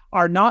decade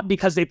are not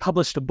because they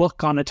published a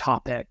book on a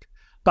topic,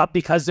 but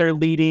because they're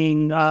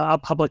leading a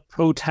public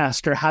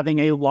protest or having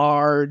a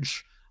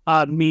large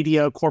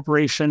media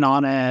corporation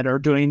on it, or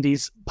doing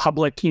these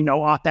public,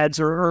 op-eds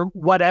or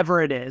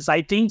whatever it is.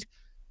 I think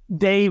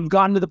they've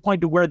gotten to the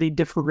point to where they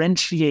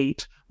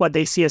differentiate what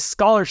they see as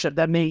scholarship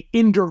that may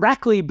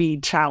indirectly be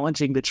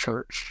challenging the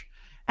church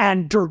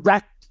and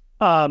direct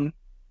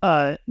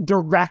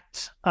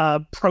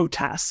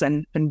protests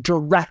and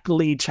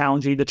directly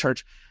challenging the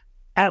church.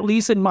 At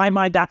least in my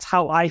mind, that's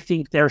how I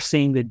think they're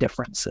seeing the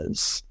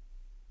differences.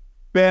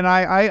 Ben,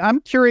 I'm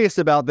curious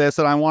about this,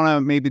 and I want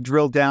to maybe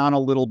drill down a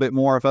little bit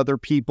more if other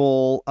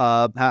people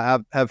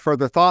have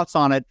further thoughts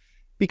on it,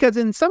 because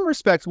in some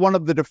respects, one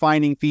of the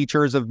defining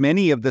features of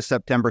many of the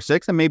September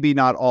 6th, and maybe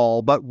not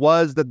all, but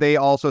was that they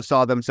also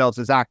saw themselves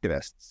as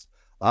activists,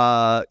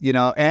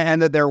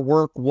 and that their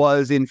work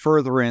was in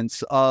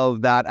furtherance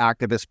of that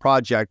activist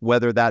project,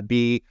 whether that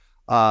be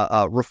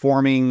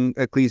reforming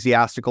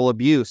ecclesiastical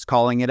abuse,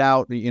 calling it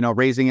out,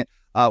 raising it.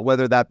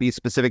 Whether that be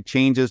specific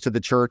changes to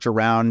the church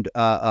around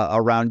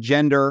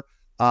gender,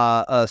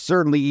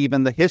 certainly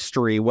even the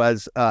history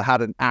was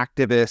had an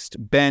activist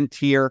bent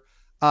here.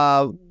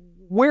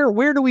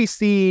 Where do we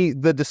see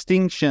the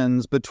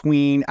distinctions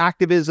between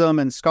activism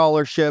and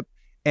scholarship,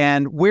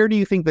 and where do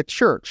you think the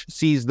church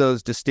sees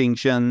those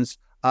distinctions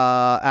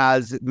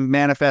as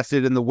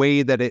manifested in the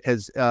way that it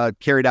has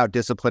carried out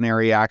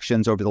disciplinary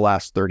actions over the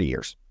last 30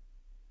 years?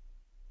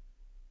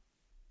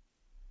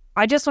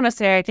 I just want to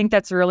say, I think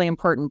that's a really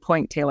important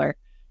point, Taylor,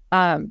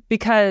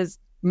 because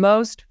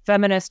most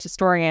feminist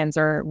historians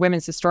or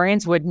women's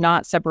historians would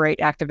not separate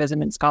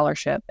activism and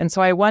scholarship. And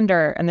so I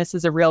wonder, and this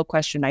is a real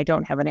question, I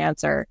don't have an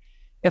answer,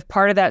 if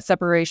part of that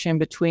separation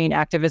between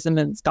activism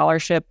and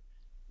scholarship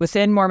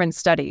within Mormon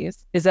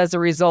studies is as a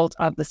result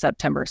of the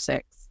September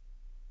 6th.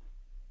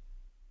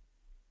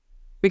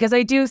 Because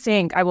I do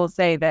think, I will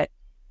say that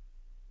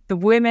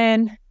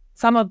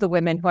some of the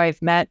women who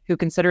I've met who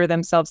consider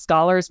themselves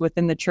scholars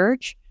within the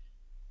church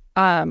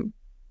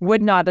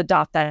would not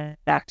adopt that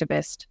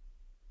activist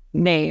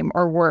name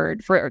or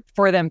word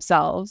for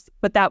themselves.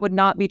 But that would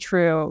not be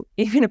true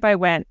even if I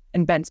went,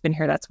 and Ben's been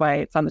here, that's why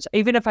it's on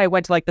even if I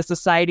went to like the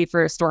Society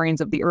for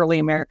Historians of the Early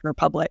American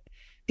Republic,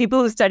 people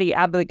who study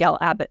Abigail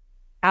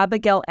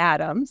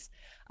Adams,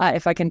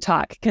 if I can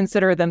talk,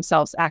 consider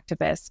themselves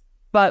activists.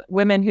 But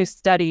women who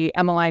study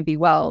Emmeline B.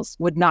 Wells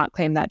would not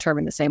claim that term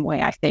in the same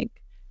way, I think.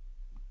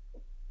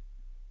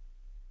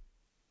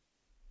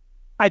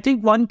 I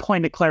think one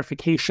point of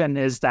clarification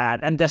is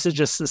that, and this is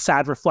just a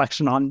sad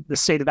reflection on the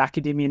state of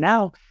academia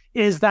now,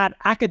 is that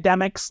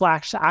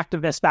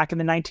academics/activists back in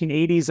the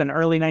 1980s and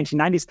early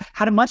 1990s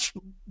had a much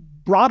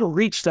broader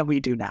reach than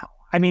we do now.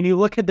 I mean, you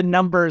look at the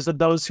numbers of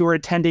those who were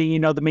attending,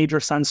 the major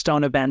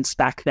Sunstone events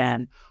back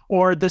then,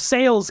 or the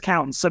sales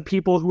counts of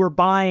people who were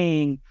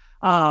buying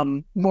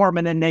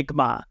Mormon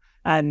Enigma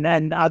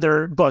and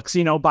other books,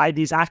 by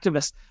these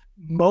activists.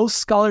 Most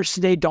scholars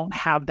today don't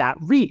have that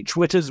reach,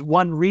 which is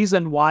one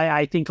reason why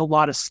I think a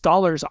lot of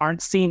scholars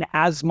aren't seen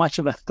as much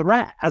of a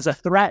threat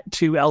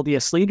to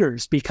LDS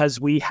leaders,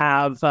 because we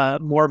have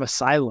more of a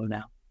silo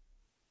now.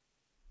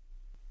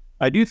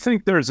 I do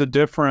think there's a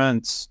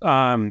difference.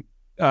 I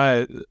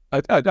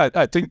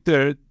think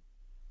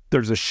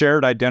there's a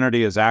shared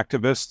identity as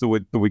activists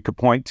that we could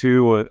point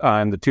to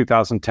in the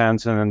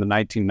 2010s and in the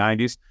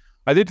 1990s.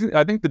 I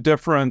think the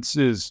difference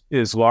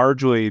is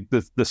largely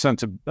the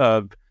sense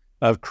of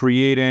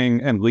creating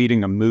and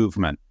leading a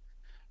movement.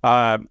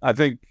 I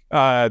think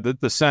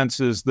the sense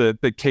is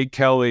that Kate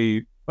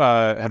Kelly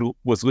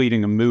was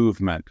leading a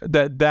movement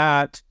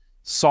that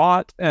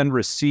sought and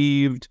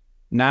received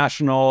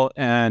national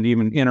and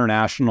even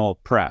international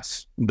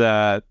press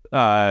that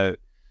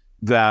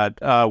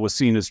was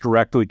seen as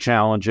directly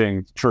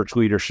challenging church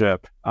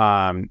leadership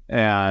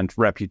and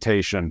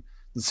reputation.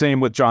 The same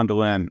with John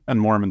Dehlin and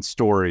Mormon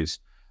Stories.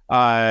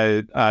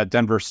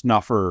 Denver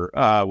Snuffer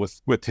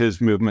with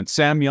his movement.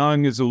 Sam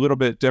Young is a little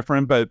bit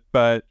different,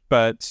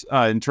 but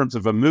in terms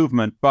of a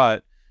movement,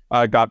 but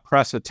got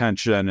press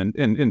attention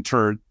and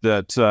turn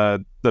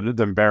that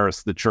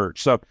embarrassed the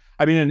church. So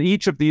I mean, in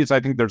each of these, I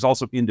think there's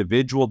also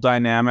individual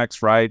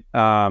dynamics, right?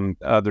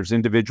 There's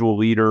individual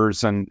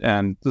leaders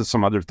and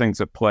some other things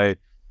at play.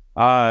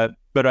 But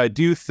I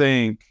do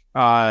think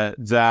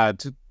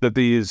that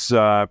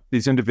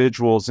these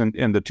individuals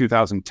in the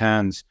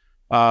 2010s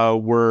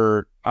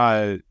were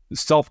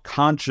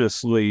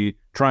self-consciously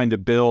trying to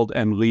build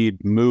and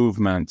lead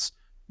movements,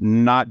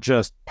 not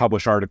just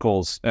publish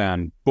articles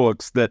and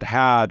books that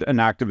had an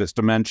activist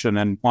dimension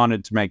and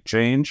wanted to make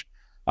change,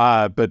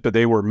 but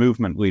they were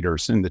movement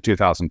leaders in the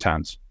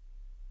 2010s.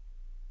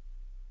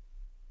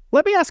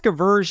 Let me ask a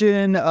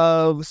version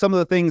of some of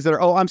the things that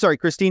are... Oh, I'm sorry,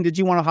 Christine, did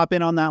you want to hop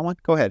in on that one?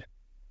 Go ahead.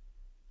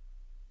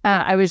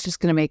 I was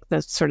just going to make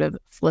the sort of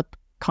flip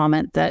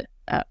comment that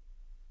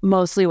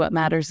mostly what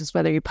matters is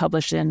whether you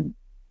publish in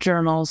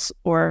journals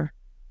or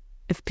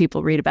if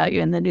people read about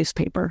you in the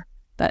newspaper.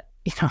 That,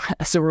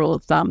 as a rule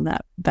of thumb,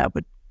 that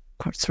would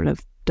sort of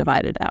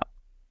divide it out.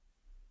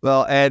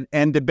 Well,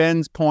 and to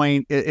Ben's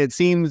point, it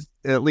seems,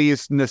 at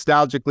least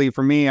nostalgically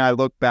for me, I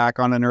look back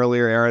on an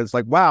earlier era. It's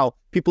like, wow,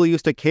 people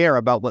used to care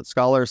about what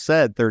scholars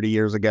said 30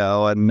 years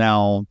ago, and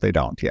now they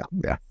don't.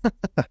 Yeah.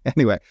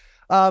 Anyway,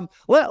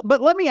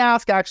 but let me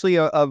ask actually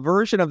a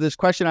version of this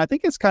question. I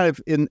think it's kind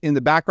of in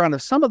the background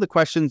of some of the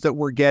questions that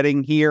we're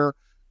getting here.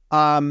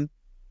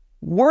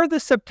 Were the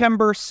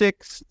September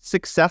 6th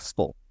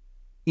successful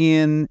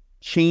in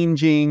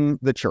changing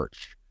the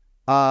church?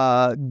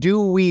 Do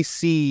we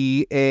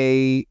see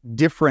a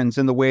difference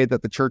in the way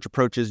that the church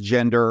approaches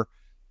gender,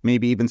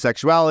 maybe even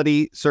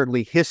sexuality,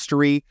 certainly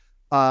history?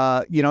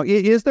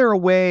 Is there a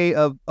way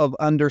of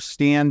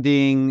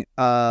understanding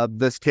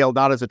this tale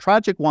not as a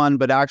tragic one,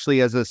 but actually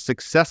as a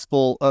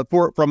successful,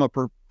 from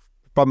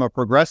a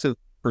progressive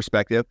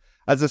perspective,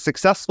 as a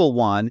successful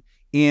one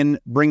in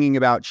bringing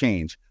about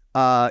change?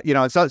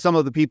 Some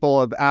of the people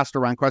have asked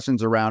around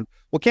questions around,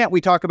 well, can't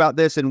we talk about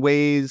this in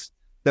ways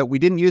that we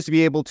didn't used to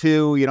be able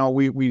to?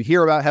 We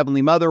hear about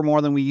Heavenly Mother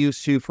more than we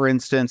used to, for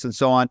instance, and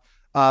so on.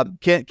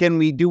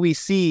 Do we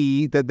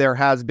see that there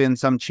has been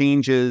some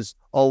changes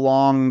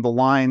along the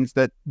lines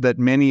that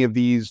many of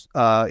these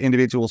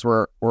individuals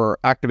were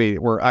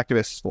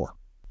activists for?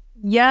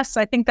 Yes,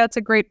 I think that's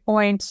a great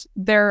point.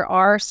 There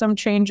are some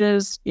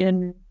changes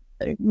in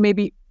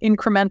maybe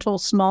incremental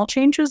small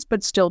changes,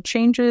 but still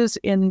changes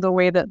in the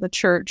way that the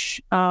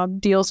church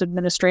deals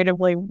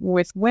administratively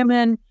with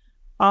women.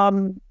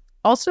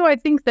 Also, I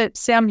think that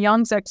Sam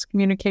Young's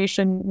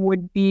excommunication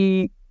would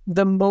be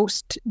the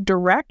most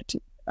direct.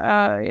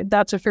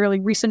 That's a fairly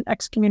recent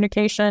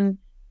excommunication,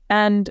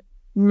 and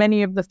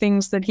many of the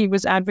things that he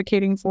was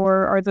advocating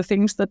for are the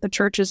things that the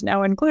church is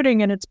now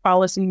including in its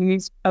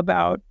policies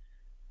about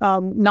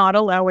not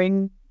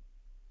allowing,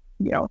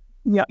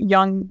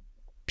 young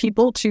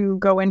people to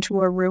go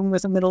into a room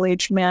with a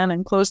middle-aged man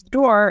and close the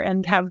door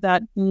and have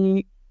that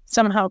be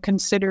somehow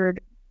considered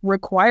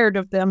required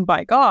of them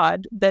by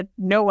God, that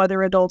no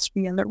other adults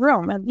be in the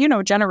room. And,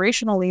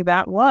 generationally,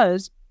 that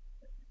was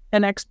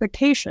an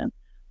expectation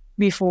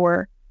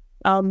before.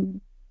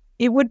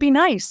 It would be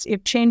nice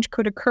if change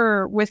could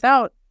occur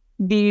without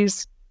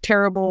these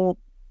terrible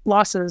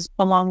losses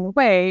along the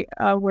way,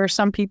 where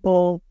some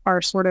people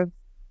are sort of,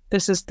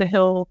 this is the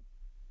hill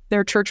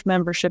their church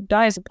membership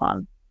dies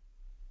upon.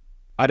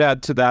 I'd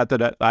add to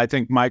that I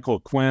think Michael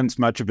Quinn's,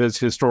 much of his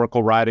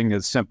historical writing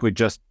is simply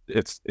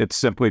it's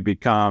simply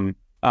become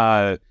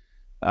part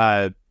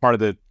of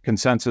the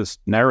consensus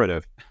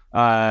narrative.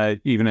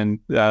 Even in,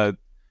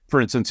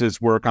 for instance,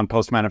 his work on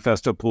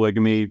post-manifesto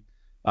polygamy,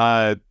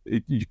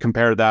 you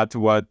compare that to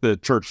what the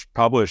church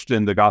published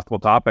in the Gospel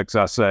Topics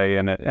essay,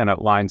 and it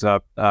lines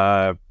up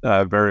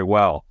very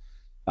well.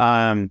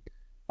 I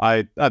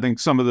think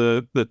some of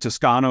the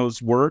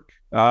Toscano's work,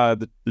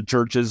 the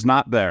church is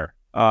not there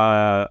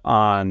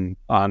on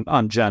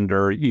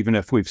gender, even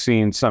if we've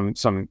seen some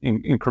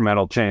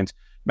incremental change.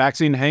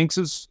 Maxine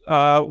Hanks's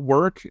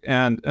work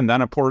and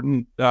that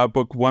important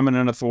book, Women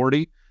in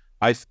Authority,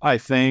 I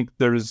think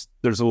there's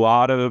a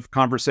lot of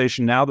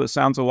conversation now that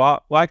sounds a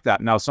lot like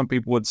that. Now, some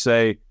people would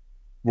say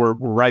we're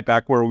right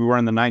back where we were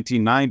in the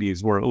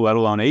 1990s, let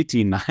alone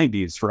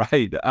 1890s,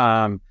 right?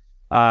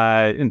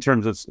 In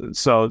terms of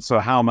so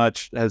how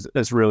much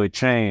has really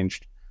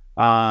changed.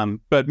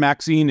 But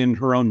Maxine, in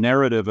her own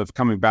narrative of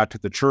coming back to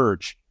the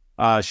church,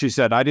 she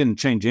said, I didn't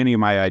change any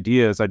of my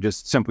ideas. I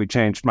just simply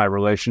changed my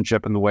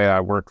relationship and the way I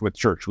worked with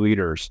church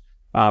leaders.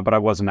 But I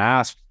wasn't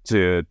asked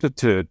to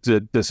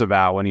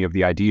disavow any of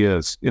the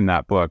ideas in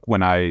that book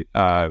when I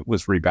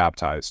was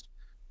rebaptized.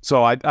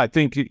 So I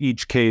think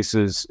each case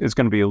is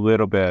going to be a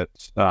little bit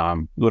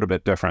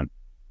different.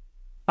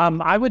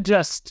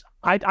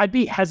 I'd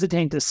be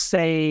hesitant to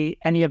say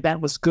any event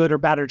was good or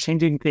bad or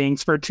changing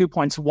things for 2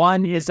 points.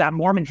 One is that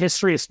Mormon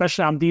history,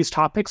 especially on these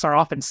topics, are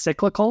often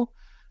cyclical.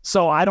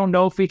 So I don't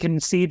know if we can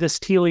see this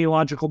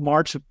teleological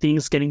march of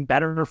things getting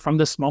better from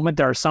this moment.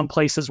 There are some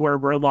places where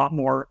we're a lot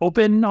more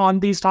open on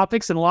these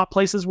topics and a lot of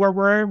places where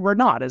we're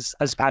not, as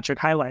Patrick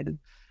highlighted.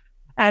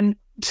 And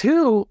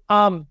two,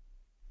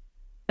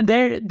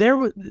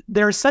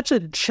 there's such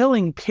a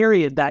chilling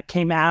period that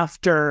came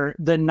after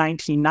the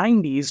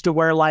 1990s to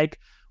where, like,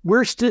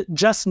 we're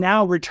just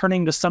now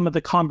returning to some of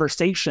the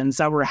conversations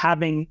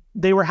that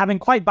they were having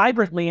quite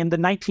vibrantly in the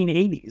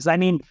 1980s. I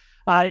mean,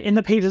 in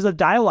the pages of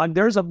Dialogue,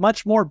 there's a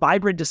much more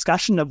vibrant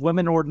discussion of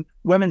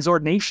women's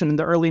ordination in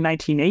the early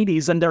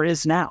 1980s than there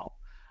is now.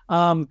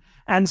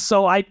 And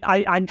so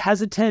I'm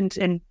hesitant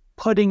in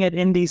putting it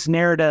in these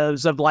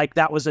narratives of like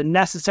that was a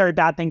necessary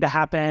bad thing to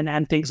happen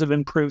and things have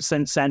improved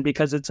since then,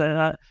 because it's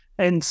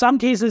in some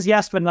cases,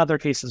 yes, but in other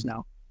cases,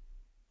 no.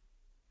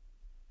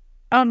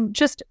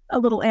 Just a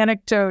little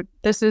anecdote.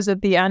 This is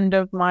at the end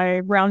of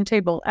my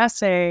roundtable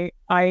essay.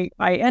 I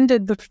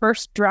ended the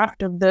first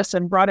draft of this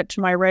and brought it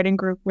to my writing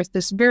group with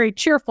this very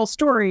cheerful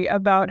story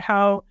about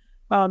how,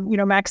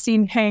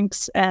 Maxine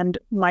Hanks and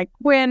Mike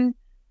Quinn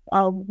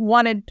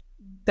wanted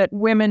that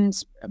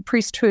women's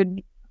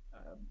priesthood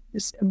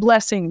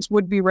blessings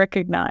would be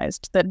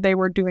recognized, that they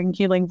were doing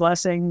healing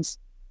blessings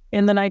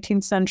in the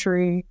 19th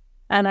century.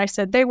 And I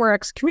said they were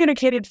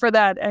excommunicated for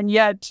that, and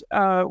yet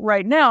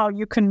right now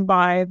you can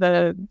buy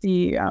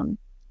the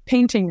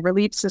painting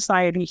Relief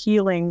Society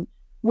Healing,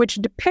 which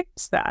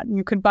depicts that.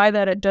 You could buy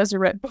that at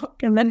Deseret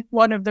Book. And then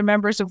one of the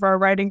members of our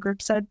writing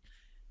group said,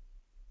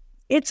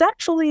 it's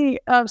actually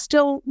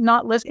still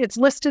not listed. It's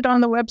listed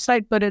on the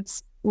website, but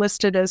it's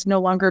listed as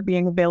no longer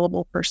being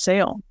available for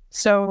sale.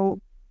 So,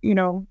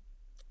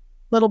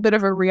 little bit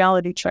of a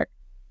reality check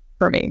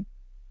for me.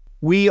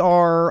 We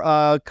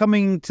are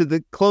coming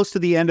to close to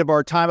the end of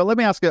our time, but let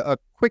me ask a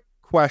quick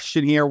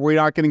question here. We're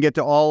not going to get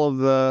to all of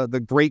the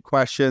great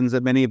questions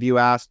that many of you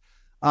asked.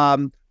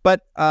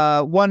 But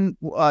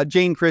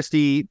Jane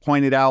Christie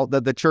pointed out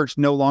that the church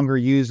no longer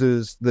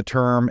uses the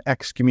term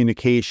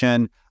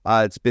excommunication.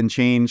 It's been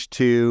changed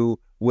to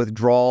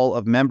withdrawal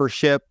of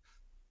membership.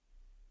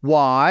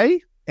 Why?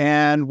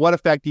 And what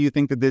effect do you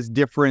think that this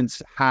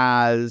difference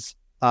has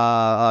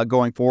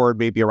going forward,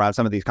 maybe around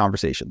some of these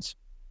conversations?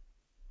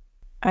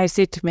 I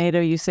say tomato,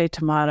 you say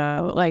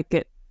tomato.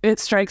 Like it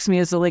strikes me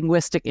as a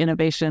linguistic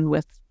innovation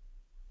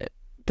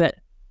that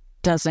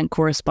doesn't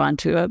correspond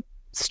to a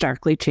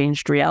starkly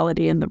changed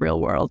reality in the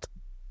real world.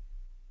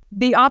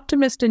 The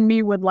optimist in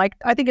me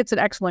I think it's an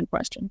excellent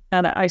question.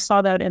 And I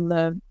saw that in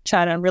the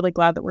chat, and I'm really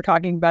glad that we're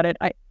talking about it.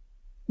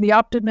 The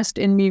optimist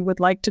in me would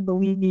like to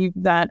believe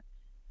that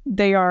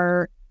they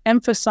are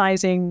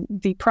emphasizing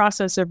the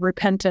process of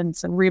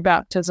repentance and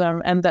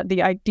rebaptism, and that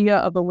the idea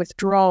of a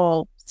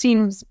withdrawal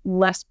seems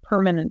less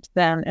permanent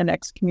than an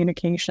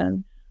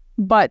excommunication.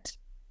 But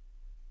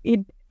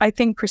I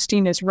think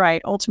Christine is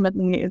right.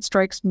 Ultimately, it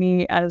strikes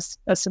me as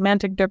a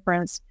semantic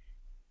difference.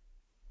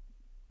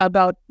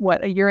 About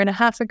a year and a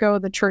half ago,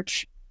 the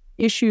church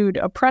issued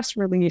a press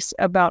release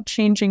about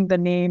changing the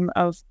name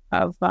of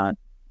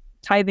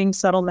tithing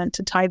settlement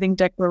to tithing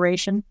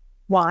declaration.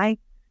 Why?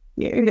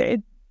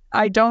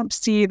 I don't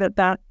see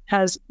that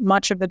has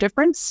much of a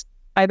difference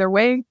either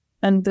way,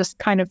 and this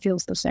kind of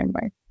feels the same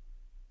way.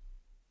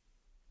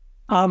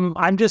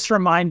 I'm just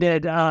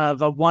reminded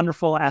of a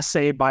wonderful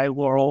essay by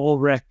Laurel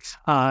Ulrich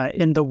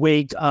in the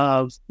wake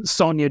of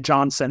Sonia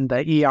Johnson,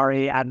 the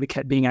ERA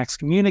advocate, being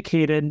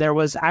excommunicated. There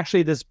was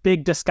actually this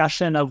big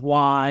discussion of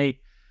why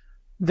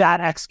the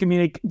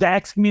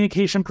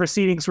excommunication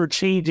proceedings were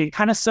changing,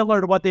 kind of similar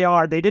to what they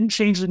are. They didn't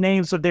change the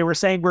names, but they were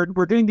saying we're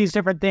doing these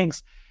different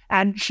things.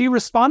 And she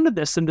responded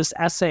to this in this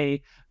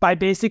essay by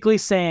basically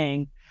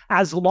saying,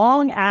 as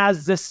long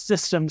as this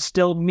system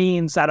still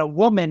means that a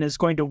woman is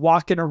going to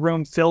walk in a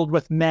room filled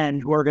with men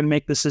who are going to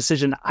make this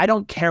decision, I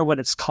don't care what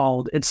it's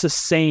called. It's the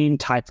same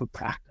type of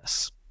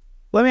practice.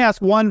 Let me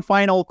ask one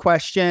final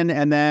question,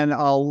 and then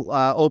I'll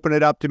open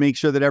it up to make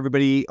sure that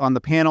everybody on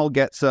the panel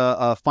gets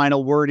a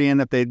final word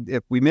in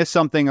if we miss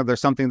something or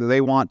there's something that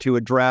they want to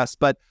address.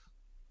 But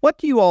what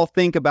do you all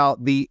think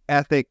about the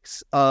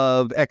ethics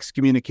of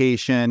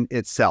excommunication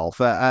itself?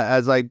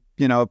 As I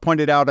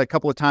pointed out a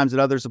couple of times, and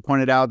others have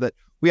pointed out, that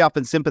we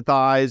often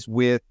sympathize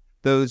with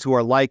those who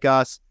are like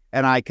us.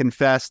 And I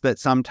confess that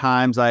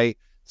sometimes I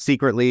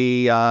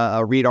secretly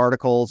read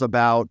articles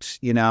about,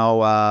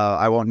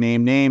 I won't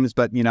name names,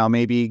 but,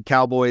 maybe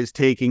cowboys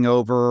taking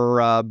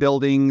over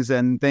buildings,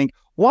 and think,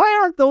 why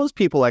aren't those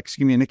people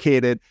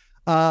excommunicated?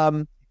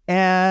 And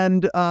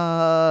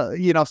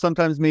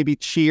sometimes maybe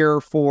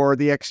cheer for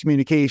the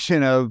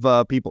excommunication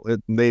of people.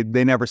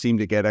 They never seem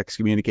to get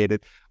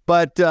excommunicated,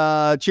 but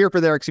cheer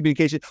for their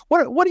excommunication.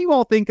 What do you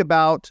all think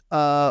about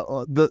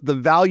the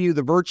value,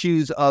 the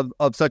virtues of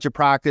such a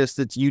practice,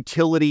 its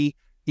utility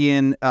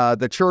in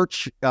the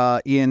church,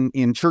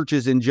 in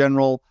churches in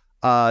general?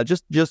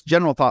 Just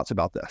general thoughts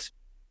about this.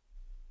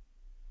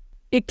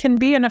 It can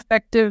be an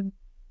effective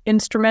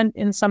instrument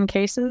in some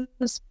cases.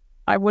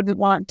 I wouldn't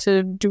want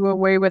to do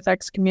away with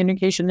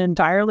excommunication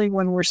entirely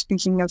when we're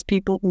speaking of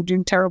people who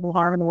do terrible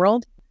harm in the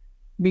world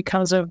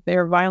because of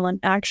their violent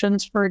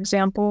actions, for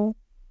example.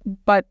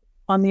 But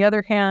on the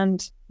other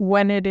hand,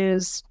 when it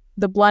is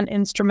the blunt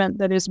instrument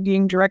that is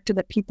being directed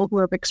at people who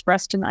have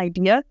expressed an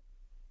idea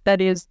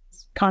that is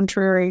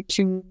contrary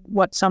to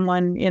what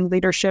someone in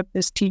leadership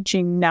is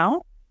teaching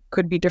now,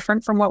 could be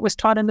different from what was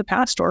taught in the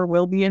past or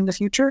will be in the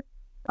future,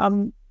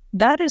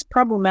 that is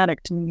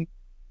problematic to me.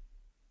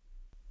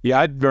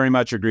 Yeah, I'd very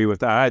much agree with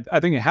that. I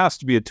think it has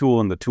to be a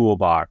tool in the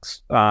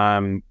toolbox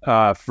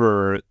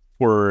for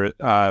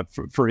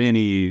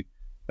any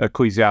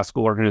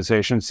ecclesiastical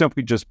organization,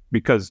 simply just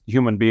because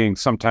human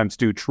beings sometimes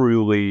do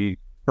truly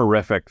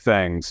horrific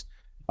things.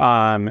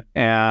 So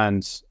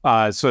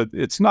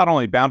it's not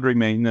only boundary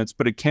maintenance,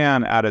 but it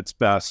can, at its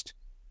best,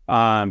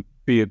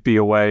 be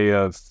a way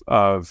of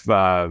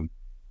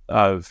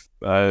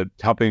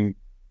helping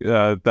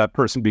that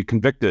person be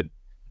convicted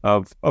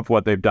of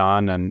what they've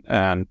done,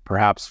 and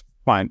perhaps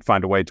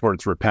find a way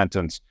towards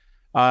repentance.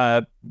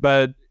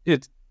 But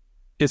it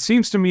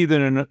seems to me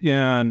that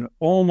in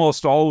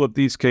almost all of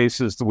these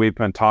cases that we've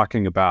been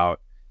talking about,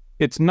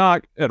 it's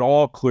not at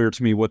all clear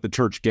to me what the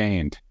church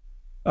gained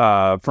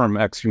from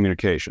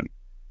excommunication.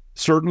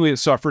 Certainly it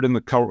suffered in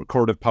the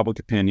court of public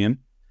opinion.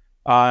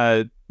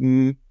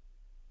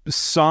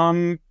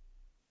 Some,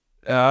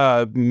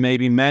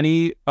 maybe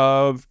many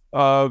of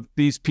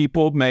these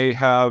people may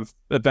have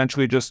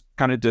eventually just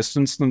kind of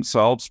distanced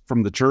themselves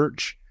from the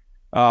church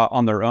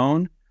on their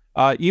own.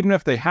 Even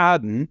if they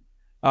hadn't,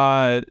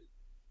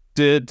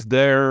 did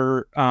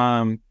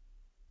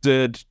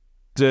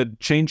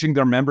changing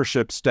their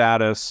membership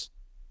status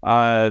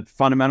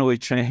fundamentally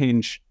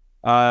change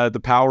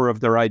the power of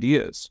their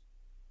ideas?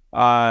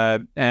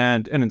 And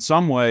in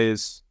some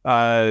ways,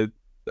 and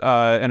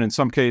in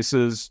some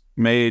cases,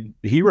 made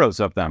heroes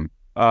of them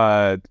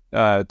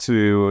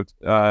to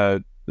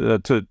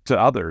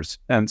others.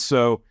 And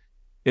so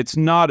it's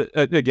not,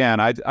 again,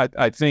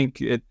 I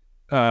think it,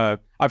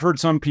 I've heard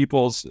some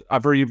bishops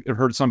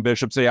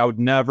say, I would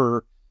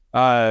never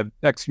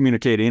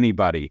excommunicate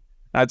anybody.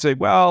 I'd say,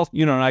 well,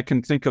 I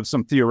can think of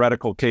some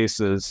theoretical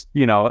cases,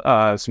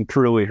 some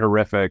truly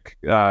horrific,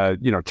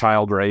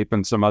 child rape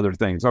and some other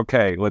things.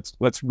 Okay,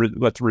 let's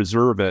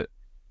reserve it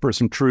for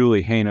some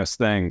truly heinous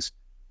things.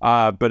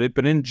 But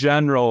in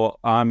general,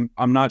 I'm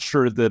not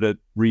sure that it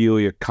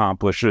really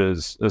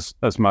accomplishes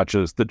as much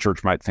as the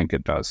church might think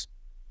it does,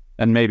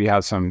 and maybe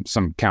has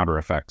some counter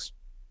effects.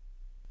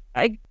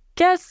 I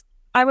guess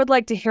I would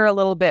like to hear a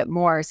little bit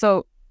more.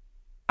 So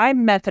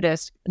I'm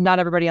Methodist. Not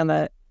everybody in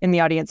the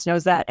audience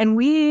knows that. And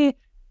we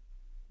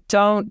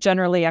don't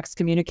generally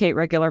excommunicate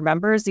regular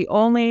members. The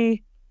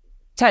only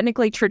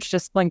technically church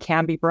discipline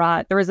can be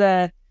brought. There was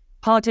a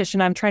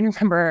politician, I'm trying to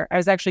remember, I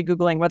was actually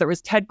Googling whether it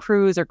was Ted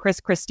Cruz or Chris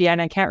Christian,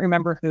 I can't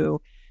remember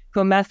who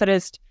a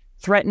Methodist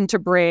threatened to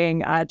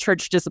bring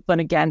church discipline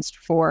against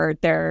for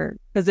their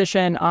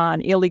position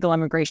on illegal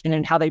immigration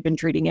and how they've been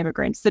treating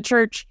immigrants. The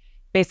church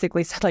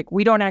basically said, like,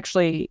 we don't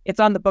actually, it's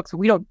on the books,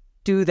 we don't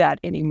do that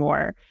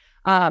anymore.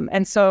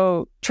 And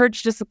so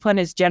church discipline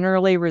is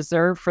generally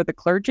reserved for the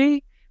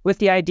clergy, with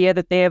the idea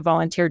that they have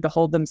volunteered to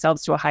hold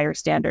themselves to a higher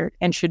standard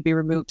and should be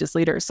removed as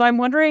leaders. So I'm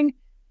wondering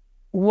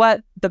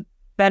what the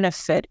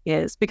benefit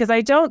is, because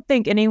I don't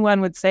think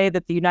anyone would say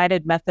that the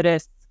United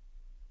Methodists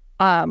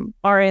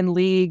are in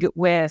league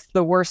with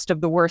the worst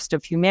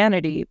of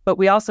humanity, but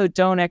we also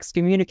don't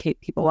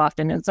excommunicate people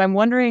often. And so I'm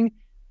wondering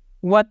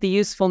what the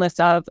usefulness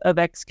of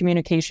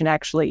excommunication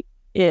actually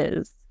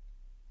is.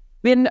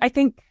 And I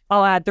think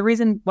I'll add, the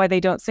reason why they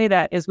don't say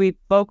that is we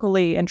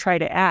vocally and try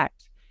to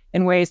act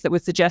in ways that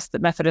would suggest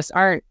that Methodists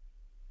aren't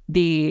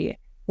the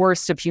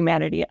worst of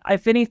humanity.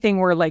 If anything,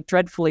 we're like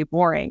dreadfully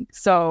boring.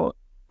 So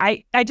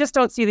I just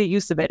don't see the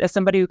use of it as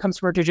somebody who comes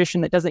from a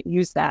tradition that doesn't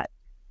use that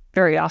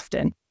very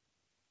often.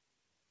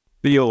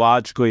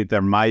 Theologically,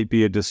 there might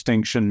be a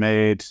distinction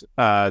made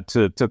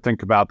to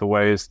think about the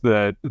ways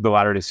that the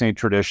Latter-day Saint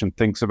tradition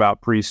thinks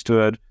about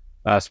priesthood,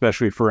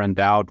 especially for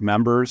endowed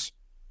members,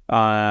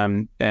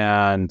 and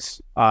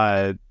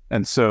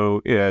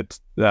so it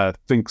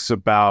thinks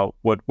about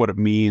what it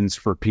means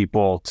for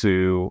people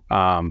to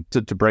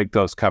break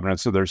those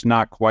covenants. So there's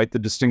not quite the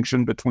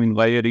distinction between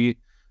laity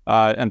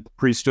and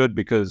priesthood,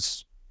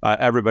 because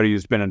everybody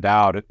who's been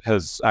endowed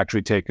has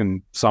actually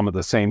taken some of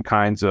the same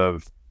kinds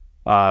of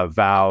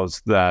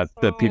vows that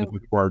people who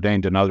were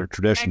ordained in other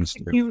traditions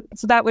do.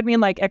 So that would mean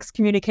like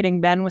excommunicating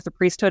men with the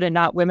priesthood and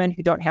not women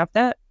who don't have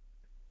that?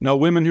 No,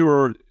 women who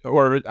are,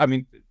 or I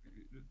mean,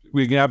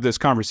 we can have this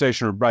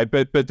conversation, right?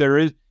 But there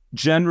is,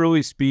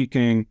 generally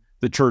speaking,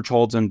 the church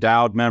holds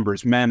endowed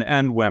members, men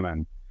and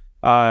women,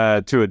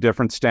 to a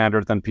different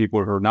standard than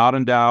people who are not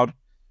endowed.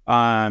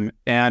 And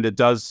it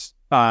does,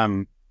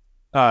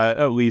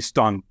 at least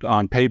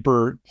on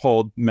paper,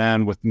 hold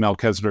men with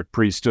Melchizedek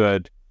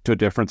priesthood to a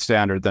different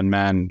standard than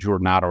men who are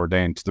not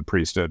ordained to the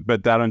priesthood.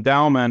 But that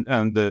endowment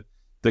and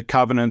the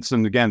covenants,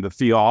 and again, the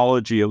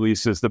theology, at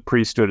least as the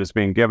priesthood is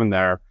being given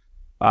there,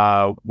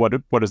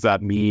 what does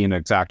that mean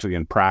exactly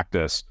in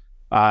practice?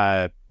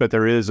 But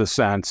there is a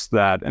sense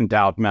that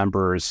endowed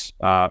members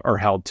are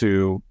held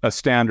to a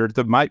standard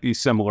that might be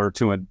similar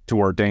to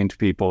ordained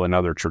people in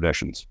other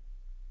traditions.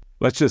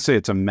 Let's just say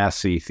it's a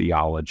messy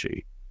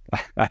theology.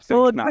 I think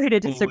we'll agree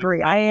to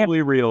disagree. I am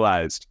fully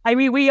realized. I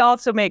mean, we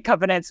also make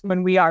covenants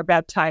when we are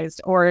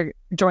baptized or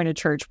join a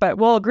church, but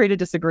we'll agree to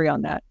disagree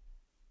on that.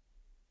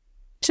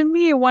 To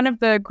me, one of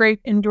the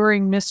great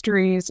enduring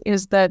mysteries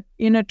is that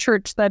in a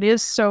church that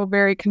is so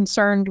very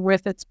concerned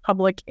with its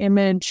public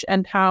image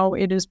and how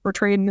it is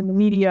portrayed in the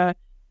media,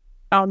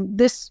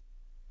 this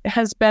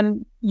has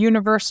been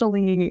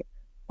universally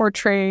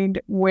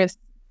portrayed with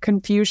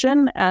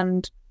confusion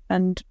and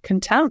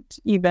contempt,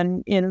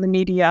 even in the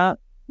media,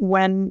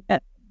 when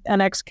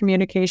an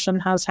excommunication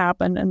has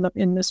happened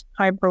in this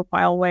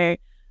high-profile way.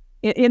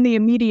 In the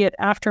immediate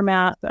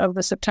aftermath of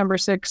the September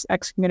 6th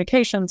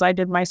excommunications, I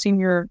did my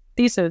senior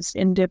thesis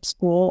in dip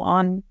school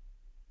on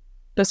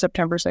the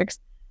September 6th.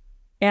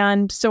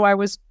 And so I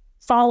was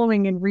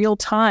following in real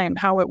time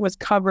how it was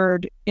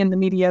covered in the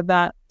media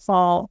that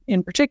fall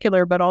in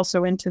particular, but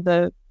also into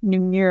the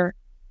new year.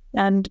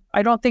 And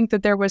I don't think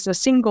that there was a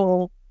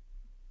single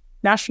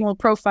national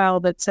profile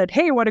that said,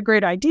 hey, what a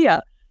great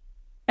idea.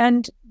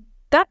 And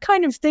that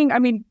kind of thing, I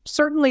mean,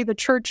 certainly the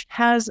church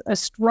has a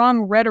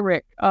strong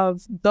rhetoric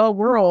of the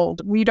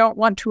world. We don't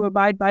want to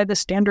abide by the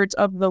standards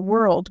of the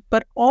world,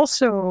 but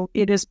also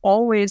it is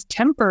always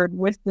tempered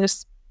with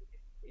this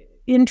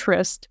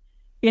interest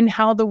in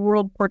how the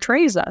world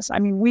portrays us. I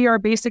mean, we are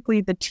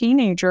basically the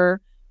teenager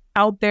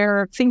out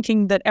there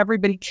thinking that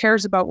everybody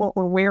cares about what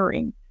we're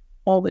wearing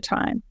all the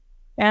time.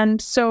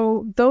 And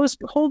so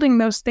holding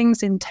those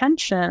things in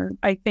tension,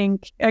 I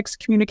think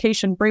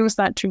excommunication brings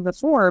that to the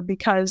fore,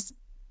 because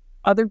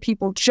other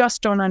people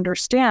just don't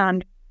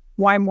understand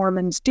why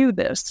Mormons do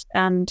this,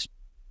 and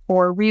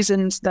for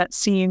reasons that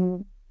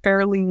seem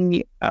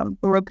fairly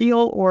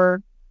parochial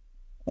or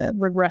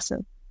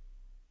regressive.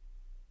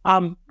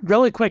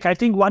 Really quick, I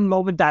think one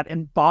moment that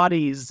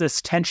embodies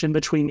this tension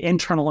between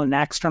internal and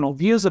external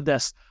views of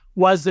this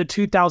was the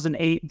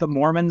 2008 The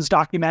Mormons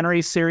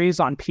documentary series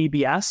on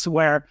PBS,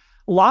 where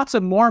lots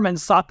of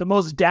Mormons thought the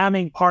most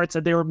damning parts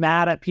that they were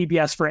mad at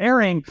PBS for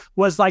airing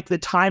was like the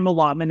time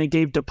allotment it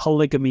gave to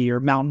polygamy or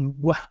Mountain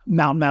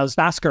Mouse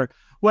Massacre,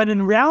 when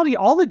in reality,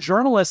 all the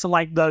journalists and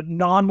like the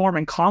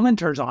non-Mormon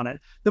commenters on it,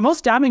 the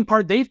most damning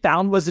part they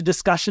found was a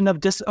discussion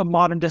of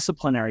modern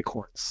disciplinary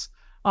courts.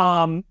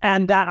 And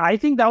that, I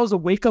think that was a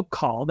wake-up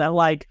call, that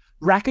like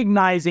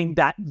recognizing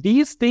that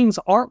these things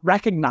aren't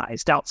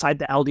recognized outside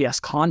the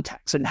LDS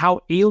context and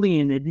how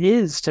alien it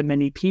is to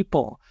many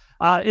people.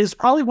 Is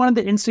probably one of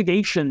the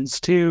instigations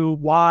to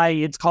why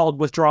it's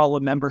called withdrawal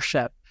of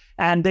membership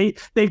And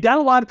they've done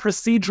a lot of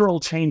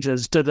procedural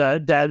changes to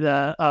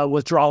the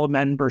withdrawal of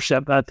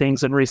membership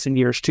things in recent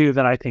years too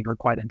that I think are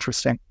quite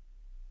interesting.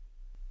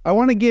 I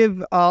want to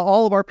give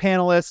all of our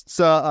panelists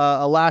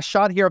a last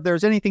shot here. If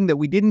there's anything that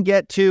we didn't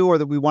get to or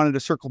that we wanted to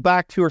circle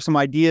back to, or some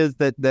ideas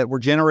that were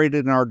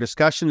generated in our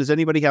discussion, does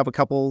anybody have a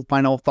couple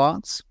final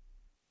thoughts?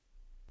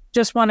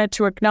 Just wanted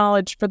to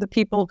acknowledge for the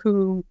people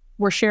who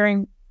were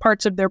sharing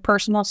parts of their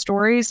personal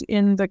stories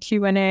in the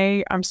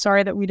Q&A. I'm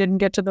sorry that we didn't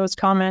get to those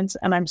comments,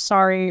 and I'm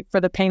sorry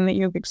for the pain that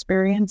you've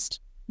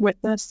experienced with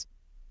this.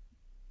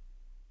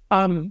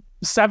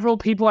 Several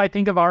people I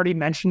think have already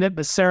mentioned it,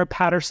 but Sarah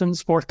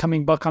Patterson's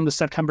forthcoming book on the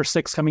September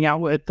 6th coming out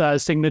with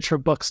Signature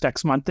Books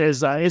next month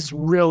is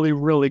really,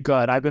 really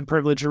good. I've been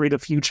privileged to read a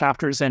few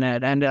chapters in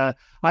it, and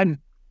I'm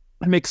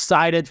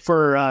excited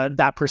for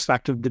that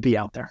perspective to be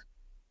out there.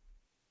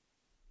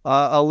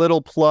 A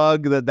little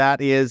plug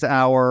that is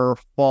our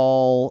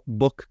fall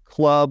book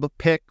club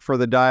pick for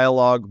the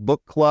Dialogue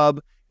Book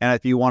Club. And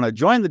if you want to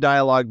join the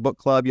Dialogue Book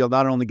Club, you'll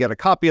not only get a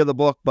copy of the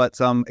book, but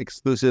some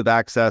exclusive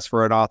access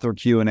for an author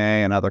Q&A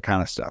and other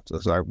kind of stuff.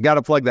 So I've got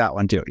to plug that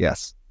one too.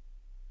 Yes.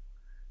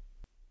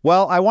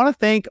 Well, I want to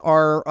thank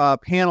our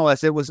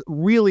panelists. It was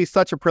really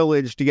such a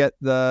privilege to get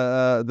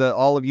the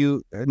all of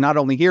you not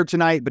only here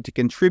tonight, but to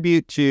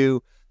contribute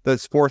to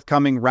this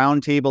forthcoming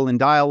roundtable and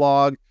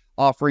dialogue,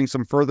 offering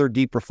some further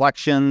deep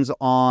reflections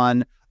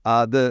on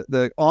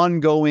the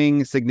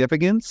ongoing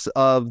significance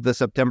of the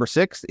September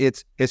 6th,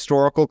 its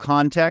historical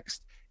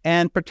context,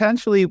 and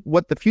potentially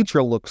what the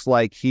future looks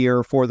like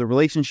here for the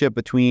relationship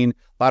between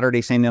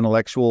Latter-day Saint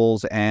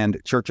intellectuals and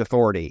church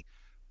authority.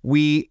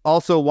 We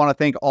also want to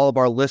thank all of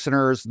our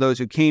listeners, those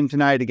who came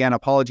tonight. Again,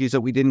 apologies that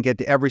we didn't get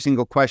to every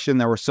single question.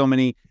 There were so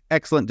many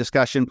excellent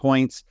discussion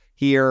points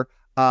here,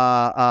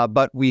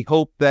 but we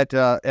hope that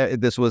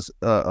this was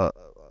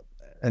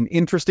an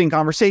interesting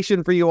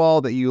conversation for you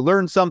all, that you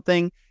learned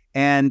something.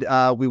 And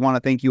we want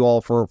to thank you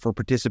all for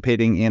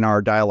participating in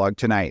our dialogue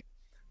tonight.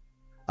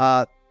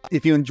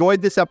 If you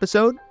enjoyed this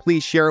episode,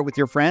 please share it with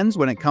your friends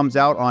when it comes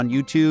out on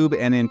YouTube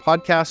and in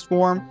podcast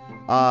form.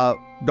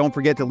 Don't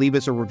forget to leave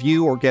us a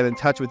review or get in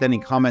touch with any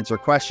comments or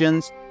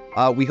questions.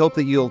 We hope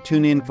that you'll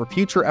tune in for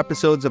future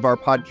episodes of our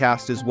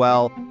podcast as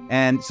well,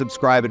 and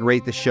subscribe and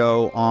rate the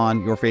show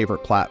on your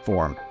favorite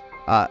platform.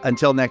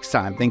 Until next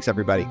time, thanks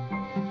everybody.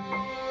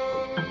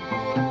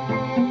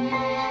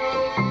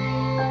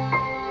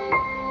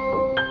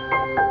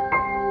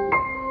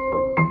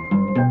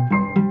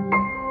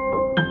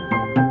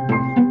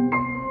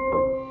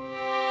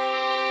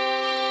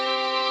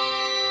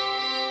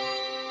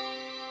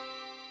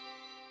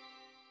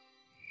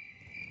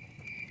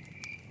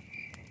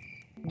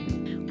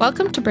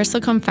 Welcome to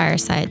Bristlecone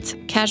Firesides,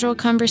 casual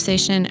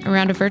conversation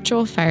around a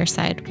virtual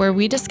fireside where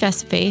we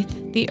discuss faith,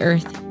 the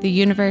earth, the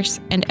universe,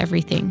 and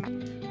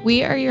everything.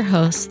 We are your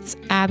hosts,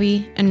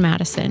 Abby and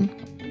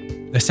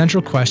Madison. The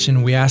central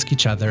question we ask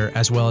each other,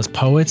 as well as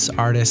poets,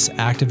 artists,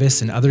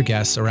 activists, and other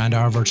guests around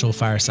our virtual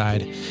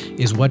fireside,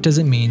 is what does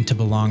it mean to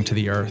belong to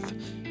the earth?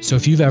 So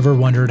if you've ever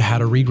wondered how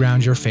to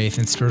reground your faith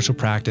and spiritual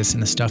practice in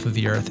the stuff of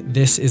the earth,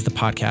 this is the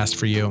podcast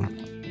for you.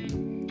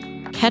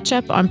 Catch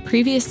up on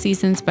previous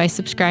seasons by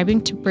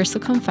subscribing to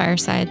Bristlecone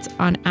Firesides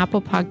on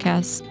Apple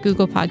Podcasts,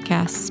 Google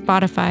Podcasts,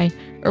 Spotify,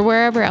 or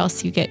wherever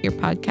else you get your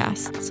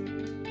podcasts.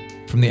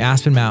 From the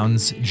Aspen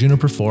Mountains,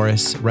 Juniper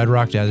Forests, Red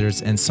Rock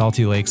Deserts, and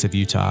salty lakes of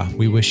Utah,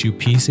 we wish you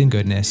peace and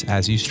goodness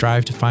as you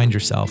strive to find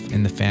yourself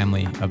in the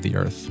family of the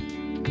earth.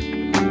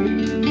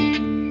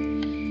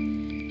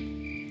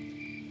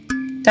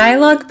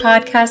 Dialogue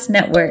Podcast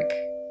Network.